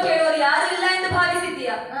ಹೇಳುವವರು ಕೇಳುವವರು ಯಾರು ಇಲ್ಲ ಎಂದು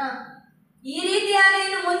ಭಾವಿಸಿದ್ದೀಯಾ? ಈ ರೀತಿಯಾಗಿ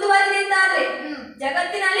ನೀನು ಮುಂದುವರೆದಿದ್ದಾದ್ರೆ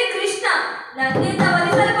ಜಗತ್ತಿನಲ್ಲಿ ಕೃಷ್ಣ ನನ್ನಿಂದ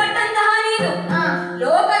ವಧಿಸಲ್ಪಟ್ಟಂತಹ ನೀನು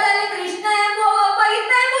ಲೋಕದಲ್ಲಿ ಕೃಷ್ಣ ಎಂಬುವ ಒಬ್ಬ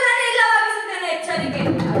ಇದ್ದ ಎಂಬುದನ್ನು ಇಲ್ಲವಾಗಿಸುತ್ತೇನೆ. ಎಚ್ಚರಿಕೆ.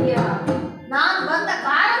 ನಾನು ಬಂದ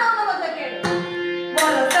ಕಾರಣವನ್ನು ಬಂದ ಕೇಳು.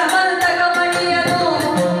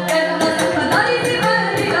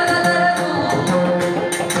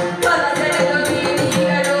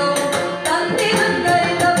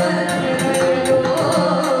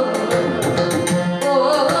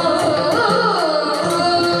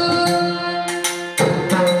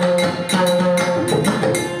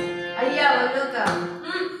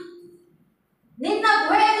 ನಿನ್ನ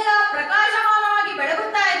ಗುಹೆಯೆಲ್ಲ ಪ್ರಕಾಶಮಾನವಾಗಿ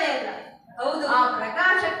ಬೆಳಗುತ್ತಾ ಇದೆ ಅಲ್ಲ? ಹೌದು. ಆ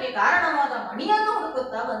ಪ್ರಕಾಶಕ್ಕೆ ಕಾರಣವಾದ ಮಣಿಯನ್ನು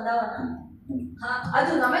ಹುಡುಕುತ್ತಾ ಬಂದವನ.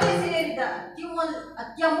 ಅದು ನಮಗೆ ಸೇರಿದ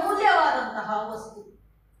ಅತ್ಯಮೂಲ್ಯವಾದಂತಹ ವಸ್ತು.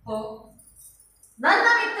 ನನ್ನ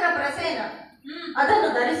ಮಿತ್ರ ಪ್ರಸೇನ ಅದನ್ನು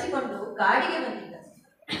ಧರಿಸಿಕೊಂಡು ಕಾಡಿಗೆ ಬಂದಿದ್ದ.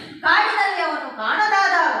 ಕಾಡಿನಲ್ಲಿ ಅವನು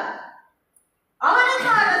ಕಾಣದಾದಾಗ ಅವನನ್ನು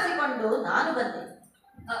ಆರಿಸಿಕೊಂಡು ನಾನು ಬಂದೆ.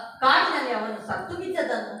 ಕಾಡಿನಲ್ಲಿ ಅವನು ಸತ್ತು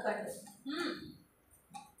ಬಿದ್ದದನ್ನು ಕಂಡೆ.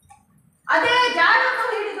 ಅದೇ ಜಾಡನ್ನು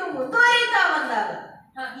ಹಿಡಿದು ಮುಂದುವರಿಯುತ್ತಾ ಬಂದಾಗ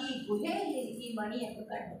ಈ ಗುಹೆಯಲ್ಲಿ ಈ ಮಣಿಯನ್ನು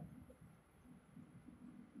ಕಂಡು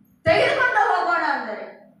ತೆಗೆದುಕೊಂಡು ಹೋಗೋಣ ಅಂದರೆ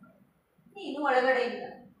ನೀನು ಒಳಗಡೆ ಇಲ್ಲ.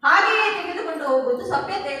 ಹಾಗೆಯೇ ತೆಗೆದುಕೊಂಡು ಹೋಗುವುದು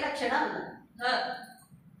ಸಭ್ಯತೆಯ ಲಕ್ಷಣ ಅಲ್ಲ.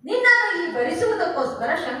 ನಿನ್ನನ್ನು ಇಲ್ಲಿ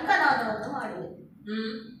ಭರಿಸುವುದಕ್ಕೋಸ್ಕರ ಶಂಖನಾದವನ್ನು ಮಾಡಿದೆ.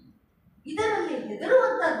 ಇದರಲ್ಲಿ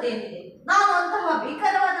ಹೆದರುವಂತದ್ದೇನಿದೆ? ನಾನು ಅಂತಹ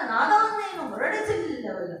ಭೀಕರವಾದ ನಾದವನ್ನೇನು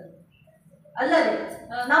ಹೊರಡಿಸಲಿಲ್ಲವಲ್ಲ. ಅಲ್ಲದೆ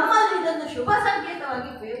ನಮ್ಮಲ್ಲಿ ಇದನ್ನು ಶುಭ ಸಂಕೇತವಾಗಿ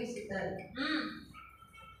ಉಪಯೋಗಿಸಿದ್ದಾರೆ.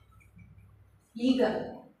 ಈಗ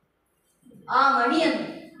ಆ ಮಣಿಯನ್ನು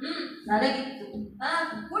ನನಗಿತ್ತು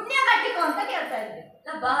ಪುಣ್ಯ ಕಟ್ಟಿಕೋ ಅಂತ ಕೇಳ್ತಾ ಇದ್ದೆ.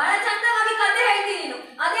 ಬಹಳ ಚಂದವಾಗಿ ಕತೆ ಹೇಳ್ತೀನಿ ನೀನು.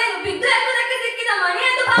 ಅದೇನು ಬಿದ್ದು ಎಂಬುದಕ್ಕೆ ಸಿಕ್ಕಿದ ಮಣಿ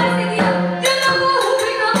ಎಂದು ಭಾವಿಸಿದೀಯ?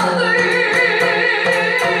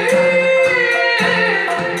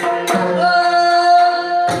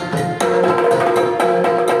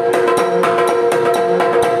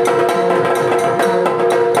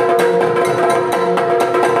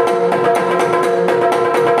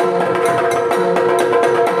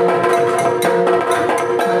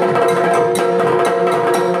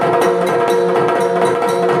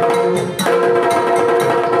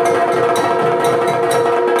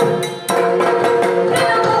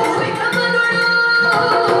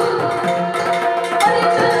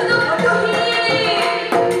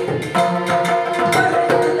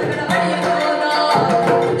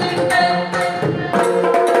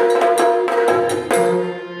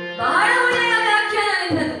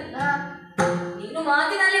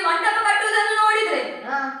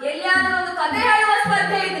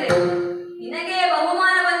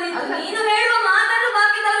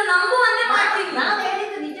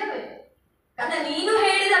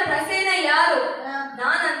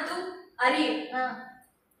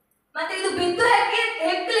 ಮತ್ತೆ ಇದು ಬಿದ್ದು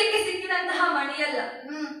ಹೆಕ್ಕಲಿಕ್ಕೆ ಸಿಕ್ಕಿದಂತಹ ಮಣಿಯಲ್ಲ.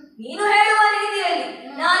 ನೀನು ಹೇಳುವ ರೀತಿಯಲ್ಲಿ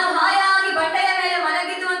ನಾನು ಹಾಯಾಗಿ ಬಂಡೆಯ ಮೇಲೆ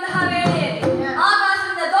ಮಲಗಿದ್ದುವಂತಹ ವೇಳೆಯಲ್ಲಿ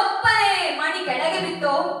ಆಕಾಶದಿಂದ ದೊಪ್ಪನೆ ಮಣಿ ಕೆಳಗೆ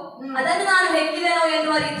ಬಿತ್ತೋ ಅದನ್ನು ನಾನು ಹೆಕ್ಕಿದೆನೋ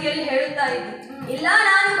ಎನ್ನುವ ರೀತಿಯಲ್ಲಿ ಹೇಳುತ್ತಾ ಇದ್ದೆ. ಇಲ್ಲ,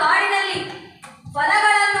 ನಾನು ಕಾಡಿನಲ್ಲಿ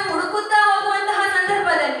ಫಲಗಳನ್ನು ಹುಡುಕುತ್ತಾ ಹೋಗುವಂತಹ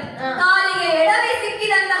ಸಂದರ್ಭದಲ್ಲಿ ಕಾಲಿಗೆ ಎಡವಿ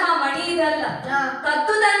ಸಿಕ್ಕಿದಂತಹ ಮಣಿ ಇದಲ್ಲ,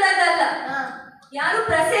 ಕದ್ದು ತಂದದ್ದಲ್ಲ. ಯಾರು?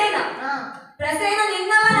 ಪ್ರಸೇನ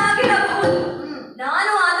ನಿನ್ನವನಾಗಿರಬಹುದು.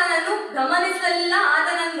 ನಾನು ಆತನನ್ನು ಗಮನಿಸಲಿಲ್ಲ,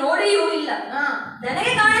 ಆತನನ್ನು ನೋಡಿಯೂ ಇಲ್ಲ.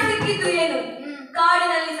 ನನಗೆ ಕಾಣಸಿಕ್ಕಿದ್ದು ಏನು?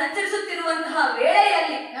 ಕಾಡಿನಲ್ಲಿ ಸಂಚರಿಸುತ್ತಿರುವಂತಹ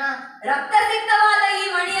ವೇಳೆಯಲ್ಲಿ ರಕ್ತಸಿಕ್ತವಾದ ಈ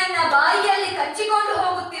ಮಣಿಯನ್ನ ಬಾಯಿಯಲ್ಲಿ ಕಚ್ಚಿಕೊಂಡು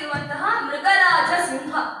ಹೋಗುತ್ತಿರುವಂತಹ ಮೃಗರಾಜ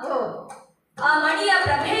ಸಿಂಹ. ಆ ಮಣಿಯ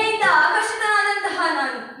ಪ್ರಭೆಯಿಂದ ಆಕರ್ಷಿತನಾದಂತಹ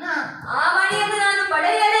ನಾನು ಆ ಮಣಿಯನ್ನು ನಾನು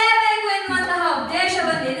ಪಡೆಯಲೇಬೇಕು ಎನ್ನುವಂತಹ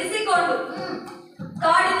ಉದ್ದೇಶವನ್ನು ಎನಿಸಿಕೊಂಡು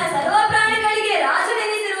ಕಾಡಿನ ಸರ್ವ ಪ್ರಾಣಿಗಳಿಗೆ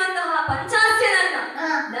ರಾಜನೆನಿಸಿರುವಂತಹ ಪಂಚಾಸ್ಯನನ್ನ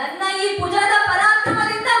ನನ್ನ ಈ ಭುಜದ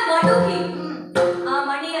ಪರಾಕ್ರಮದಿಂದ ಮಡುಕಿ ಆ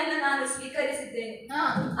ಮಣಿಯನ್ನು ನಾನು ಸ್ವೀಕರಿಸಿದ್ದೇನೆ.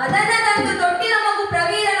 ಅದನ್ನ ತಂದು ತೊಟ್ಟಿಲ ಮಗು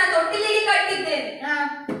ಪ್ರವೀರನ ತೊಟ್ಟಿಲಿಗೆ ಕಟ್ಟಿದ್ದೇನೆ.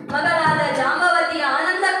 ಮಗಳಾದ ಜಾಂಬವತಿಯ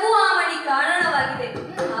ಆನಂದಕ್ಕೂ ಆ ಮಣಿ ಕಾರಣವಾಗಿದೆ.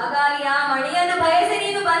 ಹಾಗಾಗಿ ಆ ಮಣಿಯನ್ನು ಬಯಸಿ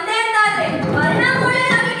ನೀನು ಬಂದೆ ಅಂತಾದ್ರೆ ಪರಿಣಾಮ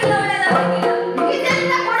ಒಳ್ಳೆಯದಾಗಲಿಲ್ಲ, ಒಳ್ಳೆಯದಾಗಲಿಲ್ಲ.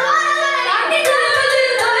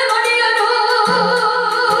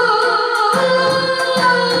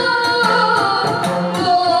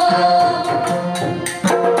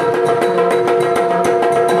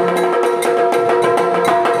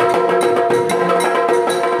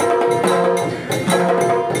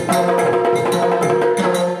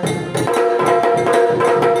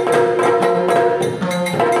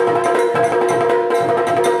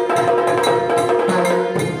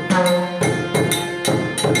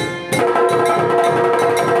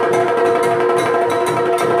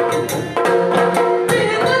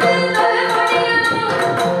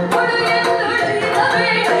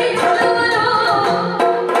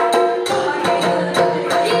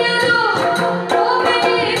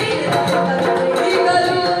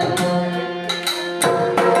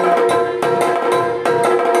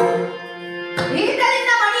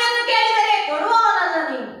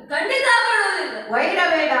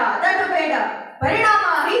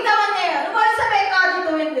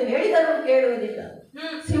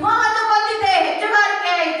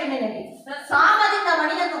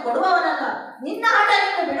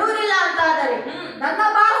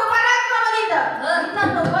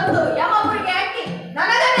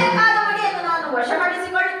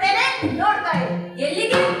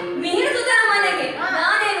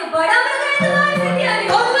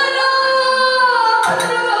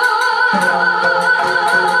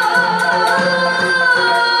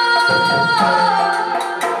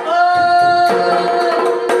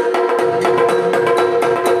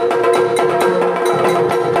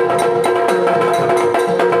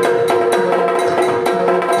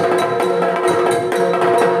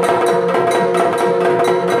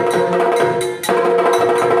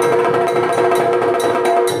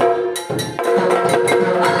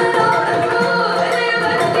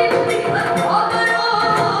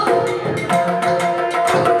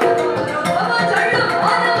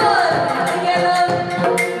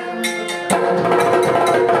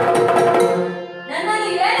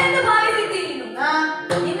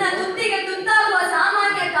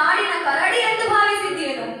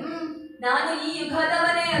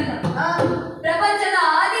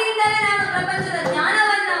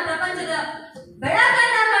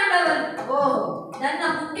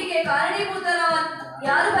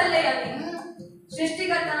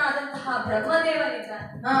 ಸೃಷ್ಟಿಕರ್ತನಾದಂತಹ ಬ್ರಹ್ಮದೇವನಿದ್ದಾನೆ.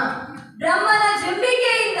 ಬ್ರಹ್ಮನ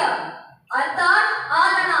ಜಂಬಿಕೆಯಿಂದ ಅರ್ಥಾತ್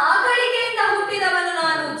ಆತನ ಆಕಳಿಕೆಯಿಂದ ಹುಟ್ಟಿದವನು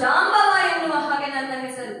ನಾನು, ಜಾಂಬವ ಎನ್ನುವ ಹಾಗೆ ನನ್ನ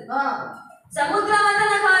ಹೆಸರು. ಸಮುದ್ರ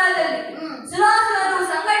ಮಥನ ಕಾಲದಲ್ಲಿ ಸುರಾಸುರರು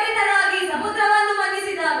ಸಂಘಟಿತರಾಗಿ ಸಮುದ್ರವನ್ನು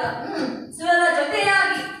ಮಥಿಸಿದಾಗ ಸುರರ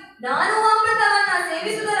ಜೊತೆಯಾಗಿ ನಾನು ಅಮೃತವನ್ನ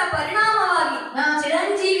ಸೇವಿಸುವುದರ ಪರಿಣಾಮವಾಗಿ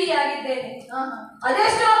ಚಿರಂಜೀವಿಯಾಗಿದ್ದೇನೆ.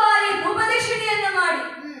 ಅದೆಷ್ಟೋ ಬಾರಿ ಭೂಪದಕ್ಷಿಣೆಯನ್ನು ಮಾಡಿ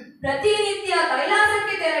ಪ್ರತಿನಿತ್ಯ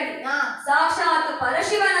ಕೈಲಾಸಕ್ಕೆ ತೆರಳಿ ಸಾಕ್ಷಾತ್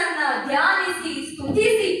ಪರಶಿವನನ್ನ ಧ್ಯಾನಿಸಿ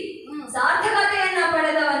ಸ್ತುತಿಸಿ ಸಾರ್ಥಕತೆಯನ್ನ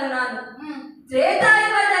ಪಡೆದವನು ನಾನು.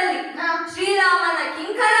 ತ್ರೇತಾಯುಗದಲ್ಲಿ ಶ್ರೀರಾಮನ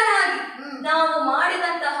ಕಿಂಕರನಾಗಿ ನಾವು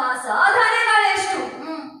ಮಾಡಿದಂತಹ ಸಾಧನೆಗಳೆಷ್ಟು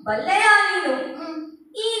ಬಲ್ಲೆಯ ನೀನು?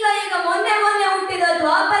 ಈಗ ಮೊನ್ನೆ ಹುಟ್ಟಿದ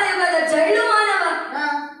ದ್ವಾಪರ ಯುಗದ ಜಳ್ಳು ಮಾನವ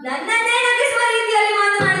ನನ್ನನ್ನೇ ನಗಿಸುವ ರೀತಿಯಲ್ಲಿ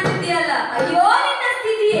ಮಾತನಾಡುತ್ತಿದ್ದೀಯಲ್ಲ, ಅಯ್ಯೋ ನಿನ್ನ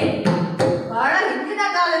ಸ್ಥಿತಿಯೇ. ಬಹಳ ಹಿಂದಿನ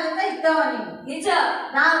ಕಾಲದಿಂದ ಇದ್ದವ ನೀನು. ನಿಜ,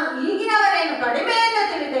 ನಾನು ಈಗಿನವರೇನು ಕಡಿಮೆ ಅಂತ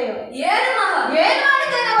ತಿಳಿದೆಯೋ? ಏನು ಮಹಾ ಏನ್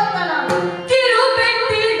ಮಾಡಿದ್ದೇನೆ ಗೊತ್ತಾ ನಾನು?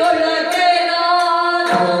 ಕಿರುಬೆಟ್ಟಿಗೊಳಗೆ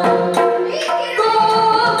ನಾನು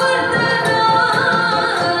ಗೋವರ್ಧನ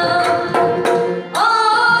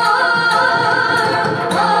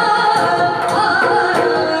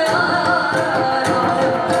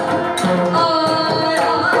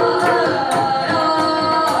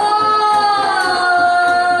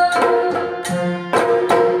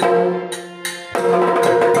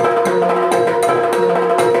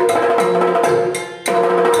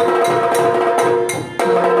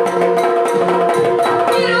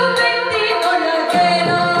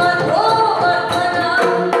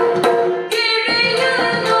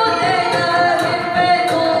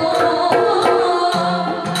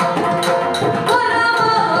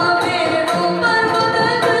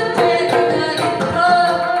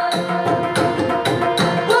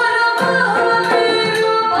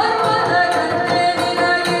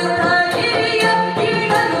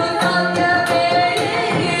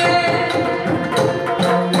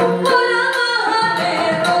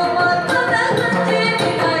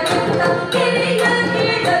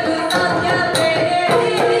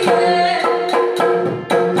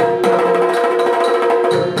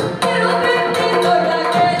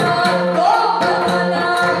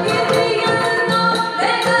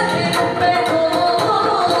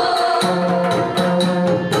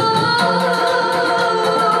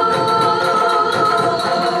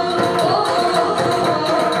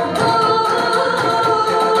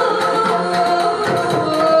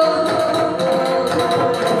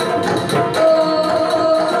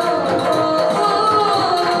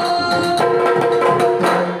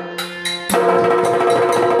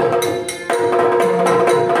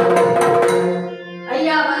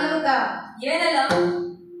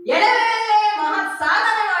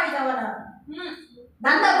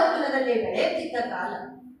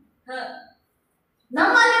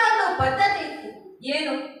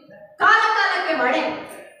ಏನು? ಕಾಲ ಕಾಲಕ್ಕೆ ಮಳೆ,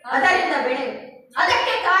 ಅದರಿಂದ ಬೆಳೆ,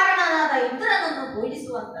 ಅದಕ್ಕೆ ಕಾರಣನಾದ ಇಂದ್ರನನ್ನು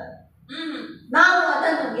ಪೂಜಿಸುವಂತ ನಾವು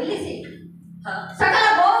ಅದನ್ನು ನಿಲ್ಲಿಸಿ ಸಕಲ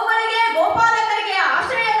ಗೋವುಗಳಿಗೆ ಗೋಪಾಲಕರಿಗೆ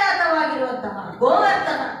ಆಶ್ರಯದಾತವಾಗಿರುವಂತಹ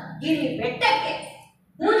ಗೋವರ್ಧನ ಗಿರಿ ಬೆಟ್ಟಕ್ಕೆ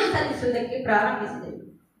ಪೂಜೆ ಸಲ್ಲಿಸುವುದಕ್ಕೆ ಪ್ರಾರಂಭಿಸಿದೆವು.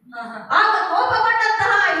 ಆಗ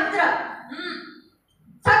ಕೋಪಗೊಂಡಂತಹ ಇಂದ್ರ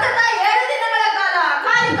ಸತತ 7 ದಿನಗಳ ಕಾಲ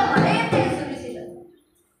ಅಕಾಲಿಕ ಮಳೆಯನ್ನೇ ಸುರಿಸಿದನು.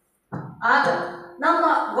 ಆಗ ನಮ್ಮ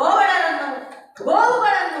ಗೋವುಗಳನ್ನು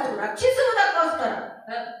ರಕ್ಷಿಸುವುದಕ್ಕೋಸ್ಕರ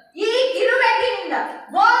ಈ ಕಿರುಬೆಟ್ಟಿನಿಂದ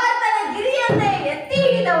ಗೋವರ್ಧನ ಗಿರಿಯನ್ನೇ ಎತ್ತಿ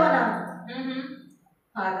ಹಿಡಿದವನ.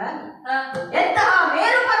 ಹಾಗಾಗಿ ಎಂತಹ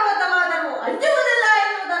ಮೇರು ಪರ್ವತವಾದರೂ ಅಂಜುವುದಿಲ್ಲ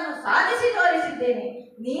ಎನ್ನುವುದನ್ನು ಸಾಧಿಸಿ ತೋರಿಸಿದ್ದೇನೆ.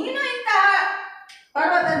 ನೀನು ಇಂತಹ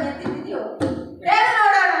ಪರ್ವತ ಎತ್ತಿದೆಯೋ ಬೇಗ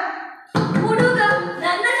ನೋಡೋಣ. ಹುಡುಗ,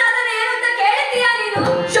 ನನ್ನ ಸಾಧನೆ ಏನು ಅಂತ ಕೇಳಿದ್ದೀಯಾ ನೀನು?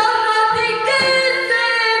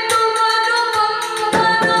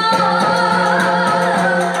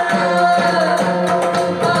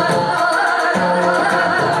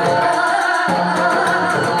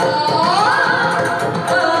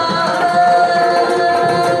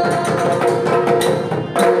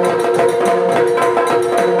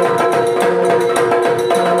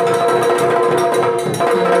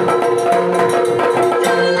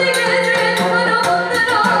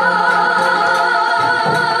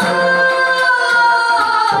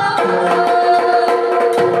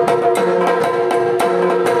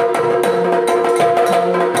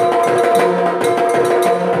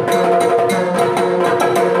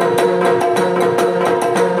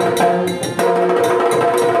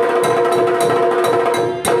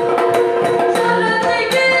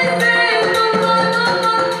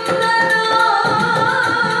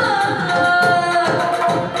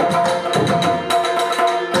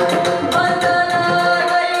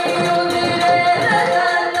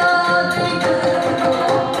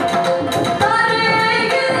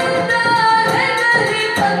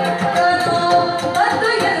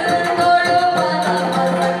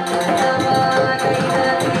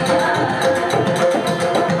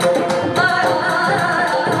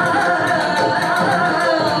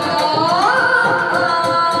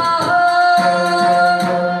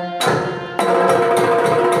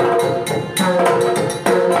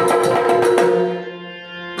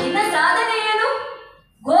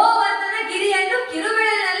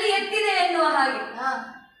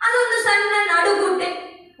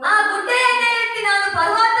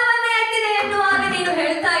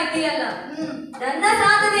 ನನ್ನ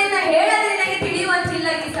ಸಾಧನೆಯನ್ನ ಹೇಳದೆ ನಿನಗೆ ತಿಳಿಯುವಂತಿಲ್ಲ.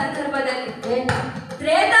 ಈ ಸಂದರ್ಭದಲ್ಲಿ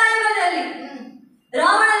ತ್ರೇತಾಯುಗದಲ್ಲಿ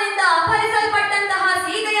ರಾವಣನಿಂದ ಅಪಹರಿಸಲ್ಪಟ್ಟಂತಹ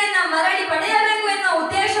ಸೀತೆಯನ್ನ ಮರಳಿ ಪಡೆಯಬೇಕು ಎನ್ನುವ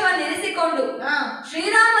ಉದ್ದೇಶವನ್ನು ಇರಿಸಿಕೊಂಡು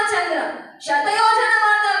ಶ್ರೀರಾಮಚಂದ್ರ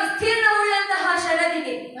ಶತಯೋಜನವಾದ ವಿಸ್ತೀರ್ಣವುಳ್ಳಂತಹ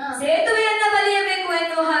ಶರದಿಗೆ ಸೇತುವೆಯನ್ನ ಬಲಿಯಬೇಕು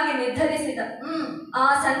ಎನ್ನುವ ಹಾಗೆ ನಿರ್ಧರಿಸಿದ. ಆ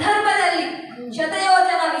ಸಂದರ್ಭದಲ್ಲಿ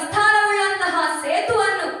ಶತಯೋಜನ ವಿಸ್ತಾರವುಳ್ಳಂತಹ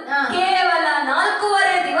ಸೇತುವನ್ನು ಕೇವಲ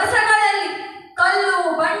 4.5 ದಿವಸಗಳಲ್ಲಿ ಕಲ್ಲು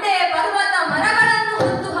ಬಂಡೆ ಪರ್ವತ ಮರಗಳನ್ನು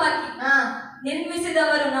ಹೊತ್ತು ಹಾಕಿ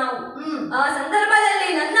ನಿರ್ಮಿಸಿದವರು ನಾವು. ಆ ಸಂದರ್ಭದಲ್ಲಿ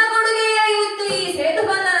ನನ್ನ ಕೊಡುಗೆಯೇ ಇತ್ತು ಈ ಸೇತು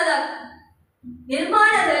ಬಂಧನದ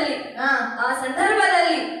ನಿರ್ಮಾಣದಲ್ಲಿ. ಆ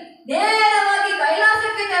ಸಂದರ್ಭದಲ್ಲಿ ನೇರವಾಗಿ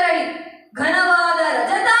ಕೈಲಾಸಕ್ಕೆ ತೆರಳಿ ಘನವಾದ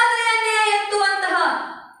ರಜತಾದ್ರಿಯನ್ನೇ ಎತ್ತುವಂತಹ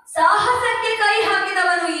ಸಾಹಸಕ್ಕೆ ಕೈ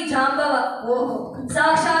ಹಾಕಿದವನು ಈ ಜಾಂಬವ.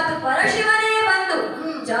 ಸಾಕ್ಷಾತ್ ಪರಶಿವನೇ ಬಂದು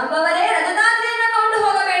ಜಾಂಬವರೇ ರಜತಾದ್ರಿಯನ್ನ ಕೊಂಡು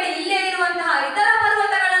ಹೋಗಬೇಡಿ, ಇಲ್ಲೇ ಇರುವಂತಹ ಇತರ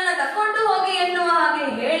ಪರ್ವತಗಳನ್ನ ತಕೊಂಡು ಹೋಗಿ ಎನ್ನುವ ಹಾಗೆ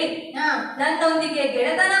ಹೇಳಿ ನನ್ನೊಂದಿಗೆ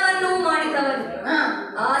ಗೆಳೆತನವನ್ನೂ ಮಾಡಿದವರು.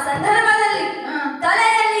 ಆ ಸಂದರ್ಭದಲ್ಲಿ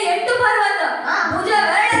ತಲೆಯಲ್ಲಿ 8 ಪರ್ವತ, ಭುಜ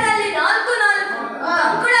ಬೆರಳದಲ್ಲಿ 4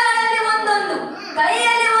 ಅಂಕುಳಗಳಲ್ಲಿ ಒಂದೊಂದು,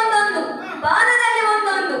 ಕೈಯಲ್ಲಿ ಒಂದೊಂದು, ಪಾದದಲ್ಲಿ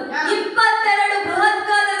ಒಂದೊಂದು 22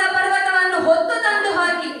 ಬೃಹತ್ಕಾರದ ಪರ್ವತವನ್ನು ಹೊತ್ತು ತಂದು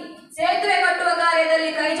ಹಾಕಿ ಸೇತುವೆ ಕಟ್ಟುವ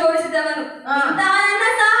ಕಾರ್ಯದಲ್ಲಿ ಕೈ ಜೋಡಿಸಿದವನು. ಇಂತಹ ನನ್ನ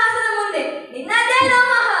ಸಾಹಸದ ಮುಂದೆ ನಿನ್ನದೇ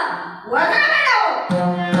ನಮಃ.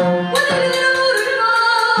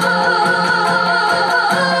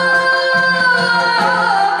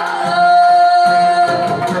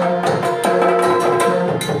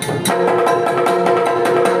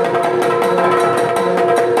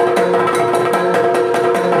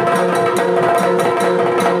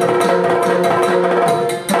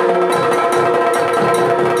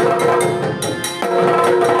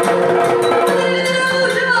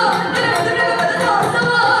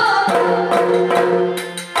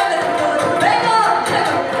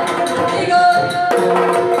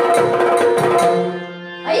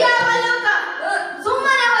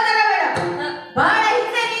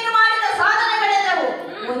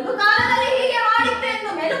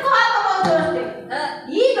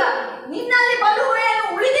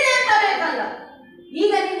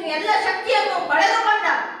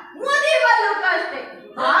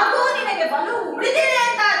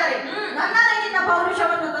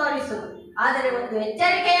 ಆದರೆ ಒಂದು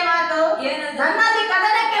ಎಚ್ಚರಿಕೆಯ ಮಾತು. ಏನದು? ನನ್ನಲ್ಲಿ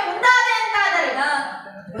ಕದನಕ್ಕೆ ಮುಂದಾದೆ ಅಂತಾದರೆ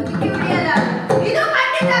ಬದುಕಿ ಉಳಿಯಲ್ಲ. ಇದು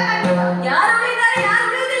ಖಂಡಿತ ಖಂಡಿತ. ಯಾರು ಉಳಿದಾರೆ ಯಾರು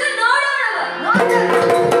ಉಳಿಯುವುದಿಲ್ಲ ನೋಡೋಣ. ನೋಡೋಣ.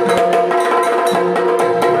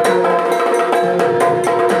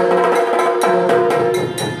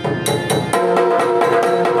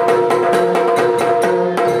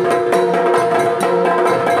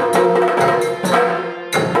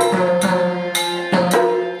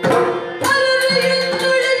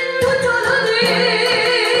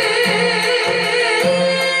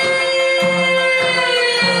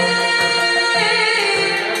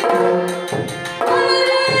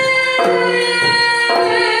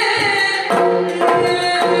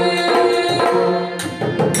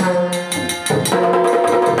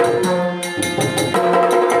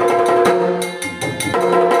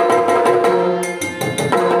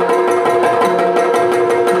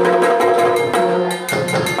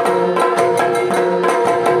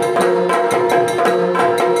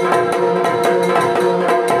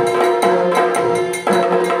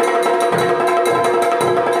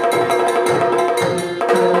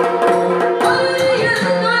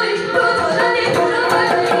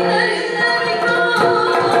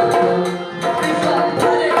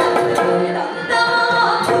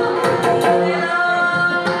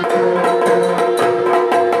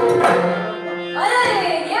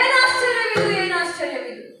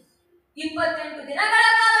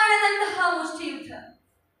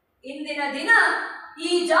 ಇಂದಿನ ದಿನ ಈ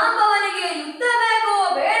ಜಾಂಬವನಿಗೆ ಯುದ್ಧ ಬೇಕೋ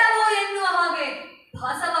ಬೇಡವೋ ಎನ್ನುವ ಹಾಗೆ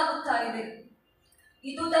ಭಾಸವಾಗುತ್ತಾ ಇದೆ.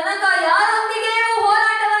 ಇದು ತನಕ ಯಾರೊಂದಿಗೆಯೂ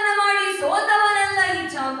ಹೋರಾಟವನ್ನ ಮಾಡಿ ಸೋತವನಲ್ಲ ಈ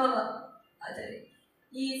ಜಾಂಬವ. ಆದರೆ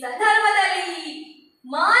ಈ ಸಂದರ್ಭದಲ್ಲಿ ಈ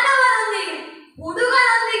ಮಾನವನೊಂದಿಗೆ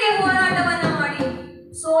ಹುಡುಗನೊಂದಿಗೆ ಹೋರಾಟವನ್ನ ಮಾಡಿ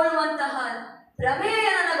ಸೋಲುವಂತಹ ಪ್ರಮೇಯ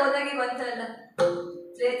ನನಗೊದಗಿ ಬಂತಲ್ಲ.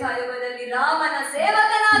 ತ್ರೇತಾಯುಗದಲ್ಲಿ ರಾಮನ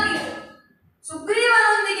ಸೇವಕನಾಗಿ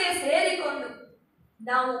ಸುಗ್ರೀವನೊಂದಿಗೆ ಸೇರಿಕೊಂಡು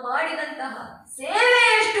ನಾವು ಮಾಡಿದಂತಹ ಸೇವೆ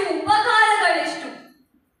ಎಷ್ಟು, ಉಪಕಾರಗಳೆಷ್ಟು,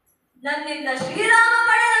 ನನ್ನಿಂದ ಶ್ರೀರಾಮ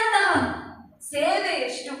ಪಡೆದಂತಹ ಸೇವೆ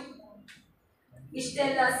ಎಷ್ಟು.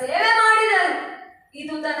 ಇಷ್ಟೆಲ್ಲ ಸೇವೆ ಮಾಡಿದರು.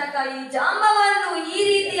 ಇದು ತನಕ ಈ ಜಾಂಬವನ್ನು ಈ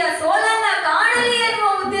ರೀತಿಯ ಸೋಲನ್ನ ಕಾಣಲಿ ಎನ್ನುವ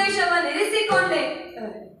ಉದ್ದೇಶವನ್ನು ಇರಿಸಿಕೊಂಡೆ.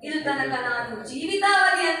 ಇದು ತನಕ ನಾನು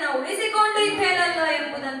ಜೀವಿತಾವಧಿಯನ್ನ ಉಳಿಸಿಕೊಂಡಿದ್ದೇನಲ್ಲ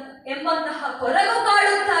ಎಂಬಂತಹ ಕೊರಗು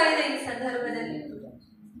ಕಾಡುತ್ತಾ ಇದೆ ಈ ಸಂದರ್ಭದಲ್ಲಿ.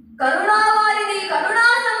 ಕರುಣಾವಾರಿಧಿ, ಕರುಣಾ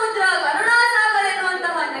ಸಮುದ್ರ, ಕರುಣಾಸಾಗರ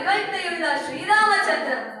ಎನ್ನುವಂತಹ ನೆಗಂಟೆಯುಳ್ಳ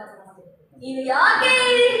ಶ್ರೀರಾಮಚಂದ್ರ, ನೀನು ಯಾಕೆ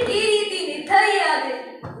ಈ ರೀತಿ ನಿರ್ಧರಿಯಾದೆ?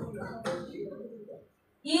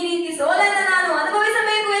 ಈ ರೀತಿ ಸೋಲನ್ನ ನಾನು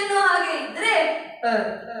ಅನುಭವಿಸಬೇಕು ಎನ್ನುವ ಹಾಗೆ ಇದ್ರೆ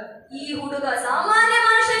ಈ ಹುಡುಗ ಸಾಮಾನ್ಯ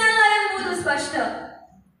ಮನುಷ್ಯನಲ್ಲ ಎಂಬುದು ಸ್ಪಷ್ಟ.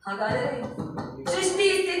 ಹಾಗಾದರೆ ಸೃಷ್ಟಿ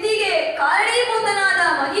ಸ್ಥಿತಿಗೆ ಕಾರಣೀಭೂತನಾದ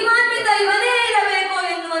ಮಹಿಮಾನ್ವಿತ ಇವನೇ ಇರಬೇಕು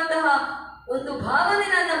ಎನ್ನುವಂತಹ ಒಂದು ಭಾವನೆ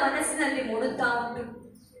ನನ್ನ ಮನಸ್ಸಿನಲ್ಲಿ ಮೂಡುತ್ತಾ ಉಂಟು.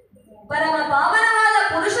 ಪರಮ ಪಾವನವಾದ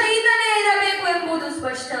ಪುರುಷ ಈತನೇ ಇರಬೇಕು ಎಂಬುದು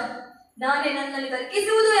ಸ್ಪಷ್ಟ. ನಾನೇ ನನ್ನಲ್ಲಿ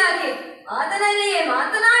ತರ್ಕಿಸುವುದು ಯಾಕೆ, ಆತನಲ್ಲಿಯೇ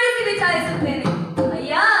ಮಾತನಾಡಿಸಿ ವಿಚಾರಿಸುತ್ತೇನೆ.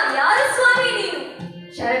 ಅಯ್ಯ, ಯಾರು ಸ್ವಾಮಿ ನೀನು?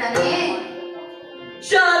 ಶರಣನೇ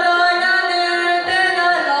ಶರಣನೇ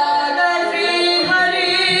ತೆನಲಾಗ ಶ್ರೀ ಹರಿ,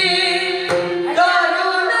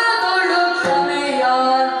 ಕರುಣಗೊಳು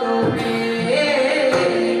ಕ್ಷಮೆಯಾತು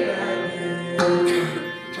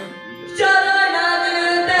ಶರಣನೇ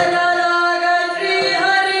ತೆನಲಾಗ ಶ್ರೀ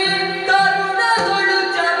ಹರಿ, ಕರುಣಗೊಳು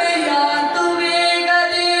ಕ್ಷಮೆಯಾತು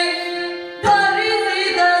ವೇಗದೆ,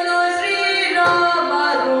 ಧರಿಸಿದನು ಶ್ರೀರಾಮ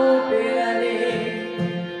ರೂಪಿನಲ್ಲಿ,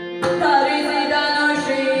 ಧರಿಸಿದನು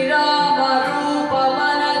ಶ್ರೀರಾಮ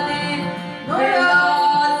ರೂಪವನತಿ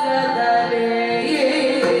ವಿಳಾಸದಲ್ಲಿ,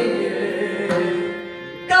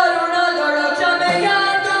 ಕರುಣಗೊಳು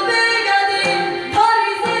ಕ್ಷಮೆಯಾತು ವೇಗದೆ,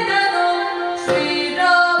 ಧರಿಸಿದನು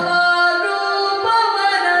ಶ್ರೀರಾಮ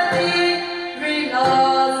ರೂಪವನತಿ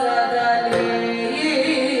ವಿಳಾಸದಲ್ಲಿ,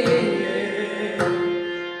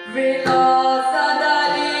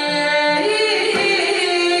 ವಿಳಾಸದಲ್ಲಿ.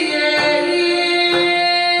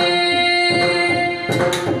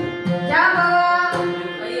 ಜಾಂಬವ,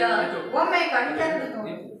 ಅಯ್ಯ, ಒಮ್ಮೆ ಕಣ್ತೆರೆದು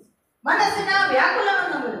ನೋಡು. ಮನಸ್ಸಿನ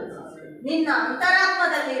ವ್ಯಾಕುಲವನ್ನು ಬಿಡು. ನಿನ್ನ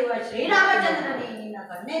ಅಂತರಾತ್ಮದಲ್ಲಿರುವ ಶ್ರೀರಾಮಚಂದ್ರನೇ ನಿನ್ನ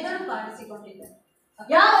ಕಣ್ಣೆದುರು ಕಾಣಿಸಿಕೊಂಡಿದ್ದ.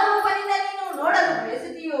 ಯಾವ ರೂಪದಿಂದ ನೀನು ನೋಡಲು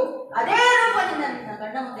ಬಯಸುತ್ತೀಯೋ ಅದೇ ರೂಪದಿಂದ ನಿನ್ನ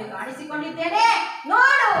ಕಣ್ಣ ಮುಂದೆ ಕಾಣಿಸಿಕೊಂಡಿದ್ದೇನೆ.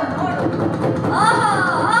 ನೋಡು ನೋಡು. ಆಹಾ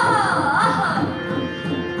ಆಹಾ ಆಹಾ,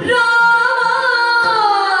 ರಾಮ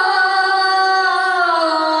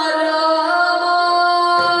ರಾಮ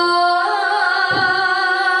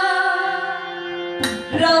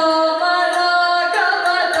ರಾಮ ರಾಘವ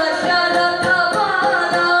ದಶರಥ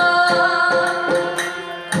ಬಾಲ,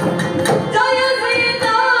 ಜಯ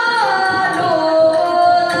ಸೀತಾ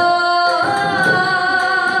ಲೋಲ,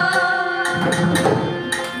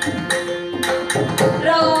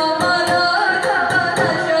 ರಾಮ ರಾಘವ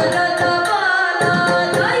ದಶರಥ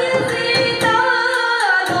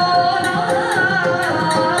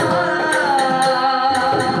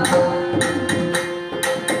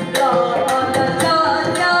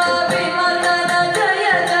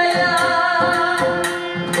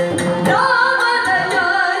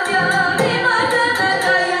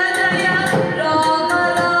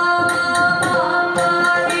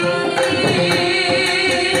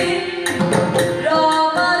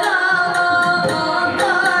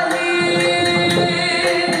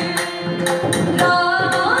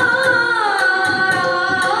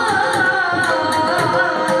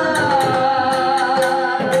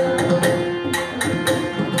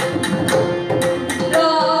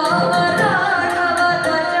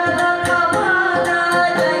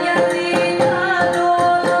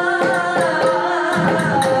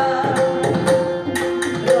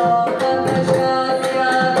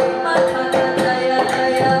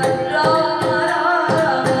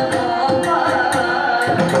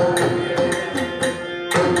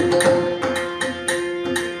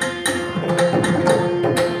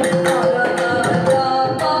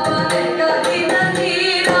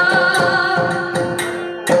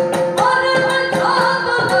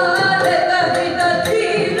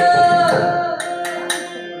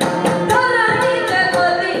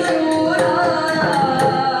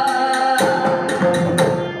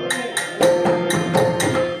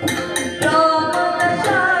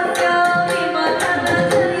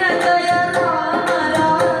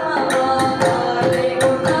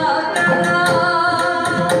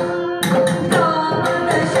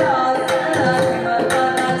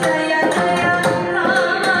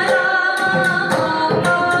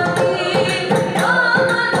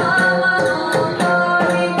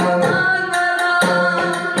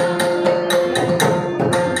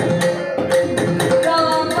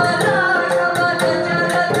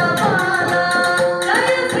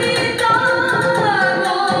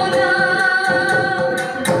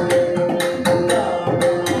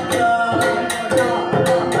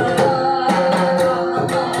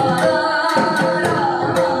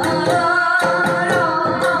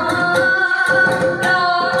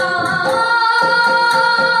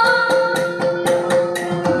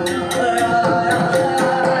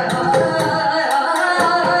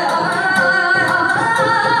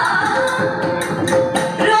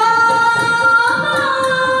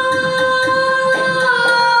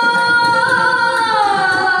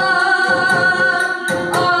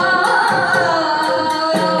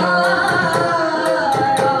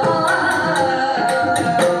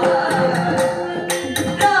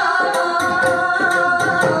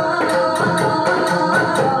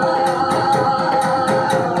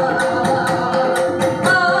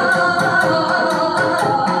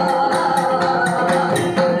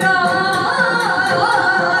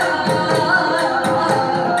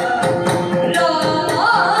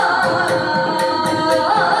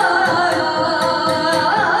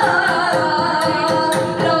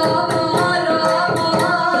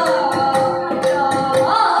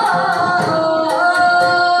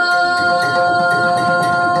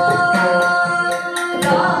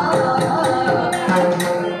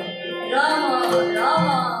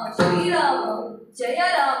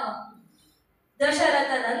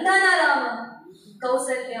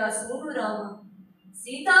ರಾಮ,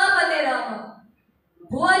 ಸೀತಾಪತೆ ರಾಮ,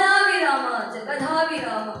 ಭುವನಾಭಿರಾಮ,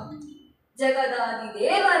 ಜಗದಾಭಿರಾಮ,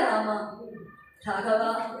 ಜಗದಾದಿದೇವ ರಾಮ. ರಾಘವ,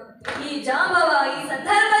 ಈ ಜಾಂಬವ ಈ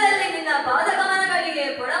ಸಂದರ್ಭದಲ್ಲಿ ನಿನ್ನ ಪಾದಗಮನಗಳಿಗೆ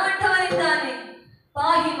ಪೊಡಮಟ್ಟವನಿದ್ದಾನೆ.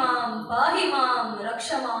 ಪಾಹಿ ಮಾಂ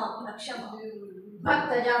ರಕ್ಷ ಮಾಂ.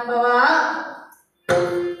 ಭಕ್ತ ಜಾಂಬವ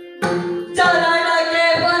ಚರಣಕ್ಕೆ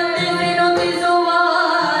ಬಂದಿಸಿ ನುತಿಸುವ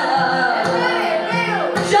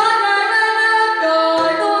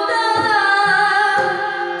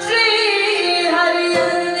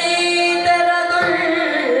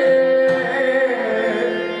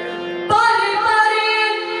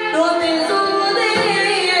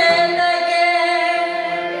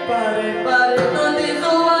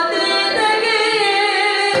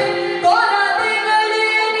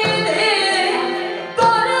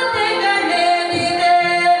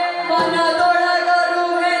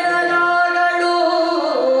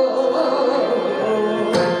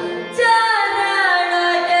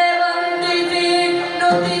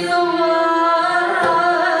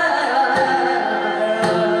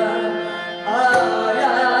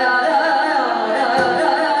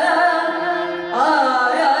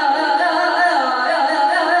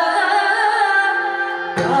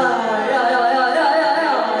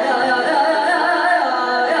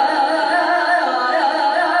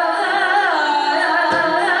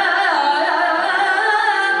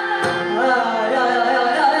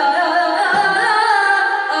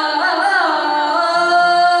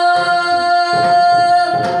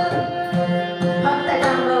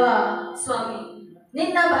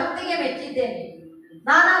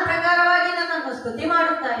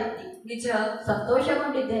ನಿಜ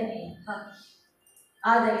ಸಂತೋಷಗೊಂಡಿದ್ದೇನೆ.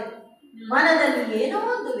 ಆದರೆ ಮನದಲ್ಲಿ ಏನೋ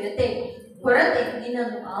ಒಂದು ವ್ಯತೆ ಕೊರತೆ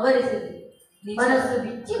ನಿನ್ನನ್ನು ಆವರಿಸಿದೆ. ಮನಸ್ಸು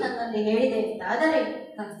ಬಿಚ್ಚಿ ನನ್ನಲ್ಲಿ ಹೇಳಿದೆ ಅಂತಾದರೆ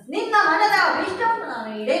ನಿನ್ನ ಮನದ ಅಭೀಷ್ಟವನ್ನು ನಾನು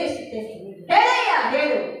ಈಡೇರಿಸುತ್ತೇನೆ. ಹೇಳಯ್ಯ,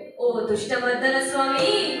 ಹೇಳು. ಓ ದುಷ್ಟಮರ್ದನ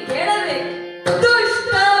ಸ್ವಾಮಿ, ಹೇಳಬೇಕು.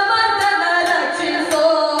 ದುಷ್ಟ ಮರ್ದನ ರಕ್ಷಿಸೋ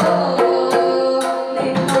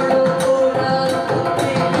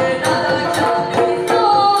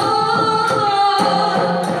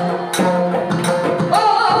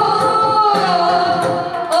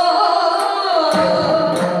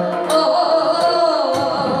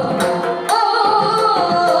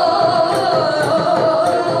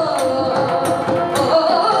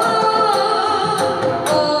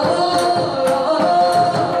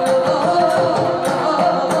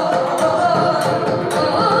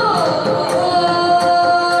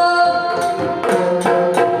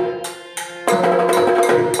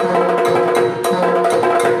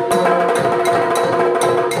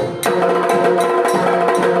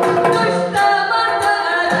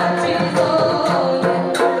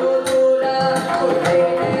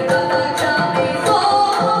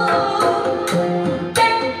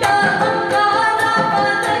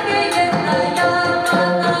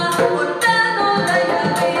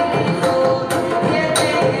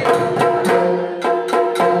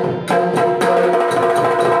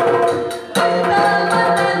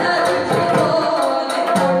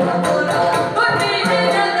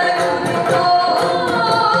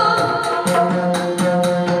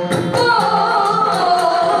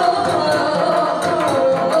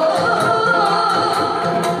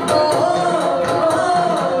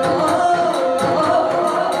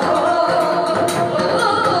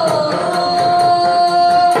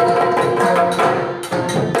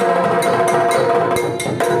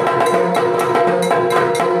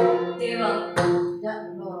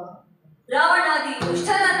ರಾವಣಾದಿ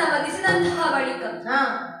ದುಷ್ಟರನ್ನ ವಧಿಸಿದಂತಹ ಬಳಿಕ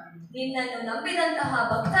ನಿನ್ನನ್ನು ನಂಬಿದಂತಹ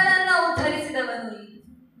ಭಕ್ತರನ್ನ ಉದ್ಧರಿಸಿದವನು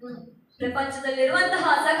ನೀನು. ಪ್ರಪಂಚದಲ್ಲಿರುವಂತಹ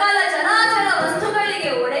ಸಕಲ ಚರಾಚರ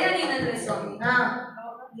ವಸ್ತುಗಳಿಗೆ ಒಡೆಯ ನೀನಂದ್ರೆ ಸ್ವಾಮಿ.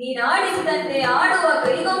 ನೀನಾಡಿಸಿದಂತೆ ಆಡುವ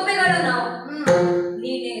ಕೈಗೊಂಬೆಗಳು ನಾವು.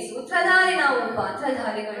 ನೀನೇ ಸೂತ್ರಧಾರಿ, ನಾವು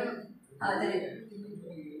ಪಾತ್ರಧಾರಿಗಳು. ಆದರೆ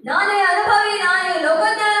ನಾನೇ ಅನುಭವಿ, ನಾನೇ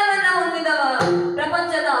ಲೋಕಜ್ಞಾನವನ್ನ ಹೊಂದಿದವ,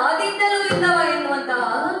 ಪ್ರಪಂಚದ ಆದಿದ್ದಲೂ ಇದ್ದವ ಎನ್ನುವಂತಹ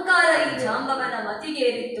ಅಹಂಕಾರ ಈ ಜಾಂಬವನ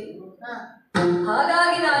ಮತಿಗೇರಿತ್ತು.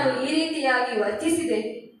 ಹಾಗಾಗಿ ನಾನು ಈ ರೀತಿಯಾಗಿ ವರ್ತಿಸಿದೆ.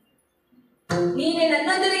 ನೀನೆ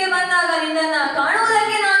ನನ್ನೊಂದಿಗೆ ಬಂದಾಗ ನಿನ್ನನ್ನ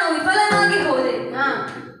ಕಾಣುವುದಕ್ಕೆ ನಾನು ವಿಫಲನಾಗಿ ಹೋದೆ.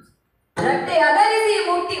 ರಟ್ಟೆ ಅಗಲಿಸಿ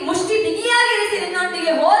ಮುಷ್ಟಿ ಬಿಗಿಯಾಗಿರಿಸಿ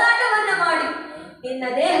ನಿನ್ನೊಂದಿಗೆ ಹೋರಾಟವನ್ನ ಮಾಡಿ ನಿನ್ನ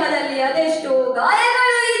ದೇಹದಲ್ಲಿ ಅದೆಷ್ಟೋ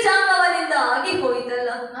ಗಾಯಗಳು ಈ ಜಾಂಬವನಿಂದ ಆಗಿ ಹೋಯಿತಲ್ಲ.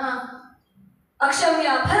 ಅಕ್ಷಮ್ಯ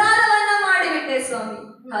ಅಪರಾಧವನ್ನ ಮಾಡಿಬಿಟ್ಟೆ ಸ್ವಾಮಿ.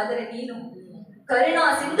 ಆದರೆ ನೀನು ಕರುಣಾ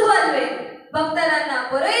ಸಿಂಧು ಅಲ್ವೇ, ಭಕ್ತರನ್ನ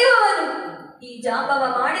ಪೊರೆಯುವವನು. ಈ ಜಾಂಬವ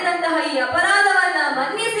ಮಾಡಿದಂತಹ ಈ ಅಪರಾಧವನ್ನ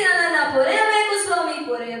ಮನ್ನಿಸಿ ನನ್ನನ್ನ ಪೊರೆಯಬೇಕು ಸ್ವಾಮಿ,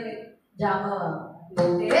 ಪೊರೆಯಬೇಕು. ಜಾಂಬವ,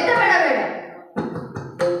 ಬೇಡ,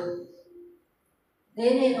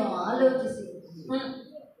 ಏನೇನೋ ಆಲೋಚಿಸಿ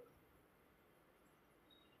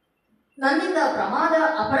ನನ್ನಿಂದ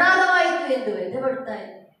ಅಪರಾಧವಾಯಿತು ಎಂದು ವ್ಯಥೆಪಡ್ತಾ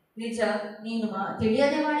ಇದ್ದೆ. ನಿಜ. ನೀನು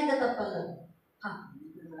ತಿಳಿಯದೆ ಮಾಡಿದ ತಪ್ಪಲ್ಲ,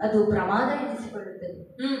 ಅದು ಪ್ರಮಾದ ಎನಿಸಿಕೊಳ್ಳುತ್ತದೆ.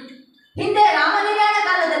 ಹಿಂದೆ ರಾಮನಿರ್ಯಾಣ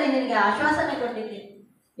ಕಾಲದಲ್ಲಿ ನಿನಗೆ ಆಶ್ವಾಸನೆ ಕೊಟ್ಟಿದ್ದೇನೆ,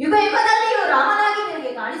 ಯುಗ ಯುಗದಲ್ಲಿಯೂ ರಾಮನಾಗಿ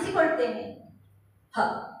ನಿನಗೆ ಕಾಣಿಸಿಕೊಳ್ತೇನೆ.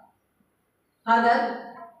 ಹಾಗಾಗಿ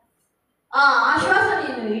ಆ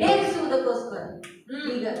ಆಶ್ವಾಸನೆಯನ್ನು ಈಡೇರಿಸುವುದಕ್ಕೋಸ್ಕರ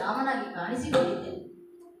ಈಗ ರಾಮನಾಗಿ ಕಾಣಿಸಿಕೊಂಡಿದ್ದೇನೆ.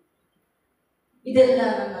 ಇದೆಲ್ಲ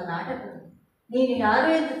ನನ್ನ ನಾಟಕ. ನೀನು ಯಾರು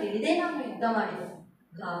ಎಂದು ತಿಳಿದೇ ನಾನು ಯುದ್ಧ ಮಾಡಿದೆ.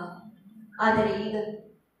 ಆದರೆ ಈಗ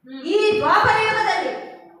ಈ ದ್ವಾಪರ ಯುಗದಲ್ಲಿ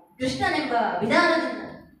ಕೃಷ್ಣನೆಂಬ ವಿಧಾನದಿಂದ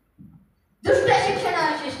ದುಷ್ಟ ಶಿಕ್ಷಣ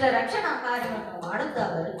ಶಿಷ್ಟ ರಕ್ಷಣಾ ಕಾರ್ಯವನ್ನು ಮಾಡುತ್ತಾ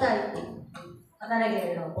ಬರುತ್ತಾ ಇದ್ದೀನಿ. ನನಗೆ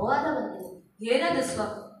ಎರಡು ಅಪವಾದ ಬಂದಿದೆ. ಏನದು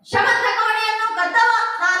ಸ್ವಾಮಿ? ಶಮಂತಕಮಣಿಯನ್ನು ಕದ್ದವ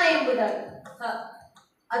ನಾನೇ ಎಂಬುದಾಗಿ,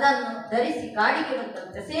 ಅದನ್ನು ಧರಿಸಿ ಕಾಡಿಗೆ ಬಂದ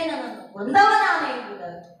ಪ್ರಸೇನನನ್ನು ಕೊಂದವ ನಾನೇ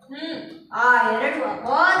ಎಂಬುದಾಗಿ. ಆ ಎರಡು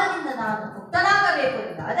ಅಪವಾದದಿಂದ ನಾನು ಮುಕ್ತನಾಗಬೇಕು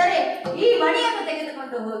ಎಂದಾದರೆ ಈ ಮಣಿಯನ್ನು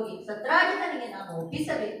ತೆಗೆದುಕೊಂಡು ಹೋಗಿ ಸತ್ರಾಜಿತನಿಗೆ ನಾನು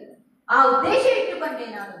ಒಪ್ಪಿಸಬೇಕು. ಆ ಉದ್ದೇಶ ಇಟ್ಟುಕೊಂಡೇ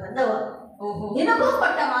ನಾನು ಬಂದವ. ನಿನಗೂ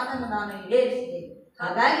ಕೊಟ್ಟ ಮಾತನ್ನು ನಾನು ಈಡೇರಿಸಿದೆ.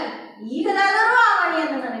 ಹಾಗಾಗಿ ಈಗಲಾದರೂ ಆ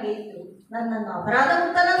ಮಣಿಯನ್ನು ನನಗೆ ಇತ್ತು ನನ್ನನ್ನು ಅಪರಾಧ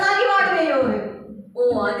ಮುಕ್ತನನ್ನಾಗಿ ಮಾಡುವೆಯೋ? ಓ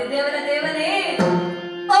ಆದಿದೇವರ ದೇವನೇ,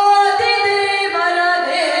 ಆದಿದೇವರ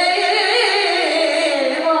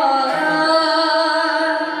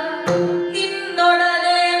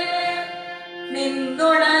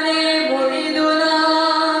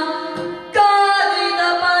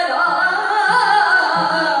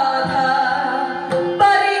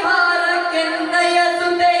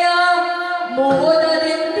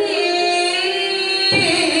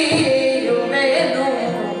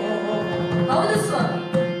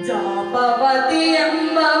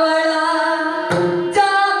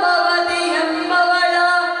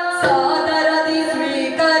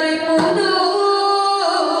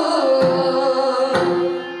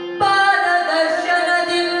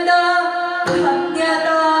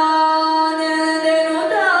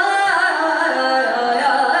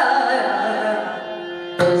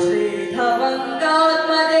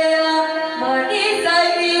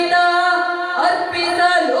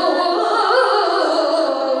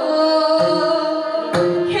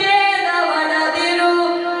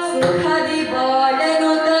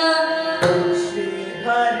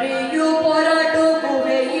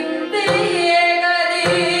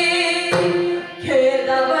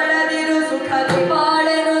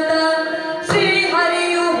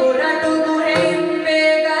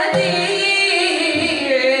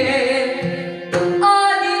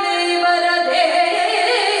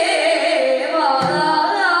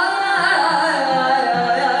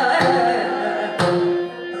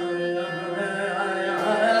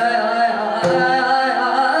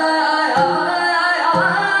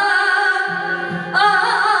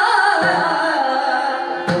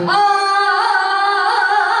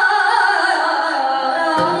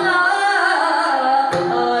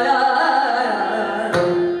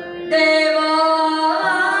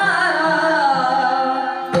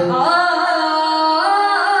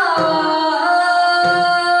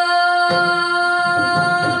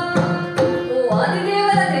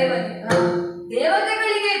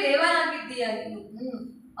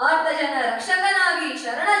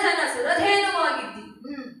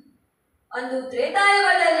ಅಂದು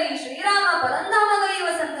ತ್ರೇತಾಯುಗದಲ್ಲಿ ಶ್ರೀರಾಮ ಪರಂಧಾಮಗೈಯುವ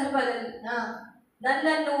ಸಂದರ್ಭದಲ್ಲಿ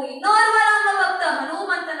ನನ್ನನ್ನು ಇನ್ನೋರ್ವ ರಾಮ ಭಕ್ತ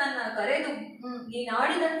ಹನುಮಂತನನ್ನ ಕರೆದು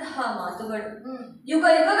ನೀನಾಡಿದಂತಹ ಮಾತುಗಳು ಯುಗ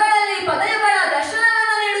ಯುಗಗಳಲ್ಲಿ ಪದಯುಗಳ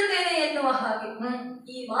ದರ್ಶನವನ್ನು ನೀಡುತ್ತೇನೆ ಎನ್ನುವ ಹಾಗೆ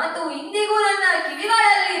ಈ ಮಾತು ಇಂದಿಗೂ ನನ್ನ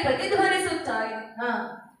ಕಿವಿಗಳಲ್ಲಿ ಪ್ರತಿಧ್ವನಿಸುತ್ತಾ ಇದೆ.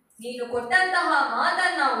 ನೀನು ಕೊಟ್ಟಂತಹ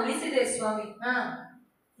ಮಾತನ್ನ ಉಳಿಸಿದೆ ಸ್ವಾಮಿ,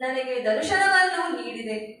 ನನಗೆ ದರ್ಶನವನ್ನು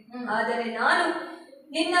ನೀಡಿದೆ. ಆದರೆ ನಾನು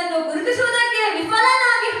ನಿನ್ನನ್ನು ಗುರುತಿಸುವುದಕ್ಕೆ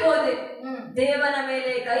ವಿಫಲನಾಗಿ ಹೋದೆ. ದೇವನ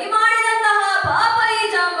ಮೇಲೆ ಕೈ ಮಾಡಿದಂತಹ ಪಾಪ ಈ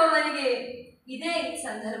ಜಾಂಬವನಿಗೆ ಇದೇ ಈ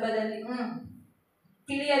ಸಂದರ್ಭದಲ್ಲಿ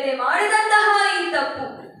ತಿಳಿಯದೆ ಮಾಡಿದಂತಹ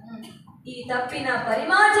ಈ ತಪ್ಪಿನ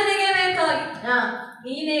ಪರಿಮಾರ್ಜನೆಗೆ ಬೇಕಾಗಿ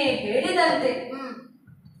ನೀನೇ ಹೇಳಿದಂತೆ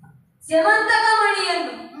ಸ್ಯಮಂತಕ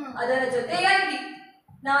ಮಣಿಯನ್ನು ಅದರ ಜೊತೆಯಾಗಿ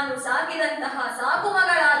ನಾನು ಸಾಕಿದಂತಹ ಸಾಕು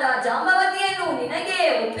ಮಗಳಾದ ಜಾಂಬವತಿಯನ್ನು ನಿನಗೆ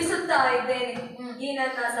ಒಪ್ಪಿಸುತ್ತಾ ಇದ್ದೇನೆ. ಈ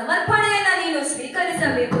ನನ್ನ ಸಮರ್ಪಣೆಯನ್ನ ನೀನು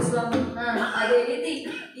ಸ್ವೀಕರಿಸಬೇಕು ಸ್ವಾಮಿ. ಅದೇ ರೀತಿ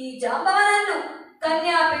ಈ ಜಾಂಬವನನ್ನು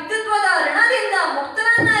ಕನ್ಯಾ ಪಿತೃತ್ವದ ಋಣದಿಂದ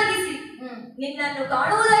ಮುಕ್ತನನ್ನಾಗಿಸಿ ನಿನ್ನನ್ನು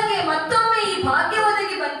ಕಾಣುವುದಕ್ಕೆ ಮತ್ತೊಮ್ಮೆ ಈ ಭಾಗ್ಯ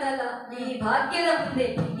ಒದಗಿ ಬಂತಲ್ಲ, ಈ ಭಾಗ್ಯದ ಮುಂದೆ,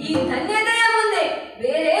 ಈ ಧನ್ಯತೆಯ ಮುಂದೆ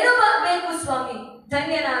ಬೇರೇನು ಬೇಕು ಸ್ವಾಮಿ?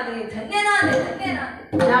 ಧನ್ಯನಾದೆ ಧನ್ಯನಾದೆ ಧನ್ಯನಾದೆ.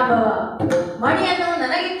 ಜಾಂಬವ, ಮಣಿಯನ್ನು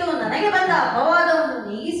ನನಗಿತ್ತು ನನಗೆ ಬಂದ ಅಪವಾದವನ್ನು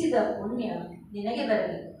ನೀಗಿಸಿದ ಪುಣ್ಯ ನಿನಗೆ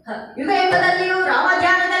ಬರಲಿ. ಯುಗ ಯುಗದಲ್ಲಿಯೂ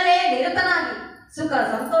ರಾಮಧ್ಯಾನದಲ್ಲೇ ನಿರತನಾಗಿ ಸುಖ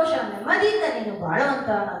ಸಂತೋಷ ನೆಮ್ಮದಿಯಿಂದ ನೀನು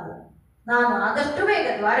ಬಾಳುವಂತನಾಗು. ನಾನು ಆದಷ್ಟು ಬೇಗ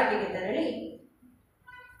ದ್ವಾರಕೆಗೆ ತೆರಳಿ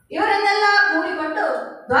ಇವರನ್ನೆಲ್ಲ ಕೂಡಿಕೊಂಡು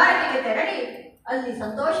ದ್ವಾರಕೆಗೆ ತೆರಳಿ ಅಲ್ಲಿ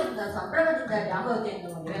ಸಂತೋಷದಿಂದ ಸಂಭ್ರಮದಿಂದ ಜಾಂಬವತಿಯನ್ನು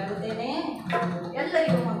ಮದುವೆಯಾಗುತ್ತೇನೆ.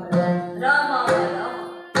 ಎಲ್ಲರಿಗೂ ಮಂಗಳ. ರಾಮ ರಾಮ.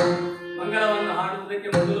 ಮಂಗಳವನ್ನು ಹಾಡುವುದಕ್ಕೆ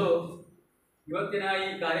ಮೊದಲು ಇವತ್ತಿನ ಈ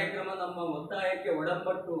ಕಾರ್ಯಕ್ರಮ ನಮ್ಮ ಒತ್ತಾಯಕ್ಕೆ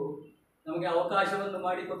ಒಡಂಬಟ್ಟು ನಮಗೆ ಅವಕಾಶವನ್ನು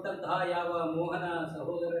ಮಾಡಿಕೊಟ್ಟಂತಹ ಯಾವ ಮೋಹನ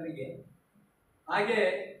ಸಹೋದರರಿಗೆ, ಹಾಗೆ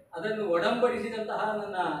ಅದನ್ನು ಒಡಂಬಡಿಸಿದಂತಹ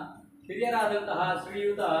ನನ್ನ ಹಿರಿಯರಾದಂತಹ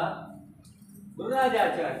ಶ್ರೀಯುತ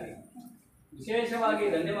ಗುರುರಾಜಾಚಾರ್ಯ ವಿಶೇಷವಾಗಿ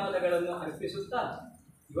ಧನ್ಯವಾದಗಳನ್ನು ಅರ್ಪಿಸುತ್ತಾ,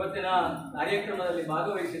 ಇವತ್ತಿನ ಕಾರ್ಯಕ್ರಮದಲ್ಲಿ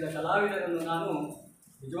ಭಾಗವಹಿಸಿದ ಕಲಾವಿದರನ್ನು ನಾನು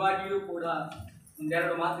ನಿಜವಾಗಿಯೂ ಕೂಡ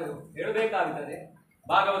ಒಂದೆರಡು ಮಾತು ಹೇಳಬೇಕಾಗುತ್ತದೆ.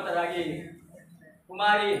 ಭಾಗವತರಾಗಿ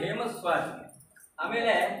ಕುಮಾರಿ ಹೇಮಸ್ವಾಮಿ,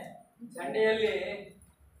 ಆಮೇಲೆ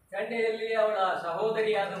ಚಂಡೆಯಲ್ಲಿ ಅವಳ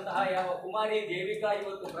ಸಹೋದರಿಯಾದಂತಹ ಯಾವ ಕುಮಾರಿ ದೇವಿಕಾ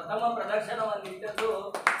ಇವತ್ತು ಪ್ರಥಮ ಪ್ರದರ್ಶನವನ್ನಿಟ್ಟದ್ದು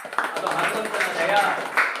ಅದು ಹನುಮಂತನ ದಯ,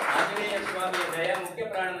 ಆಂಜನೇಯ ಸ್ವಾಮಿಯ ದಯ, ಮುಖ್ಯ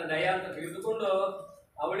ಪ್ರಾಣನ ದಯ ಅಂತ ತಿಳಿದುಕೊಂಡು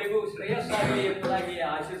ಅವಳಿಗೂ ಶ್ರೇಯಸ್ಸಾಗಲಿ ಎಂಬುದಾಗಿ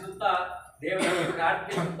ಆಶಿಸುತ್ತಾ, ದೇವರಲ್ಲಿ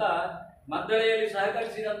ಪ್ರಾರ್ಥಿಸುತ್ತಾ, ಮದ್ದಳೆಯಲ್ಲಿ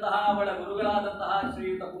ಸಹಕರಿಸಿದಂತಹ ಅವಳ ಗುರುಗಳಾದಂತಹ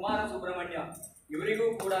ಶ್ರೀಯುತ ಕುಮಾರ ಸುಬ್ರಹ್ಮಣ್ಯ ಇವರಿಗೂ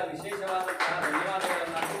ಕೂಡ ವಿಶೇಷವಾದಂತಹ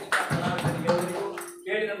ಧನ್ಯವಾದಗಳನ್ನು ಅರ್ಪಿಸುತ್ತಾ, ಕಲಾವಿದರಿಗೆ ಎಲ್ಲರಿಗೂ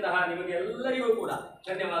ಕೇಳಿದಂತಹ ನಿಮಗೆ ಎಲ್ಲರಿಗೂ ಕೂಡ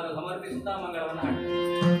ಧನ್ಯವಾದ ಸಮರ್ಪಿಸುತ್ತಾ ಮಂಗಳವನ್ನು ಹಾಡ್ತೀನಿ.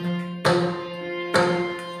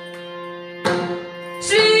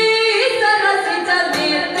 ಶ್ರೀ ಸರಸಿಜ